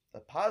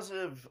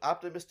positive,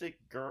 optimistic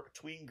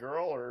tween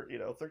girl or,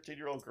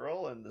 13-year-old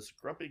girl and this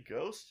grumpy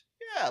ghost.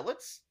 Yeah,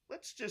 let's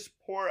just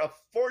pour a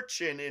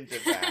fortune into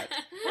that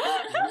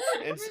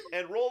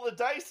and roll the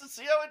dice and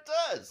see how it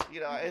does.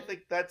 I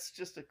think that's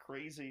just a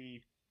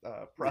crazy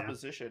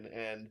proposition,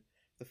 and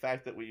the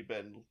fact that we've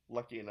been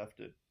lucky enough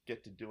to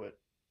get to do it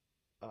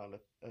on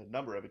a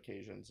number of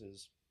occasions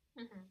is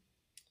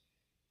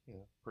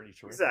pretty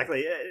terrific.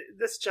 Exactly.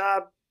 This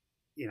job,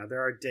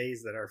 there are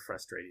days that are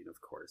frustrating, of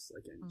course,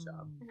 like any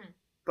job.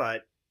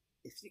 But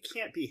if you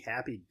can't be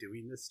happy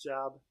doing this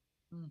job,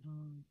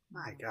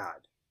 my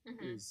God,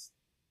 there's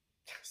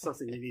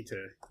something you need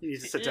to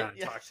sit down and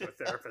talk to a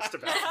therapist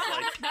about.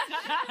 Like,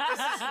 this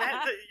is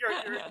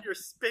you're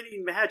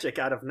spinning magic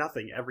out of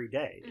nothing every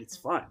day. It's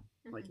fun.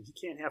 Like, if you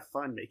can't have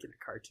fun making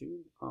a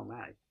cartoon, oh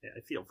my, I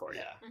feel for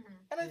you.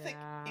 And I think,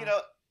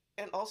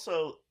 and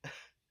also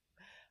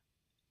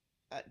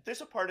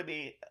there's a part of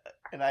me,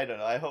 and I don't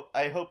know,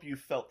 I hope you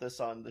felt this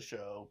on the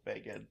show,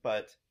 Megan,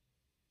 but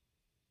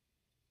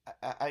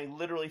I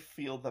literally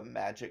feel the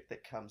magic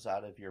that comes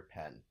out of your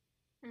pen.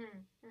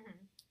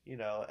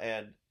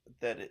 And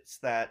that it's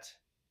that,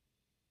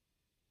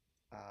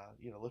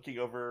 looking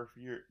over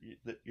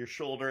your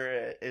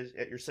shoulder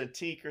at your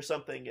Cintiq or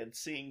something and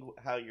seeing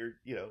how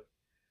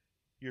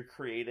you're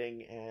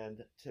creating.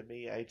 And to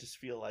me, I just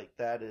feel like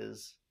that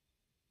is,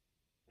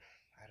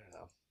 I don't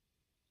know,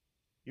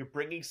 you're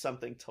bringing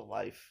something to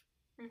life,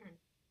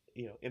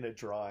 in a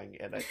drawing.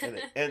 And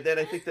then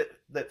I think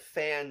that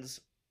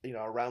fans,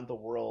 around the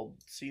world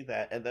see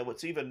that. And then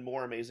what's even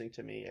more amazing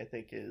to me, I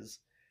think, is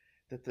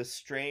that this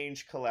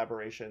strange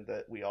collaboration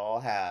that we all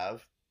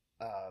have,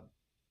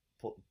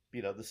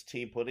 this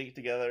team putting it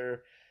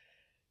together,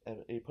 and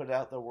you put it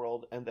out in the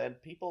world, and then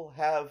people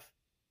have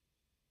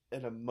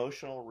an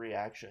emotional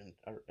reaction,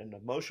 or an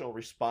emotional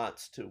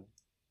response to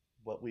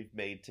what we've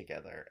made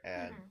together.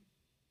 And,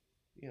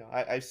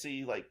 I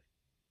see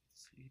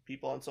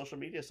people on social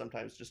media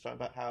sometimes just talking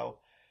about how,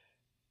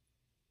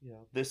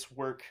 this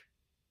work,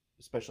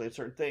 especially in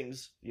certain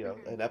things,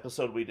 an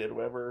episode we did, or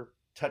whatever,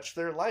 touched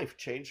their life,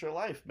 changed their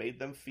life, made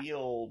them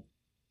feel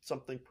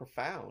something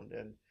profound.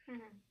 And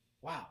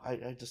wow,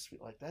 I just feel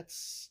like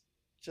that's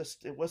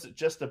just, it wasn't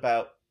just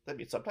about, I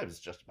mean, sometimes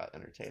it's just about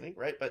entertaining,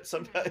 right? But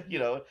sometimes,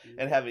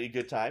 and having a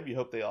good time. You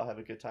hope they all have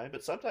a good time.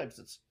 But sometimes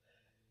it's,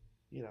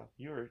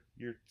 you're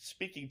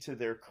speaking to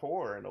their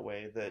core in a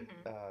way that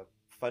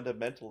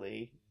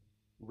fundamentally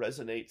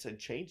resonates and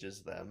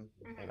changes them.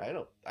 And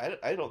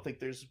I don't think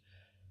there's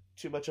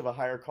too much of a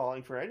higher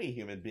calling for any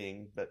human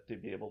being but to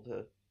be able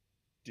to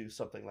do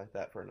something like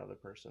that for another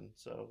person.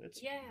 So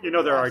it's there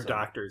awesome. Are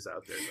doctors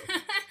out there though.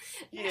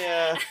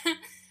 Yeah.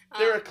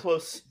 They're a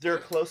close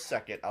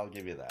second, I'll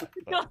give you that.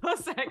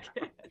 Close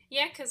second.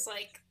 Yeah, because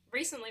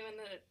recently when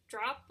the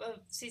drop of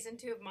season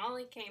 2 of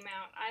Molly came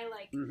out,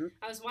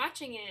 I was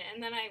watching it,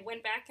 and then I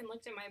went back and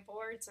looked at my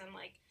boards, and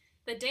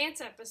the dance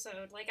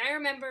episode, I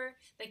remember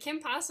the Kim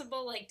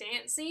Possible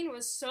dance scene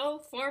was so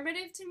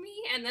formative to me,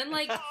 and then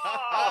getting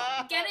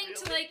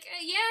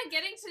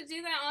to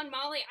do that on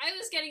Molly, I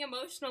was getting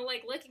emotional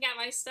looking at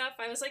my stuff.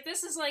 I was like,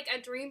 this is a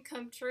dream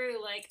come true.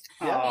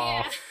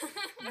 Yeah.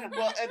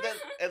 Well,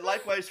 and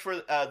likewise for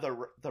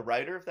the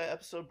writer of that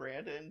episode,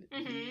 Brandon,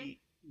 he,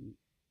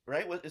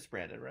 right? It's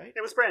Brandon, right?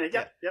 It was Brandon.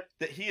 Yep.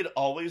 That he had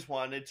always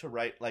wanted to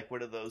write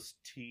one of those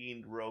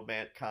teen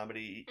romance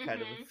comedy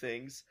kind of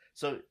things.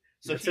 So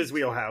that's his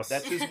wheelhouse.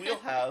 That's his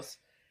wheelhouse.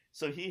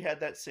 So he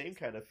had that same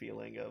kind of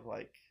feeling of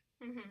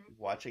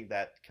watching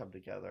that come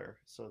together.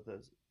 So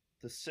the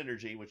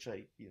synergy, which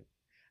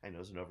I know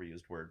it's an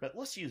overused word, but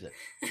let's use it.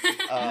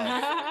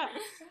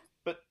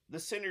 But the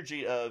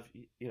synergy of,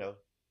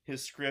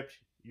 his script,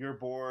 your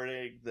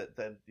boarding, that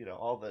then,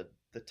 all the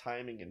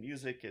timing and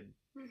music and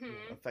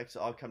effects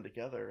all come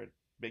together and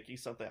making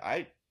something.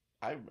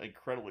 I'm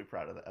incredibly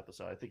proud of the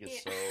episode. I think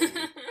it's so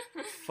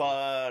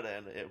fun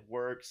and it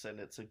works and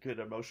it's a good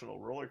emotional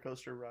roller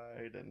coaster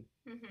ride and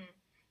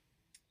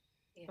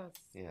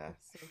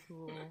That's so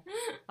cool.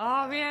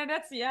 Oh man,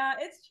 it's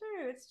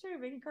true.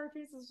 Making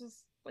cartoons is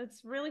just,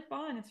 it's really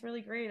fun. It's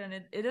really great, and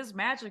it is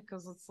magic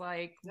because it's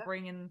like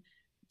bringing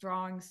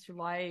drawings to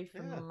life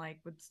and then like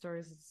with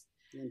stories.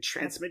 And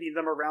transmitting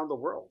them around the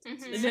world.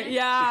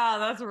 Yeah,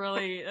 that's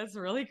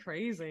really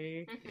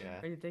crazy.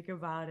 Yeah. When you think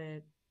about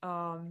it.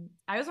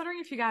 I was wondering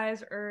if you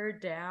guys are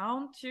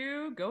down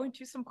to go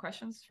into some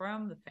questions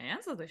from the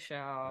fans of the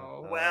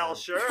show. Well,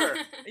 sure.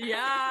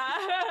 Yeah,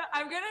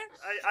 I'm gonna.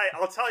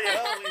 I'll tell you.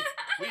 Well,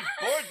 we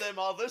bored them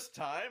all this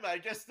time. I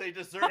guess they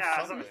deserve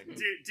something.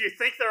 Do you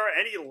think there are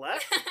any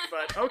left?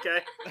 But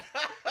okay.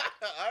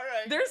 All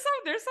right. There's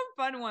some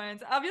fun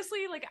ones.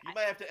 Obviously, like you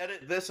might have to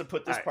edit this and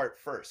put this part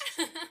first.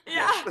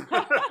 Yeah.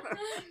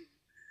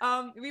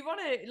 We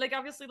want to, like,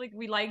 obviously, like,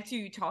 we like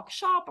to talk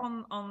shop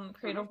on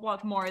creative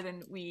block more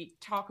than we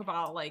talk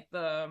about like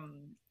the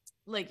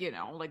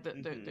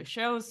the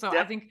shows. So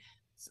I think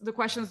the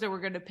questions that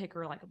we're going to pick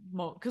are like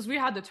because we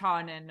had the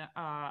ton, and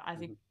I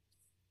think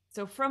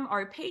so from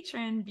our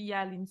patron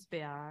via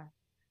Linspear.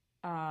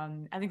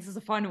 I think this is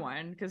a fun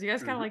one because you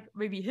guys kind of like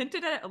maybe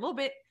hinted at it a little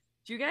bit.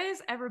 Do you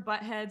guys ever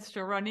butt heads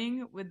to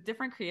running with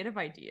different creative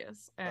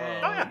ideas?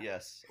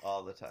 Yes,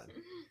 all the time.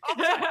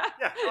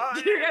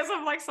 Do you guys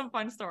have like some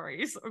fun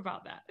stories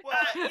about that? Well,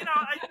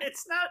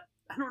 it's not.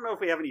 I don't know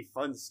if we have any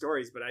fun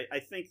stories, but I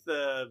think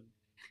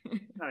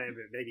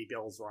maybe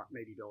Bill's wrong.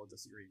 Maybe Bill will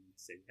disagree and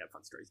say we have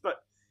fun stories.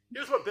 But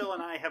here's what Bill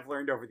and I have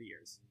learned over the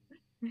years.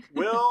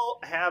 We'll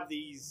have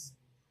these.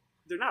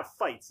 They're not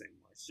fights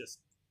anymore. It's just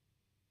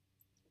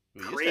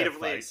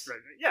creatively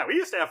expressed. Yeah, we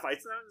used to have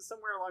fights, and then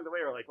somewhere along the way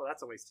we're like, well,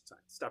 that's a waste of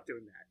time. Stop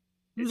doing that.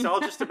 It's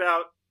all just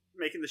about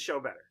making the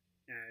show better,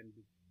 and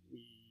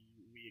we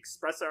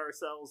express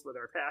ourselves with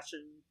our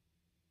passion,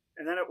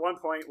 and then at one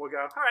point we'll go,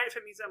 all right, if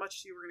it means that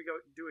much to you, we're gonna go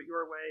do it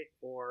your way,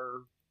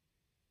 or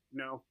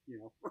no,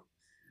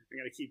 I'm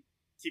gonna keep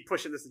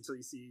pushing this until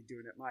you see you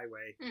doing it my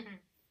way.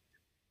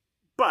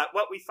 But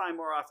what we find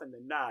more often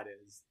than not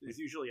is there's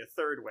usually a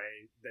third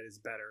way that is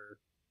better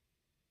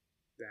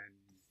than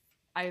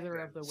either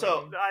of the ways.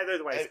 So either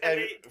the ways.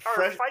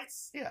 Our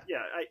fights,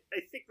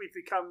 I think we've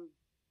become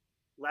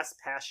less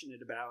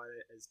passionate about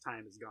it as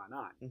time has gone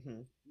on.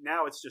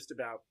 Now it's just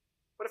about,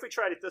 what if we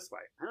tried it this way?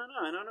 I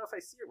don't know if I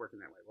see it working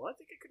that way. Well, I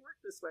think it could work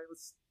this way.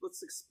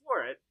 Let's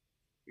explore it.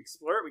 We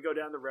explore it. We go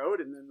down the road,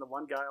 and then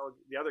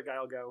the other guy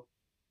will go,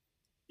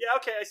 yeah,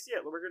 okay, I see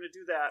it. We're going to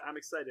do that. I'm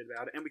excited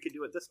about it, and we could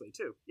do it this way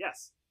too.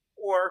 Yes.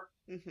 Or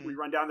we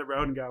run down the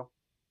road and go,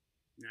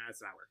 nah,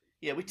 it's not working.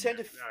 Yeah,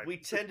 we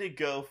tend to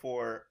go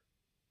for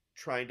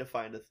trying to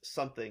find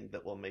something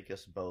that will make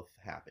us both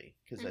happy,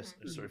 because I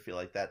sort of feel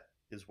like that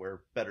is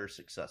where better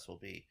success will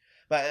be.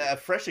 But a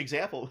fresh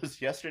example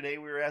was yesterday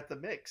we were at the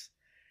mix,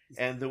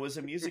 and there was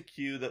a music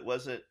cue that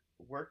wasn't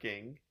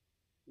working,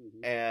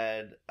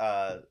 and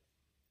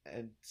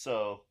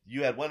so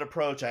you had one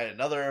approach, I had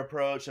another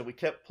approach, and we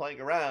kept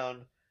playing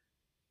around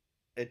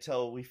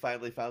until we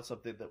finally found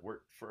something that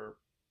worked for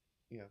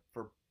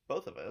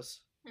both of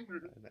us,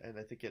 and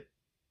I think it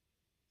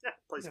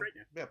plays great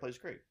now. Yeah, plays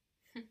great.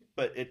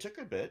 But it took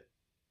a bit.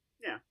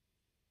 Yeah.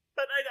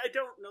 But I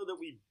don't know that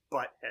we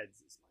butt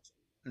heads as much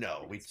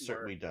anymore. No, we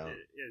certainly don't.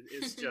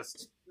 It's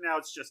just, now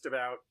it's just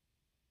about,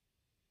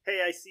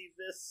 hey, I see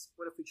this.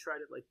 What if we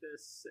tried it like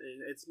this?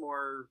 And it's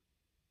more,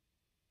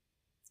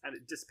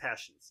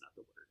 dispassionate's not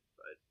the word,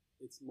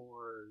 but it's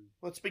more...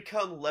 Well, it's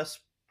become less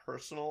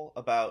personal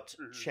about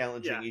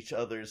challenging each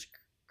other's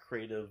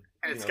creative...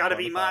 And it's got to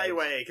be my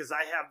way, because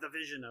I have the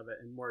vision of it,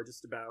 and more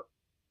just about,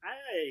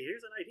 hey,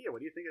 here's an idea. What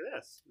do you think of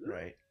this?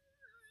 Right.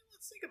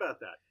 Let's think about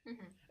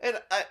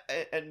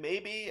that. And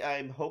maybe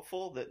I'm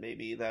hopeful that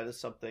maybe that is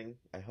something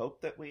I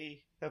hope that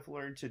we have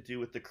learned to do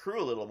with the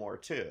crew a little more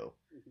too,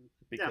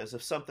 because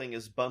if something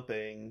is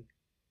bumping,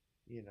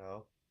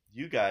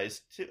 you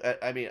guys too.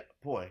 I mean,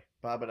 boy,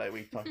 Bob and I,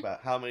 we talked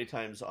about how many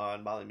times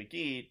on Molly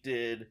McGee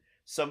did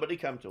somebody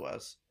come to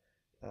us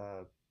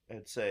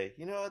and say,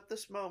 at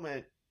this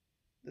moment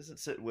this isn't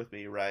sitting with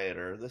me right,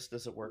 or this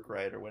doesn't work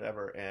right, or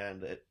whatever,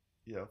 and it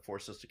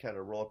forced us to kind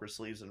of roll up our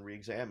sleeves and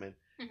re-examine.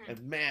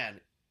 And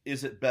man,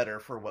 is it better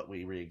for what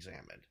we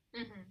re-examined.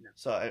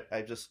 So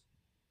I'm just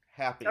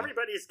happy.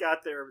 Everybody's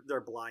got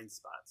their blind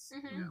spots.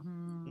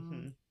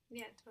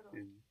 Yeah,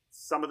 totally. And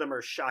some of them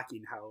are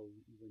shocking how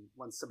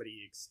when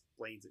somebody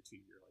explains it to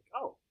you, you're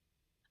like, oh,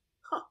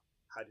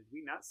 how did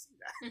we not see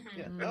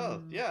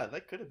that?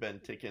 That could have been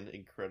taken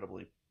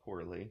incredibly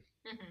poorly.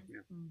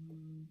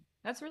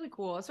 That's really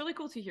cool. It's really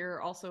cool to hear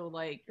also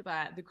like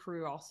that the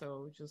crew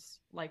also just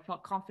like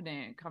felt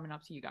confident coming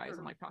up to you guys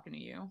and like talking to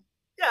you.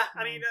 Yeah,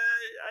 I mean,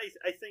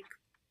 I think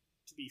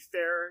to be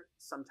fair,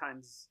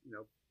 sometimes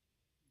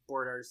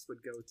board artists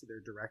would go to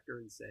their director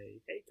and say,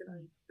 "Hey, can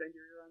I bend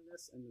your ear on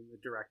this?" And then the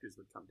directors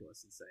would come to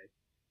us and say,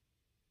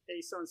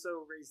 "Hey, so and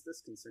so raised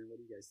this concern. What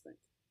do you guys think?"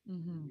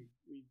 Mm-hmm.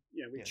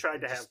 We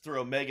tried to have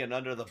throw Megan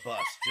under the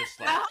bus, just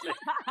like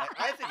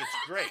I think it's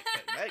great,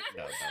 but Megan,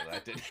 no,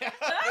 that didn't.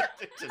 That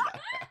did not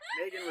happen.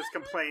 Megan was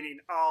complaining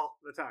all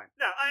the time.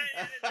 No,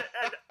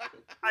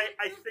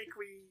 I think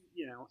we,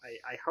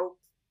 I hope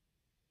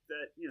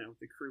that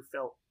the crew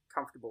felt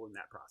comfortable in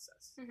that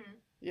process. Mm-hmm.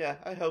 Yeah,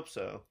 I hope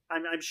so.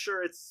 I'm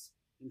sure it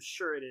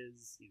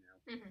is.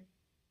 Mm-hmm.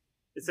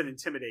 It's an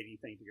intimidating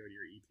thing to go to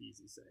your EPs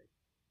and say,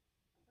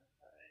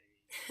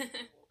 "I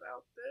know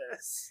about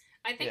this."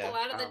 I think a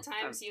lot of the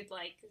times you'd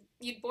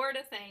board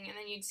a thing and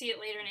then you'd see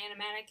it later in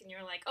animatic and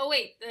you're like, oh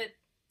wait, the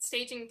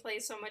staging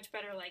plays so much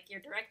better, like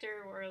your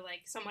director or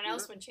like someone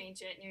else would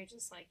change it, and you're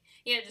just like,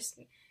 just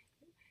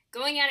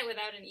going at it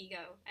without an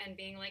ego and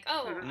being like,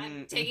 oh,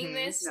 I'm taking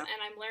this and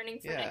I'm learning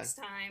for next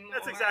time.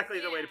 That's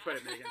exactly the way to put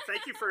it, Megan.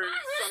 Thank you for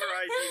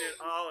summarizing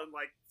it all in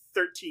like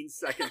 13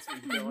 seconds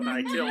when Bill and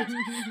I killed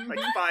like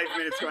 5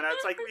 minutes going out.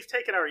 It's like we've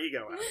taken our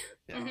ego out of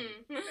it.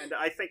 Mm-hmm. And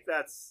I think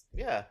that's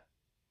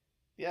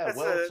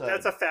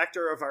that's a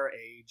factor of our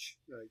age.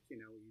 Like,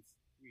 we've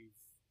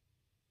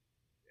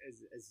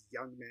as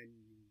young men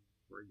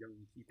or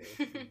young people,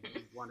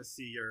 we want to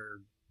see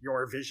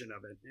your vision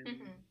of it.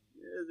 And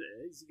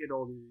as you get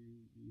older,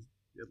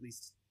 at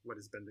least what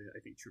has been I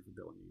think true for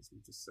Bill and me, is we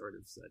just sort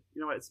of said,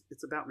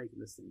 it's about making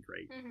this thing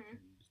great. Mm-hmm.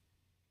 And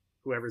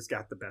whoever's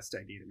got the best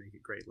idea to make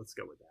it great, let's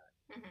go with that.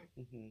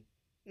 Mm-hmm.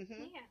 Mm-hmm.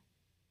 Mm-hmm. Yeah.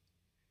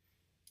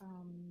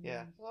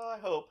 Yeah. Well, I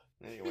hope.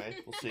 Anyway,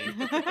 we'll see.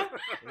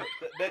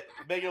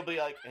 Megan will be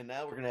like, and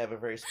now we're going to have a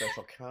very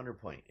special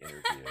counterpoint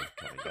interview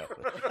coming up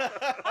with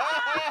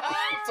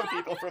some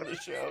people from the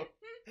show.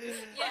 Yeah,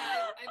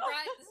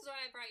 this is why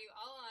I brought you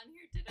all on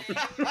here today.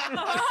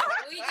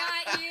 We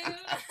got you.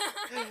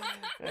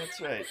 That's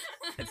right.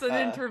 It's an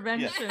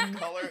intervention. Yeah.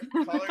 Caller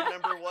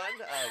number one.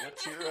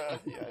 What's your?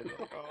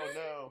 Oh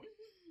no.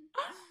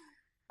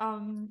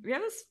 We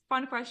have this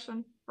fun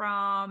question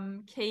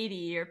from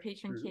Katie, our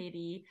patron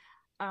Katie.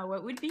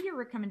 What would be your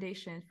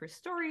recommendation for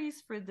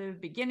stories for the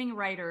beginning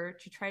writer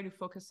to try to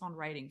focus on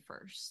writing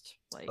first?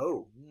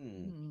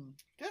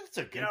 That's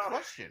a good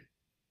question.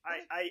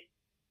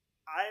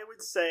 I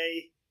would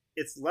say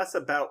it's less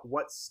about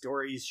what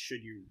stories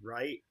should you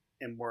write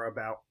and more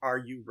about, are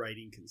you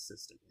writing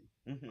consistently?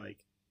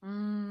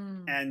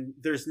 Mm-hmm. And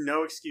there's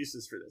no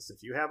excuses for this.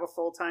 If you have a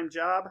full-time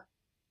job,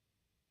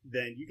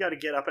 then you got to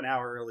get up an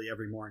hour early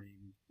every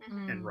morning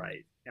and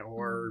write,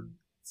 or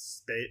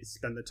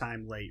spend the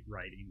time late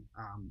writing.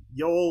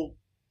 You'll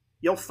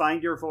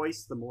find your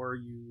voice the more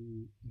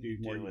you do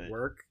you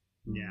work.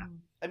 Yeah.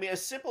 I mean, a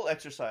simple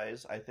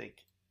exercise, I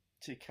think,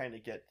 to kind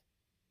of get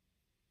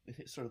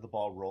sort of the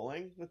ball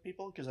rolling with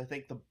people, because I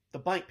think the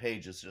blank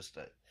page is just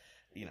a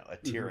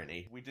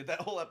tyranny. We did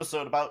that whole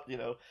episode about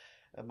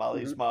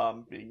Molly's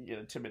mom being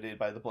intimidated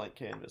by the blank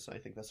canvas, and I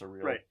think that's a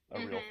real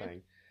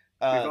thing.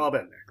 We've all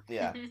been there.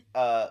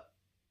 Yeah.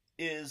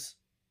 Is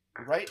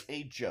write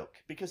a joke,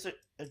 because a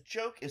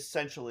joke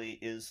essentially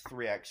is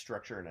 3-act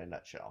structure in a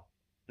nutshell.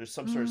 There's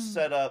some sort of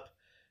setup,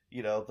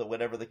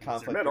 whatever the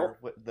conflict or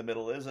what the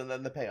middle is, and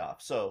then the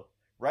payoff. So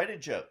write a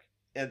joke,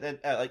 and then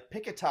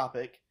pick a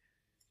topic,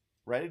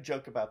 write a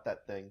joke about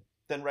that thing,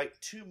 then write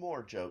 2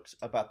 more jokes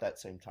about that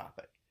same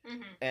topic.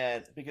 Mm-hmm.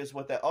 And because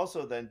what that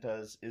also then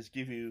does is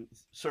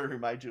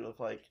remind you of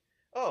like,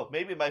 oh,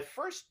 maybe my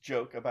first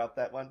joke about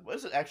that one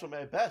wasn't actually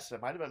my best. It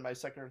might have been my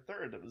second or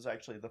third. It was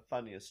actually the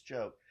funniest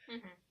joke.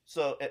 Mm-hmm.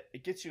 So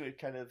it gets you, it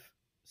kind of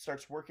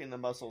starts working the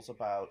muscles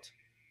about,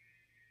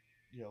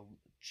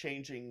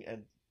 changing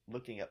and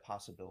looking at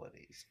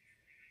possibilities,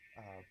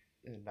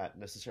 and not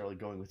necessarily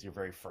going with your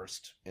very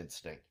first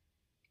instinct.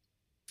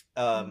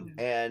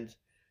 And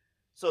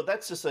so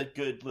that's just a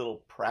good little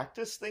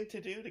practice thing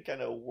to do to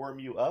kind of warm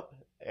you up,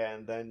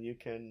 and then you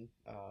can,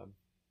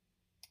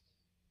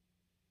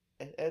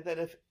 and then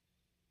if,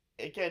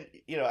 again,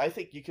 I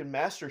think you can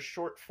master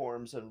short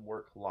forms and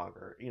work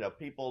longer.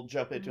 People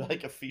jump into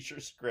like a feature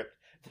script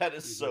that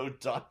is so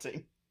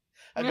daunting.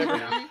 I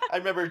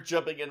remember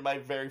jumping into my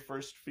very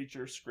first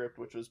feature script,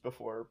 which was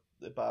before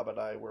Bob and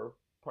I were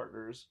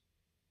partners,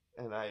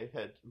 and I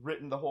had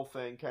written the whole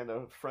thing kind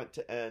of front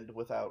to end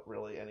without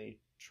really any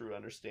true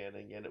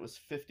understanding, and it was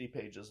 50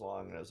 pages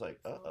long, and I was like,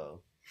 uh-oh.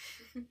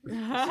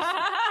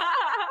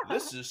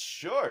 This is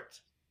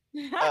short.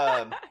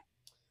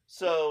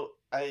 So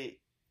I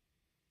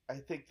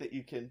think that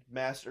you can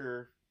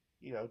master,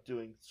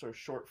 doing sort of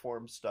short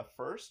form stuff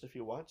first if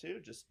you want to,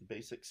 just the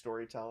basic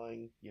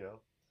storytelling,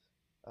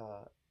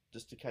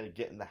 just to kind of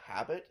get in the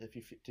habit,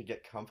 to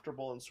get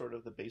comfortable in sort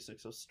of the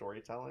basics of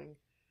storytelling,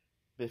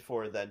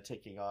 before then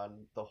taking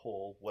on the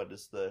whole, what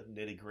is the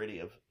nitty gritty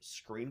of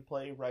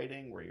screenplay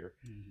writing, where you're,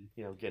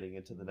 getting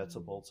into the nuts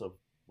and bolts of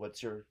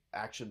what's your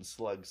action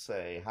slug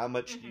say, how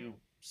much do you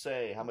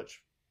say, how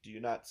much do you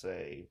not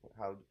say,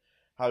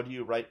 how do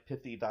you write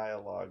pithy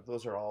dialogue?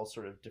 Those are all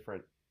sort of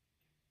different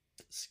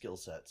skill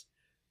sets.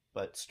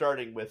 But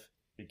starting with,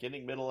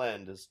 beginning, middle,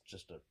 end is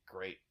just a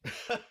great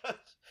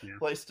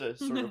place to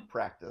sort of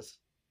practice.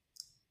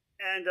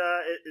 And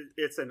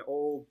it's an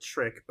old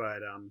trick, but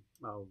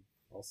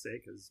I'll say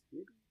it because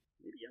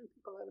maybe young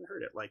people haven't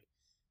heard it. Like,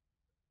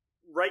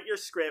 write your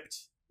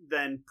script,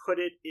 then put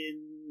it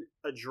in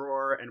a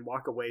drawer and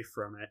walk away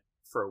from it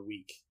for a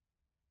week.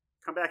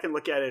 Come back and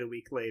look at it a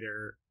week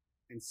later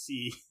and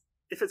see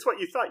if it's what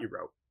you thought you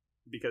wrote.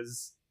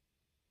 Because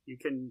you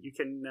can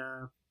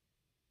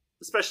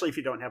especially if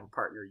you don't have a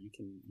partner, you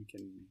can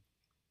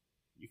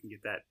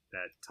get that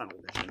tunnel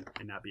vision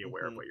and not be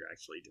aware of what you're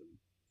actually doing.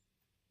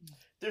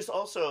 There's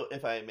also,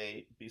 if I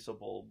may be so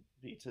bold,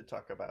 to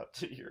talk about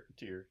to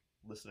your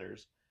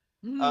listeners,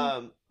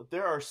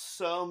 there are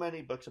so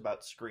many books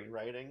about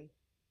screenwriting,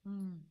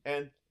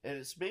 and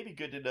it's maybe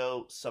good to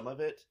know some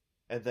of it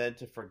and then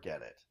to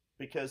forget it,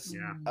 because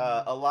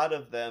a lot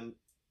of them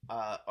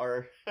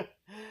are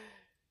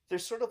they're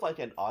sort of like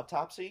an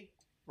autopsy,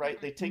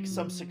 right? They take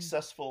some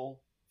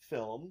successful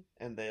film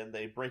and then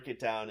they break it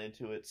down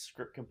into its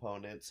script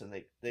components, and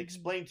they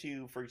explain to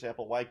you, for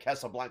example, why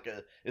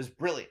Casablanca is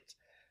brilliant.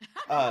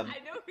 I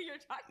know who you're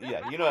talking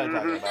about. Yeah, you know what I'm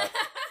talking about.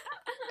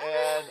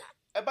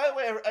 And by the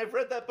way, I've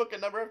read that book a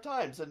number of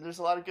times, and there's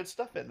a lot of good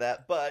stuff in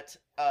that. But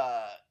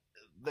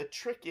the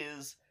trick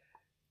is,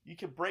 you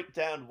can break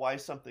down why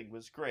something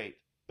was great,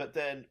 but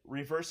then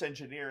reverse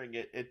engineering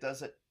it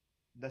doesn't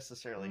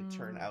necessarily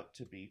turn out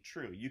to be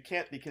true. You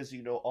can't, because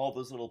you know all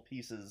those little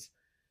pieces,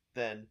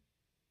 then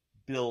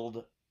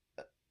build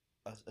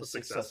a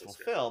successful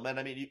film. And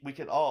I mean, we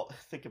can all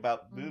think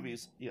about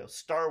movies.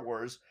 Star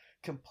Wars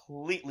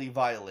completely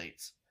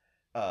violates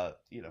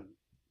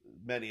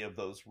many of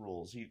those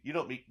rules. You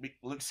don't meet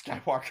Luke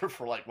Skywalker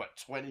for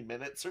 20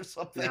 minutes or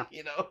something.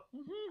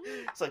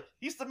 It's like,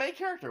 he's the main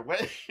character. What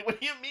do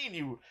you mean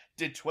you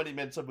did 20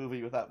 minutes of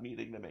movie without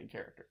meeting the main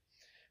character?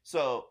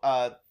 So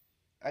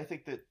I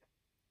think that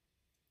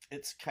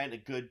it's kind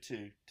of good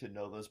to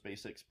know those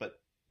basics, but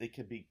they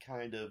can be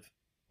kind of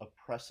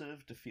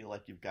oppressive to feel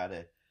like you've got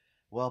to,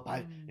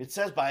 it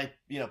says by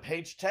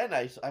page 10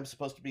 I'm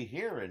supposed to be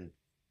here, and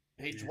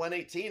page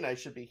 118 I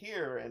should be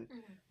here, and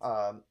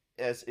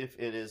as if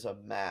it is a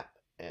map,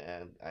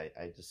 and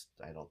I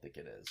don't think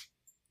it is.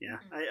 Yeah,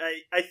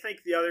 I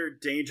think the other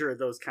danger of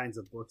those kinds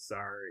of books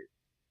are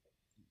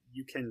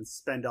you can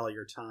spend all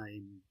your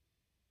time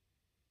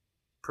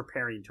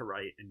preparing to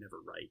write and never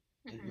write.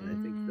 And I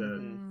think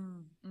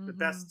the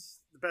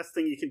best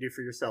thing you can do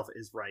for yourself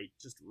is write.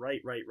 Just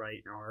write.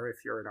 Or if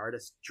you're an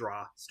artist,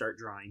 start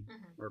drawing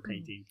or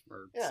painting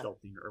or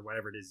sculpting or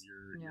whatever it is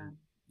your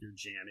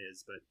jam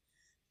is. But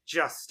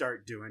just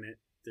start doing it.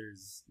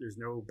 There's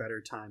no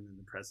better time than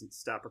the present.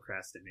 Stop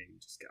procrastinating.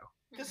 Just go.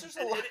 Because there's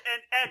a lot,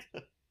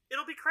 and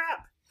it'll be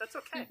crap. That's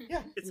okay.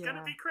 Yeah, it's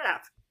gonna be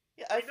crap.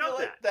 Yeah, I feel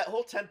like that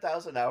whole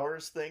 10,000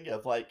 hours thing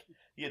of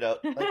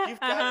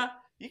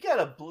you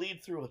gotta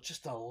bleed through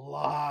just a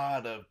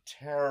lot of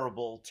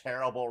terrible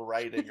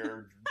writing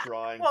or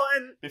drawing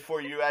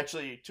before you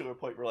actually, to a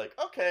point where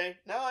okay,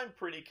 now I'm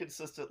pretty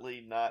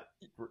consistently not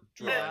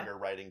drawing or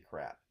writing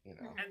crap. And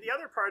the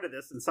other part of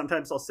this, and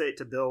sometimes I'll say it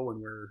to Bill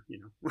when we're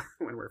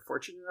when we're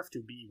fortunate enough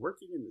to be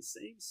working in the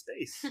same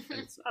space and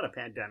it's not a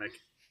pandemic,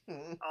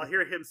 I'll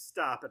hear him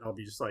stop and I'll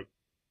be just like,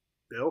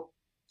 Bill,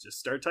 just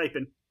start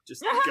typing.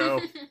 Just go.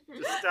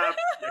 Just stop.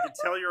 I can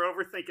tell you're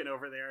overthinking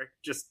over there.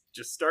 Just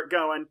start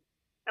going.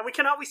 And we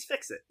can always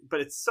fix it, but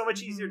it's so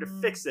much easier to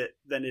fix it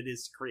than it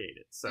is to create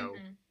it. So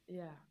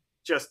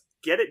just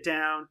get it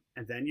down,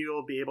 and then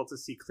you'll be able to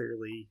see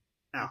clearly,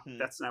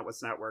 that's not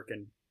what's not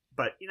working.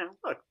 But,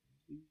 look,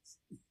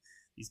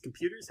 these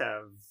computers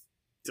have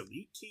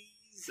delete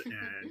keys,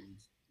 and,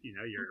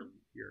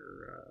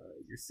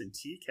 your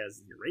Cintiq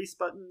has erase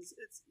buttons.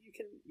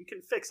 You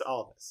can fix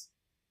all this,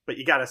 but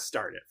you got to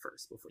start it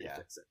first before you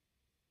fix it.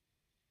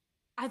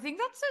 I think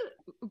that's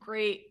a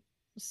great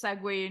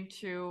segue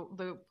into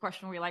the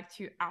question we like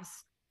to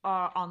ask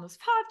on this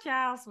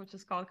podcast, which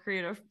is called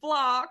Creative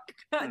Block.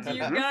 Do you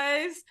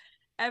guys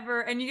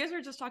ever, and you guys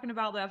were just talking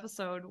about the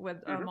episode with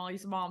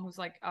Molly's mom who's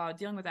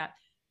dealing with that.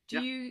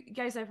 Do you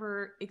guys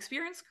ever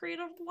experience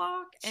creative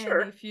block?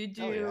 And if you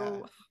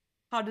do,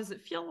 how does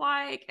it feel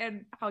like,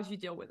 and how do you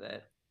deal with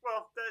it?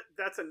 Well,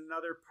 that's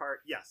another part.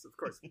 Yes, of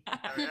course.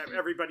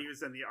 Everybody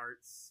who's in the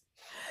arts.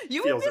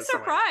 You would be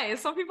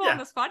surprised. Some people on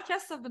this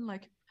podcast have been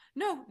like,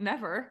 no,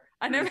 never.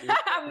 I've never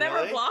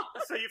blocked.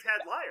 So you've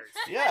had liars.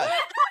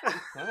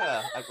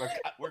 Yeah.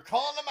 We're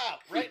calling them out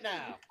right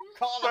now.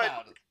 Calling them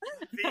out.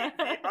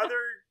 The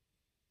other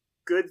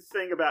good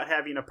thing about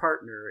having a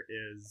partner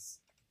is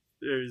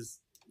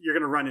you're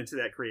going to run into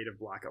that creative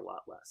block a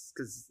lot less,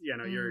 because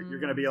you're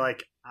going to be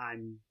like,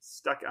 I'm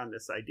stuck on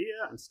this idea.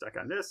 I'm stuck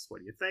on this. What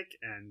do you think?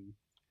 And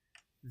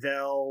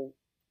they'll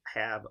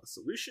have a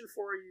solution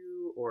for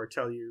you, or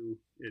tell you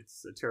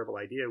it's a terrible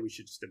idea, we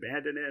should just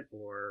abandon it,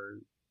 or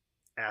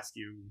ask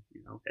you,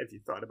 have you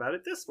thought about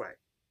it this way?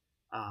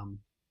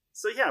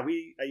 So yeah,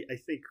 I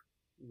think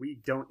we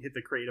don't hit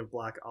the creative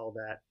block all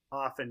that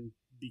often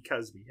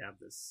because we have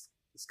this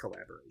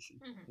collaboration.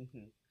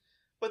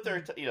 But there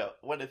are,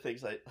 one of the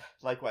things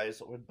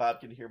likewise, when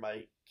Bob can hear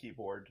my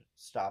keyboard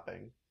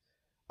stopping,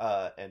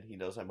 and he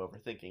knows I'm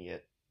overthinking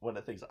it, one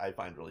of the things I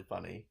find really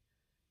funny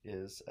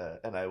is,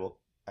 and I will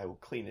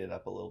clean it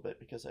up a little bit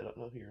because I don't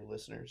know who your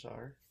listeners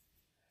are.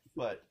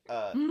 But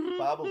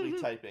Bob will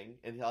be typing,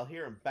 and I'll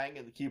hear him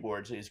banging the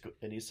keyboards,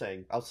 and he's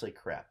saying, "I'll say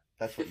crap."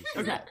 That's what he's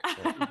saying.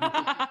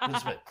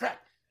 Okay. Crap.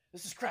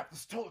 This is crap.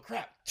 This is total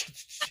crap.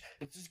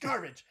 This is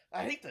garbage.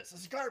 I hate this.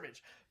 This is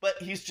garbage.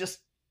 But he's just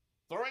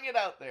throwing it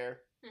out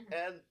there,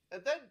 and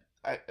then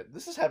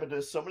this has happened to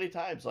us so many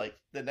times. Like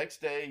the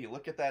next day, you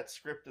look at that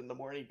script in the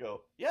morning, you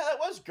go, "Yeah, that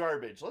was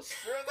garbage. Let's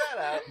throw that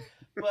out."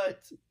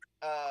 But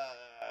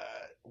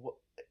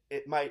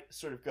it might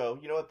sort of go,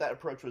 "You know what? That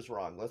approach was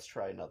wrong. Let's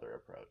try another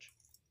approach."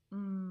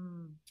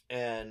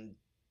 And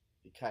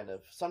kind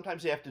of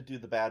sometimes you have to do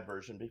the bad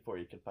version before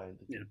you can find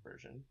the good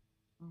version.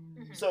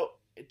 So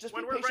just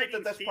be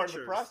patient that's part of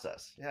the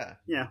process.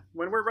 Yeah.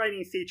 When we're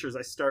writing features,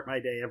 I start my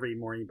day every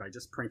morning by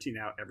just printing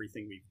out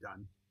everything we've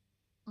done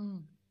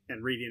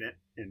and reading it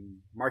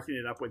and marking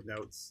it up with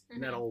notes.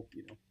 And that'll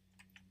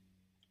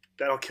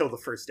kill the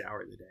first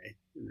hour of the day.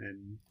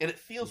 And it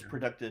feels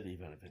productive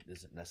even if it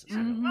isn't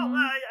necessary. Well,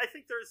 I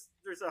think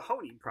there's a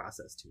honing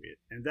process to it.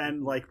 And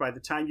then like by the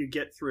time you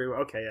get through,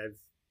 okay, I've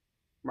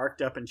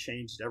marked up and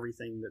changed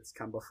everything that's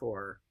come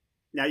before.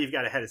 Now you've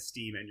got a head of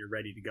steam and you're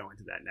ready to go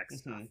into that next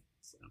stuff.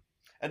 So.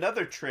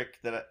 Another trick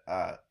that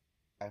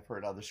I've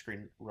heard other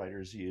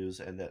screenwriters use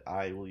and that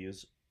I will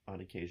use on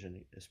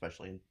occasion,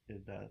 especially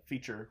in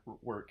feature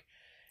work,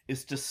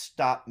 is to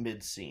stop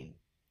mid-scene.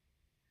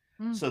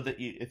 So that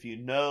if you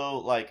know,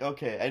 like,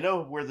 okay, I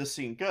know where the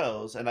scene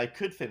goes and I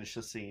could finish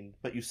the scene,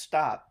 but you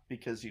stop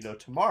because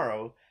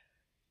tomorrow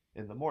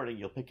in the morning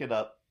you'll pick it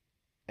up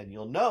and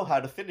you'll know how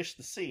to finish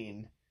the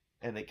scene,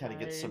 and it kind of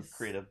gets some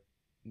creative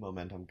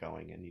momentum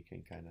going, and you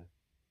can kind of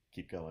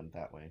keep going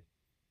that way.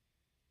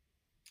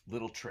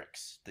 Little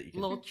tricks that you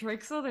can... Little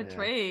tricks of the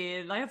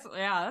trade. That's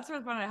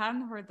really fun. I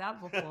hadn't heard that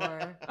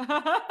before.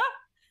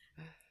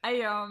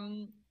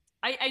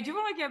 I do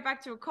want to get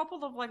back to a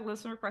couple of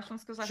listener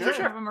questions because I think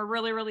some of them are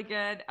really, really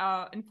good.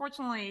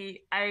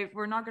 Unfortunately,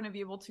 we're not going to be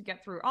able to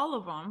get through all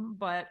of them,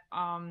 but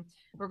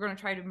we're going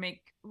to try to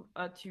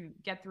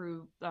get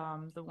through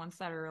the ones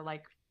that are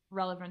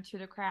relevant to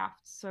the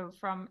craft. So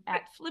from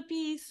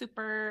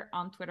 @FlippySuper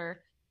on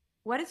Twitter,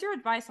 what is your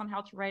advice on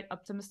how to write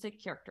optimistic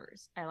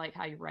characters? I like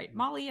how you write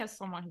Molly as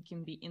someone who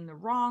can be in the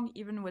wrong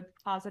even with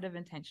positive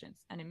intentions,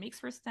 and it makes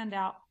her stand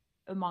out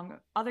among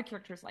other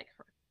characters like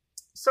her.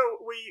 So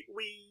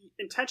we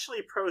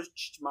intentionally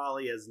approached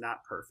Molly as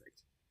not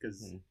perfect,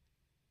 because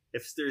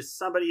if there's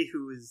somebody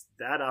who is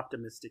that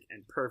optimistic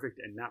and perfect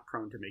and not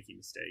prone to making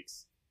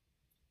mistakes,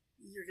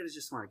 you're gonna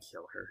just want to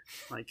kill her.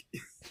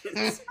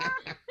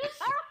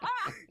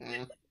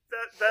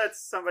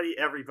 That's somebody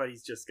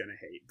everybody's just gonna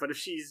hate. But if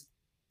she's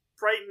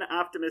bright and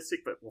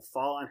optimistic, but will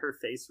fall on her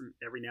face from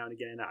every now and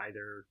again,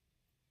 either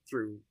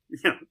through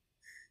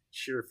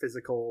sheer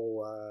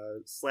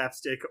physical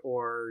slapstick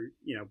or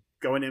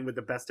going in with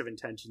the best of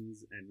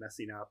intentions and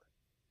messing up,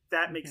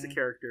 that makes the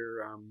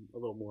character a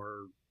little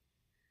more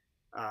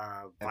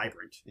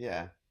vibrant.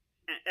 Yeah.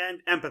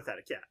 And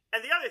empathetic, yeah.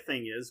 And the other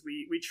thing is,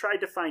 we tried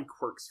to find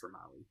quirks for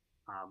Molly.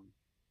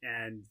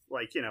 And,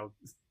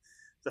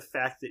 the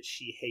fact that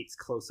she hates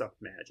close-up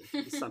magic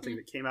is something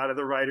that came out of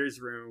the writer's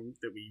room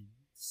that we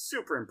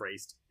super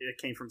embraced. It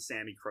came from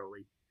Sammy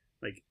Crowley.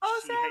 Sammy!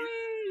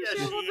 She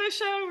loved the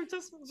show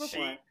just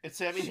before.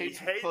 Sammy hates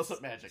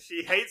close-up magic.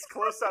 She hates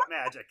close-up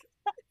magic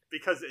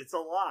because it's a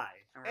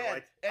lie.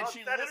 And we're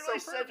she literally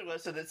said to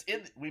us,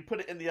 and we put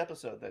it in the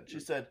episode, that she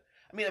said,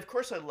 I mean, of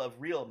course I love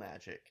real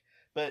magic,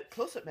 but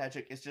close-up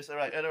magic is just, all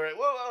right,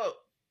 whoa.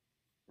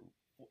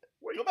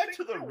 Go back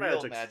to the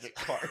real magic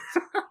part,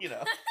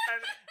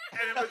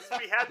 And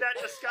we had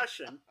that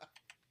discussion.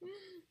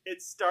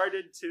 It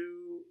started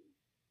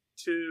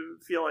to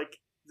feel like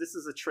this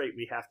is a trait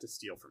we have to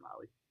steal from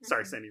Molly.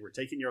 Sorry, Sammy, we're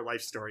taking your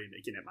life story and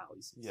making it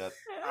Molly's. Yep.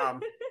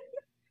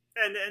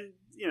 And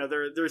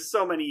there's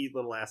so many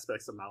little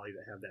aspects of Molly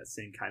that have that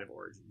same kind of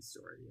origin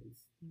story.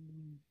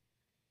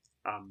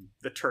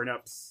 The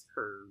turnips,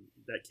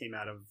 that came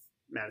out of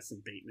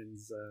Madison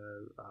Bateman's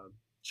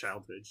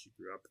childhood. She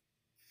grew up.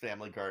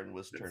 Family garden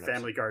was turnips.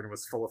 Family garden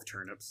was full of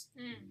turnips.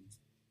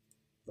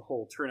 The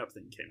whole turnip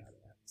thing came out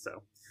of that.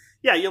 So,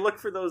 yeah, you look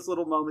for those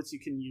little moments you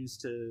can use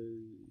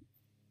to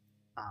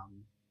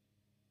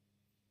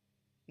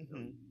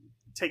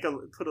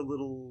put a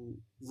little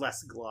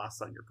less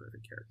gloss on your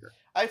perfect character.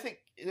 I think,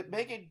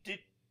 Megan, did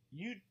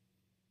you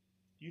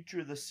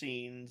drew the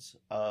scenes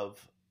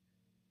of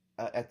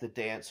at the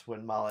dance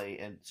when Molly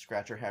and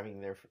Scratch are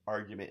having their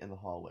argument in the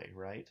hallway,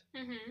 right?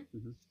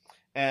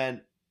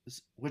 And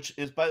which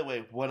is, by the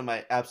way, one of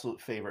my absolute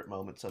favorite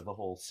moments of the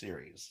whole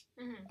series.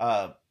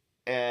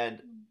 And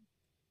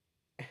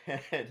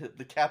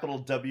the capital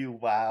W,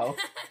 wow,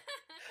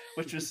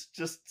 which was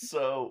just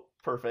so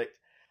perfect.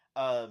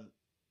 But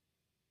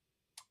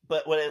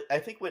I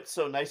think what's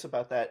so nice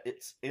about that,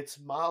 it's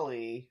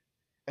Molly,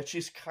 and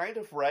she's kind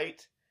of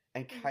right,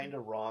 and kind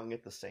of wrong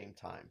at the same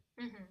time.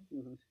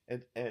 Mm-hmm.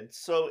 And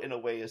so in a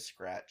way is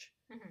Scratch.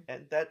 Mm-hmm.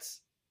 And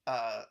that's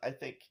I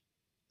think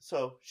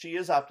so she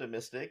is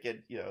optimistic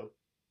and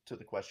to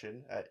the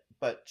question,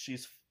 but she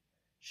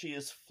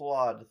is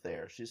flawed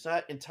there. She's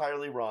not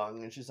entirely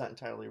wrong and she's not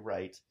entirely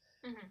right.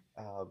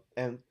 Mm-hmm.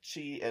 And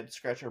she and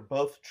Scratch are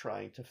both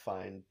trying to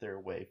find their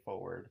way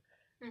forward.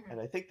 Mm-hmm.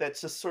 And I think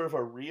that's just sort of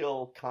a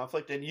real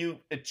conflict, and you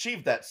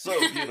achieved that so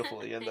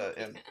beautifully in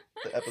the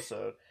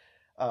episode.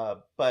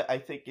 But I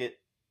think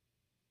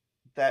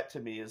that to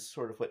me is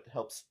sort of what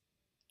helps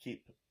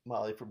keep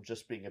Molly from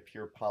just being a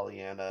pure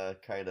Pollyanna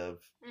kind of.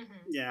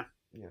 Mm-hmm. Yeah.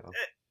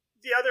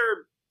 The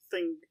other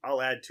thing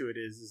I'll add to it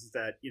is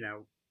that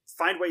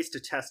find ways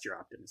to test your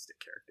optimistic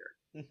character,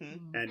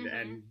 mm-hmm.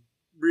 and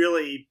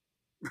really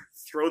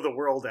throw the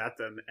world at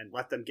them and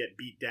let them get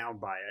beat down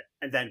by it,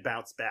 and then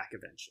bounce back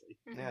eventually.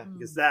 Yeah,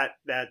 because that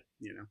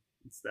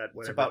it's that whatever.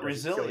 It's about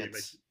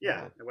resilience.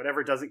 Yeah,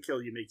 whatever doesn't kill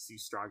you makes you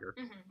stronger.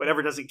 Mm-hmm.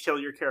 Whatever doesn't kill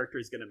your character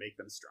is going to make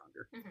them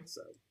stronger. Mm-hmm.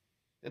 So,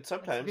 and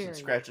sometimes in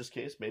Scratch's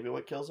case, maybe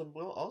what kills him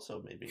will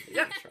also maybe.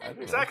 Yeah,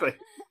 exactly.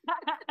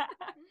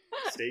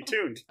 Stay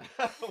tuned.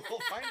 We'll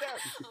find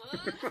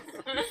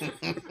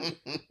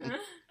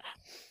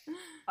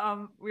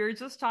out. We were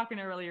just talking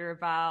earlier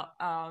about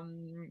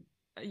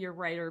your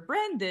writer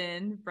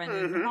Brendan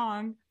mm-hmm.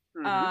 Hong.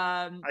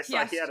 Mm-hmm. I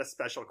saw he had a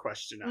special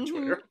question on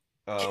Twitter.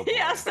 Oh, he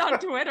asked on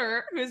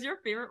Twitter, "Who's your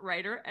favorite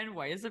writer, and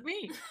why is it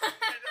me?"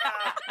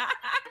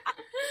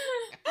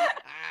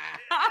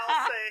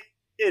 I'll say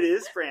it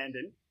is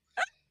Brandon,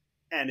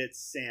 and it's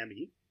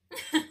Sammy,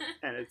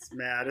 and it's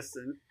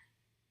Madison,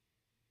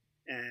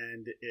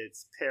 and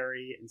it's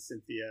Perry and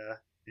Cynthia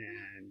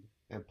and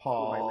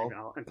Paul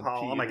and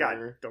Paul. Oh my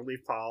God! Don't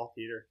leave Paul,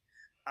 Peter,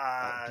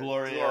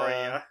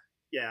 Gloria.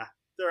 Yeah,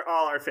 they're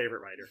all our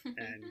favorite writer,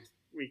 and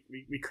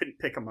we couldn't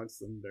pick amongst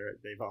them.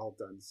 They've all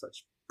done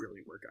such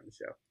brilliant work on the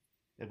show.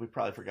 And we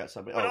probably forgot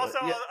somebody. But also,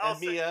 I'll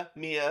say,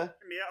 Mia.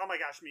 Oh my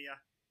gosh, Mia.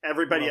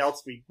 Everybody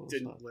else we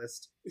didn't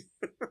list.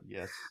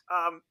 Yes.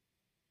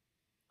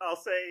 I'll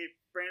say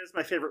Brandon's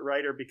my favorite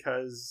writer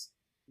because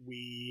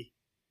we.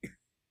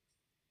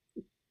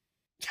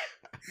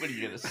 What are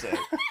you gonna say?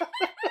 Brandon's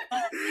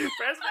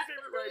my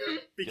favorite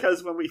writer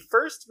because when we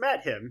first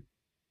met him,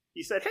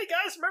 he said, "Hey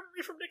guys, remember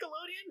me from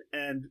Nickelodeon?"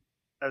 And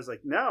I was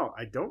like, "No,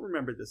 I don't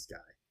remember this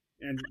guy."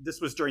 And this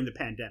was during the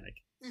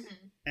pandemic.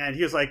 Mm-hmm. And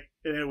he was like,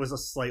 and it was a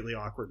slightly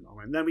awkward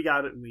moment. And then we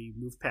got it and we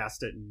moved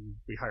past it and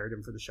we hired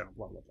him for the show,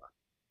 blah, blah, blah.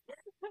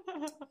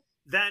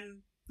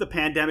 Then the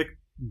pandemic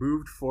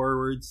moved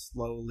forward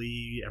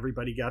slowly.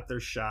 Everybody got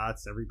their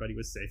shots. Everybody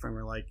was safe. And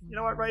we're like, you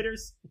know what,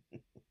 writers?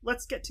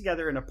 Let's get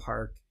together in a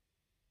park,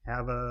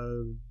 have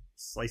a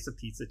slice of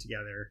pizza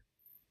together,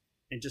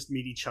 and just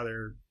meet each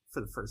other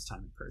for the first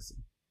time in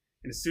person.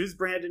 And as soon as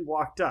Brandon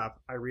walked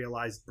up, I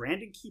realized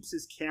Brandon keeps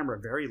his camera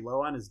very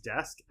low on his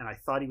desk, and I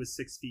thought he was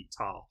 6 feet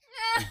tall.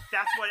 And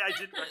that's why I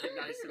didn't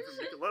recognize him from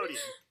Nickelodeon.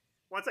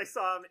 Once I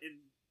saw him in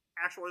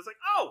actual, I was like,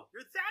 "Oh,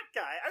 you're that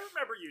guy. I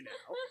remember you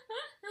now."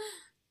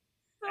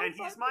 And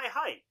he's my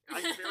height.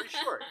 I'm very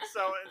short.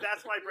 So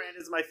that's why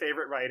Brandon's my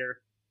favorite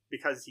writer,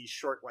 because he's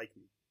short like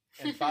me.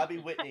 And Bobby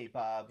Whitney,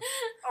 Bob.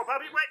 Oh,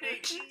 Bobby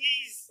Whitney,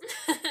 jeez.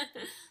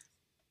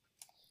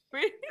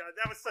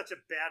 That was such a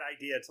bad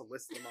idea to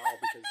list them all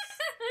because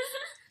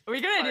we're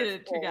gonna do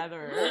it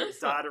together.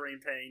 Doddering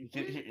pain.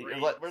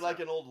 We're like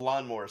an old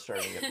lawnmower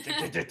starting it.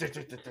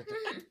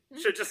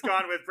 Should have just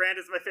gone with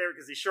Brandon's my favorite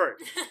because he's short.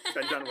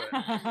 Been done with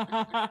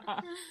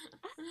it.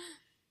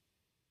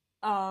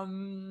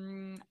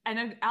 And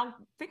I'll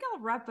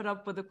wrap it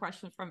up with a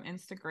question from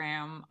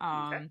Instagram.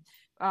 Okay.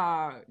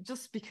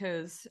 Just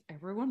because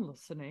everyone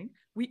listening,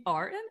 we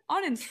are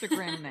on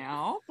Instagram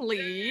now.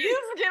 Please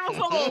give us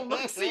a little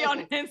look-see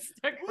on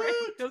Instagram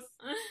because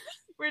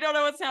we don't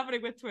know what's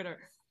happening with Twitter.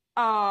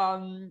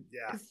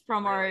 It's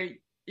from really.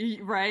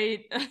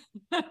 Right. Trying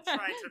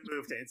to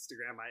move to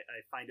Instagram,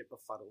 I find it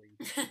befuddling.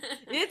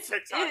 It's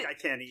TikTok. I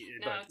can't eat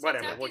it, but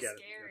whatever. We'll get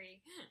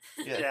scary.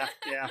 it.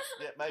 Yeah.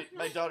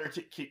 My daughter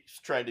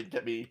keeps trying to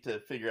get me to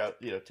figure out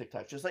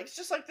TikTok. She's like, it's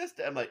just like this.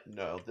 I'm like,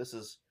 no,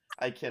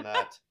 I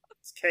cannot.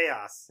 It's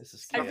chaos. This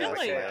is chaos. I feel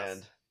like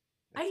land.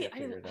 I can't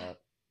figure it out.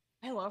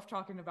 I love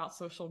talking about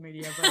social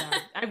media, but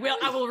I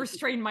will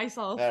restrain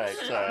myself. All right,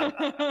 sorry.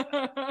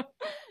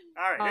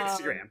 All right,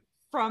 Instagram.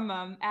 From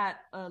at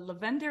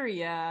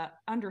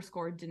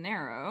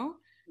Lavenderia_Dinero.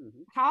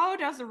 Mm-hmm. How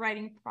does the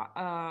writing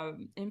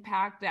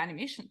impact the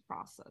animation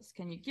process?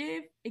 Can you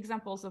give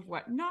examples of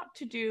what not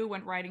to do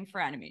when writing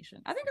for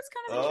animation? I think it's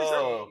kind of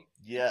interesting. Oh,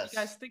 yes. You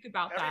guys think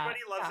about Everybody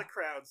loves a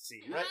crowd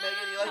scene. Right,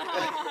 Megan? You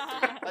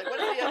like what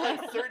if you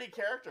have like 30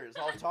 characters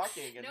all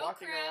talking and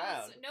walking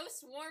crowds, around? No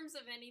swarms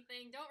of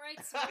anything. Don't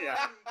write swarms.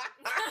 Yeah.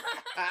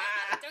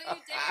 Don't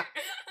you dare.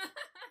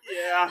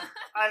 Yeah,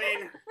 I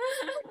mean,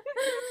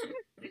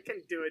 you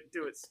can do it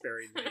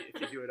sparingly.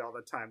 If you do it all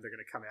the time, they're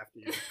going to come after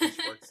you with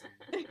pitchforks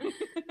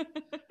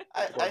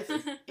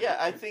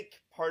I think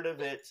part of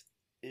it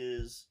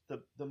is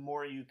the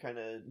more you kind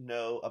of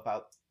know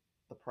about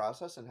the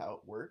process and how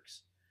it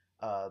works,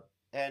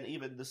 and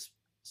even this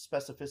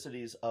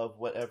specificities of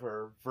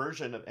whatever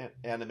version of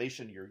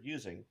animation you're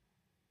using.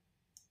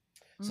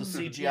 So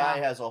CGI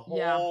has a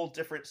whole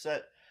different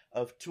set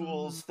of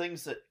tools.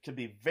 Things that could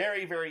be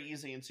very, very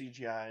easy in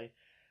CGI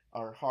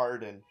are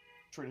hard in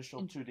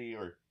traditional 2D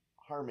or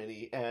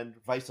Harmony, and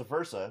vice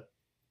versa.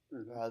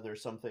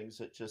 There's some things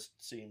that just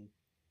seem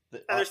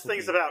that. And there's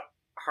things about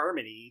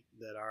Harmony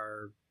that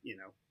are,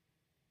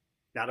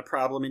 not a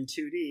problem in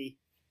 2D,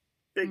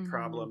 big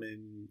problem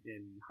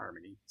in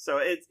Harmony. So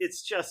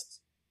it's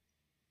just,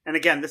 and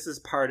again, this is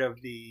part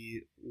of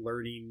the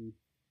learning.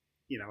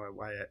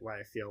 Why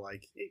I feel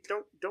like, hey,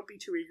 don't be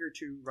too eager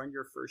to run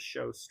your first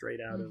show straight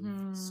out of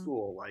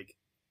school. Like,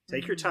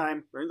 take your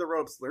time, learn the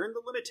ropes, learn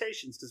the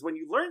limitations. Because when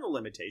you learn the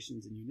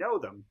limitations and you know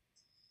them,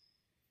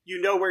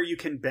 you know where you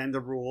can bend the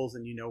rules,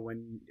 and you know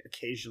when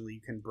occasionally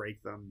you can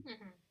break them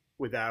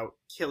without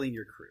killing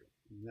your crew.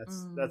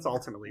 And that's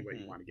ultimately what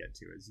you want to get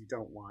to. Is you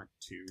don't want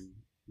to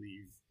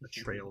leave a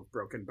trail of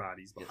broken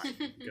bodies behind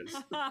you,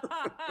 because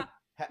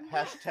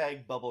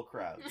hashtag bubble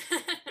crowd.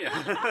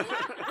 Yeah.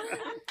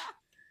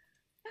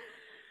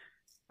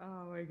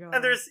 Oh my god!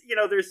 And there's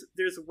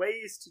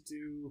ways to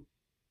do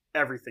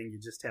everything. You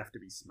just have to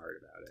be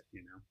smart about it.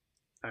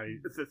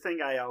 The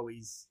thing I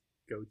always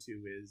go to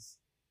is,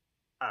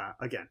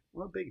 again,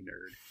 I'm a big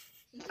nerd.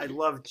 I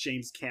love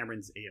James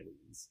Cameron's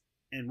Aliens,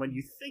 and when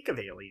you think of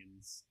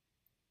aliens,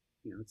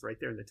 it's right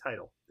there in the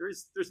title.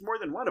 There's more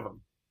than one of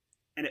them,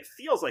 and it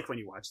feels like when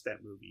you watch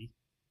that movie,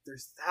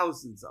 there's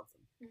thousands of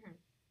them.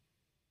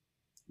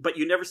 But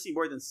you never see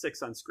more than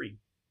 6 on screen,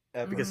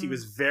 because he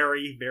was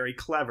very, very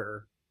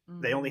clever.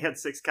 They only had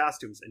 6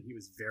 costumes, and he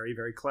was very,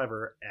 very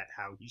clever at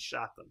how he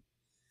shot them.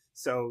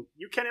 So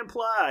you can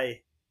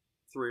imply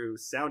through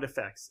sound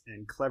effects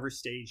and clever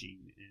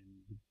staging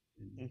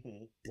and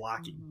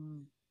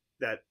blocking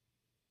that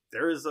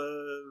there's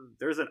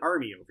an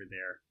army over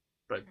there,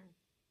 but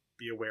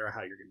be aware of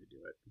how you're going to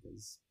do it,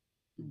 because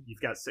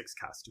you've got 6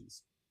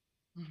 costumes.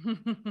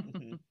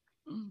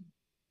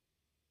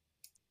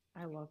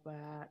 I love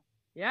that.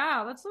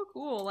 Yeah, that's so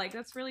cool. Like,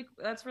 that's really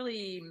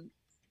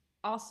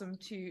awesome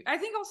too. I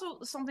think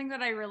also something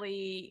that I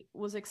really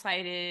was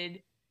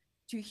excited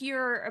to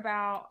hear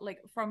about, like,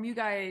 from you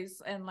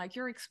guys and like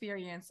your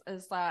experience,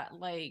 is that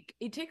like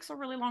it takes a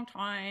really long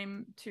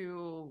time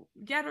to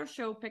get a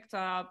show picked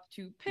up,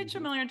 to pitch a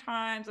million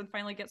times and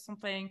finally get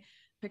something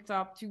picked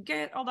up, to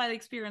get all that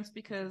experience,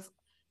 because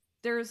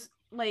there's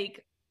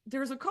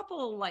a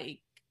couple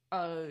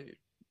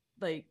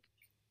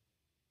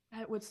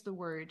what's the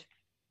word?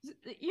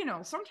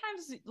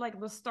 Sometimes like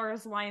the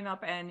stars line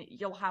up and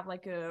you'll have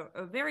like a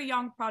very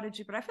young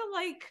prodigy, but I feel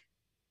like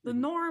the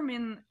norm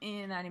in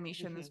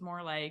animation is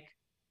more like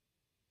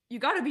you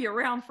got to be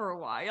around for a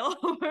while.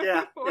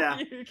 Yeah. Well,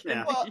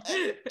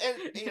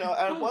 and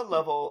at one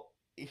level,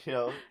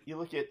 you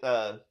look at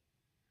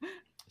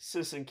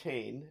Citizen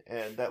Kane,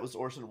 and that was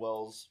Orson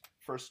Welles'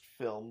 first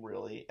film,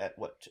 really. At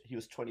what, he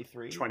was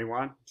 23,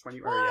 21,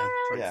 20.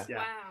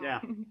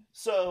 Yeah.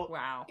 So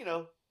wow.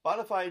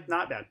 Bonafide,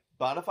 not bad.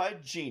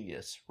 Bonafide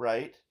genius,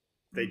 right?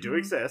 They do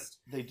exist.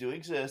 They do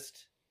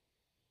exist.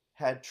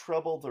 Had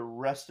trouble the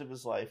rest of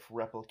his life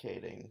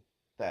replicating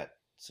that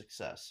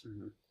success,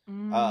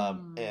 and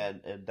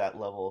that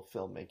level of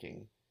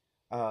filmmaking,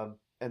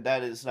 and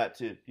that is not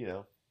to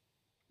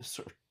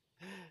sort of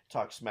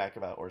talk smack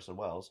about Orson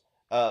Welles,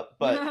 but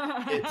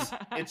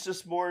it's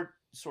just more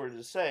sort of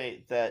to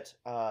say that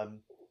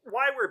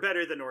why we're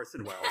better than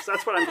Orson Welles.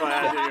 That's what I'm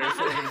glad that's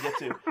what we're going to get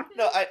to.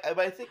 No,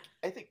 I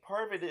think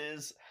part of it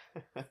is,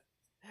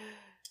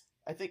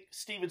 I think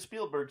Steven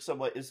Spielberg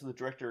somewhat is the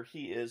director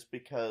he is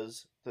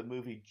because the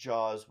movie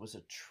Jaws was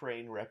a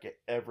train wreck at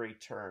every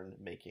turn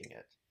making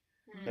it.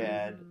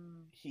 And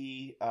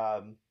he,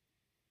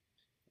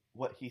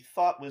 what he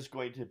thought was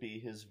going to be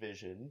his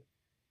vision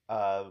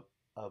of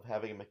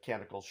having a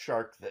mechanical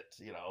shark that,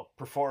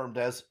 performed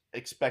as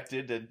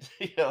expected and,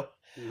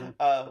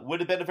 would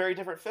have been a very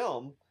different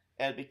film.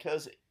 And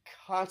because it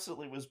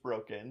constantly was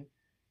broken,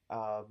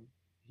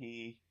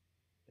 he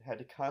had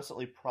to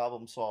constantly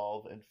problem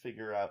solve and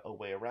figure out a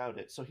way around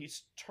it. So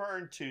he's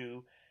turned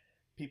to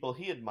people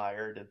he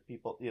admired and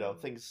people,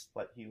 things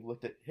like he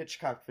looked at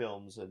Hitchcock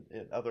films and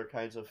other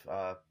kinds of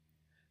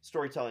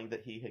storytelling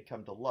that he had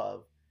come to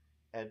love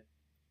and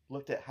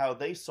looked at how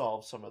they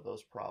solved some of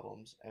those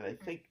problems. And I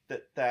think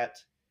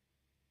that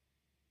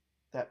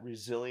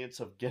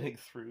resilience of getting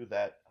through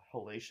that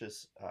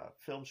hellacious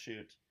film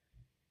shoot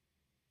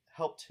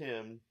helped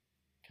him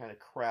kind of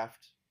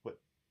craft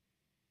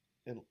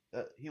and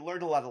he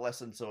learned a lot of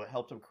lessons, so it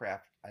helped him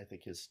craft, I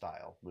think, his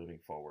style moving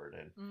forward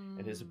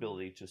and his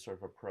ability to sort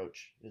of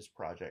approach his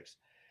projects.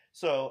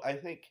 So I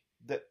think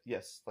that,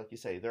 yes, like you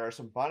say, there are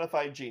some bona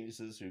fide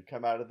geniuses who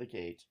come out of the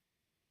gate.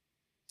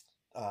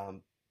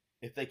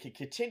 If they can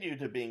continue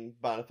to being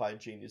bona fide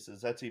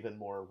geniuses, that's even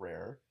more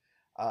rare.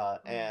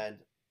 And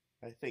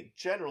I think,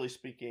 generally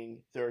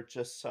speaking, there are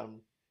just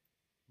some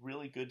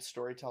really good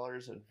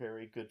storytellers and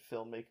very good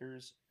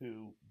filmmakers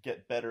who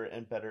get better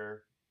and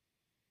better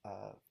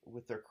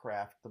with their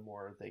craft the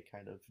more they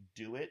kind of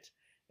do it,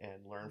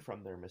 and learn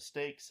from their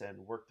mistakes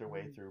and work their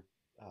way through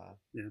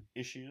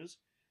issues.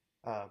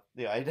 I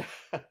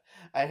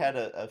had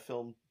a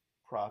film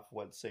prof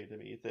once say to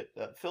me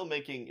that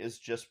filmmaking is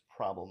just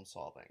problem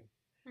solving.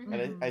 Mm-hmm.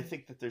 And I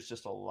think that there's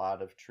just a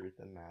lot of truth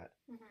in that.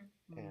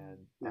 Mm-hmm.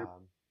 And,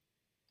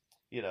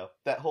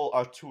 that whole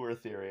auteur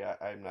theory,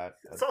 I'm not...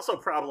 It's also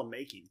problem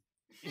making.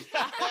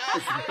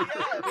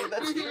 I mean,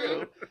 that's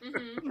true.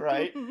 Mm-hmm.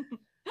 Right?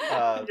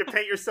 You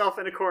paint yourself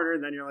in a corner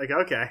and then you're like,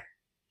 okay.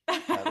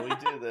 How do we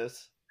do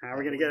this? How are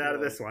we going to get out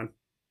of this one?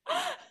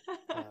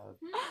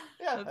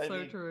 That's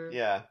so true.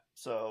 Yeah.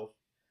 So,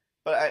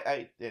 but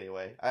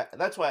anyway,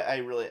 that's why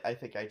I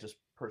think I just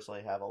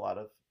personally have a lot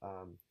of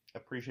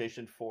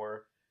appreciation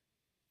for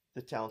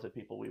the talented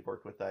people we've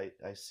worked with. I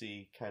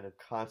see kind of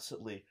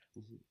constantly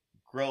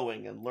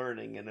growing and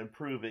learning and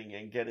improving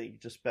and getting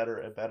just better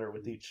and better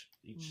with each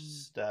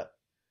step.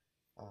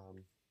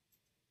 I'm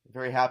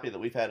very happy that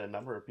we've had a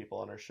number of people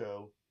on our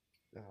show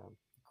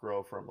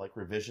grow from like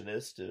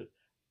revisionist to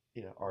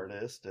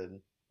artist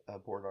and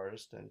board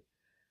artist and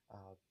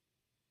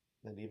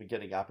even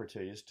getting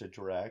opportunities to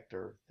direct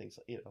or things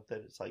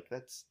that it's like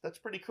that's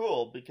pretty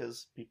cool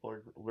because people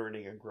are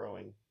learning and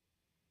growing.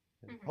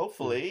 And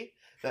hopefully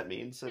that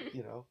means that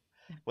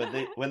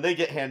when they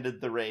get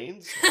handed the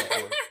reins,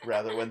 or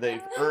rather when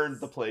they've earned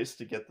the place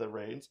to get the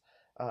reins,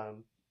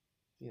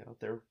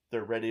 they're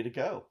ready to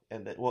go,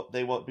 and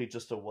they won't be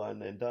just a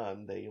one and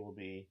done. They will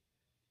be,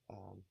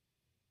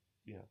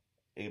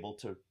 able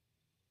to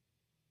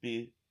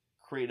be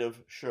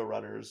creative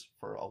showrunners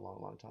for a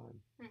long, long time.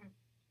 Mm-hmm.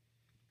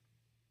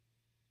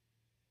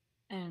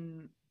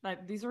 And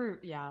like these are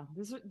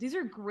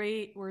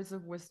great words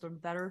of wisdom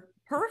that are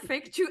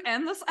perfect to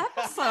end this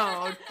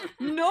episode.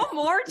 No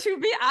more to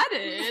be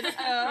added.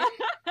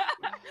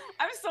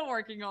 I'm still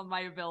working on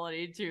my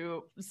ability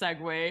to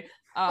segue.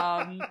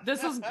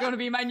 This is going to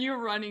be my new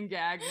running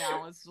gag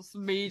now. It's just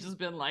me just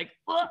been like,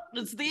 oh,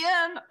 it's the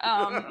end.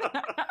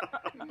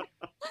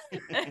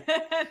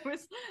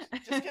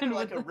 Just getting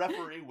like a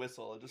referee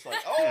whistle and just like,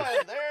 oh,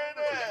 and there it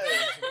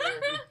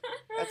is.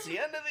 That's the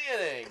end of the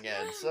inning.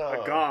 And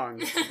so a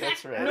gong.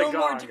 That's right. No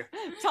more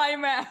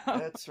timeout.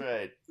 That's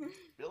right.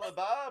 Bill and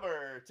Bob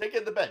are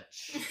taking the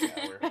bench.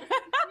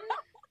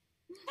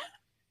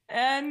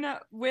 And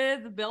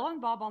with Bill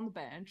and Bob on the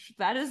bench,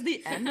 that is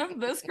the end of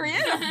this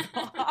creative.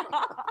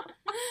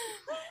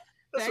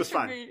 This was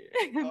fun.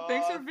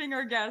 Thanks for being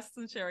our guest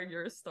and sharing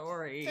your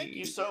story. Thank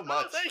you so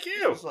much. Thank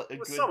you. It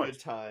was a good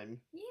time.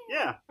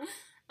 Yeah.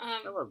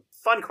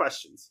 Fun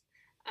questions.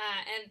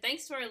 And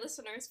thanks to our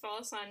listeners. Follow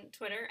us on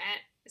Twitter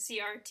at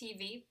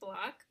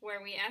CRTVBlock,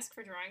 where we ask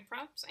for drawing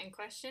prompts and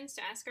questions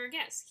to ask our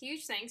guests.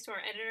 Huge thanks to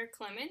our editor,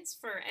 Clemens,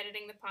 for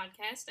editing the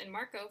podcast, and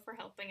Marco for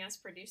helping us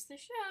produce the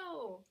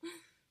show.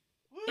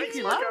 Thank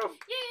you, Marco.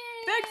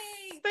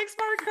 Yay! Thanks,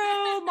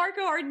 Marco.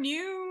 Marco, our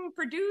new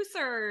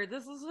producer.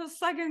 This is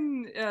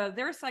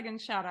their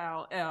second shout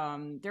out.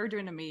 They're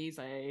doing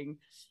amazing.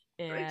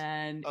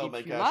 And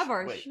if you love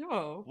our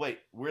show. Wait,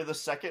 we're the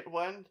second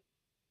one?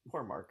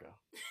 Poor Marco.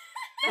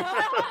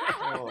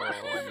 Oh,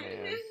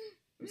 man.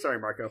 I'm sorry,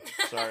 Marco.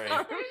 Sorry.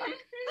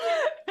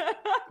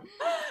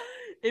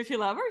 If you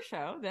love our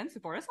show, then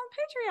support us on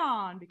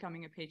Patreon.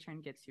 Becoming a patron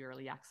gets you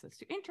early access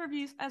to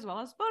interviews as well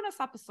as bonus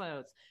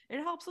episodes.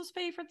 It helps us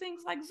pay for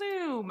things like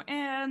Zoom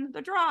and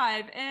the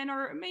Drive and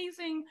our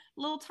amazing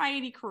little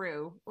tiny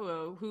crew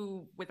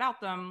who, without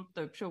them,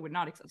 the show would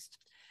not exist.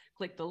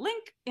 Click the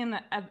link in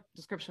the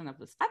description of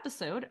this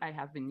episode. I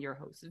have been your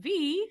host,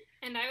 V.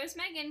 And I was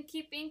Megan.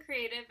 Keep being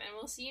creative, and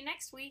we'll see you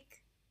next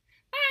week.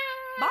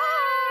 Bye!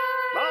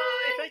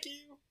 Bye! Thank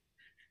you!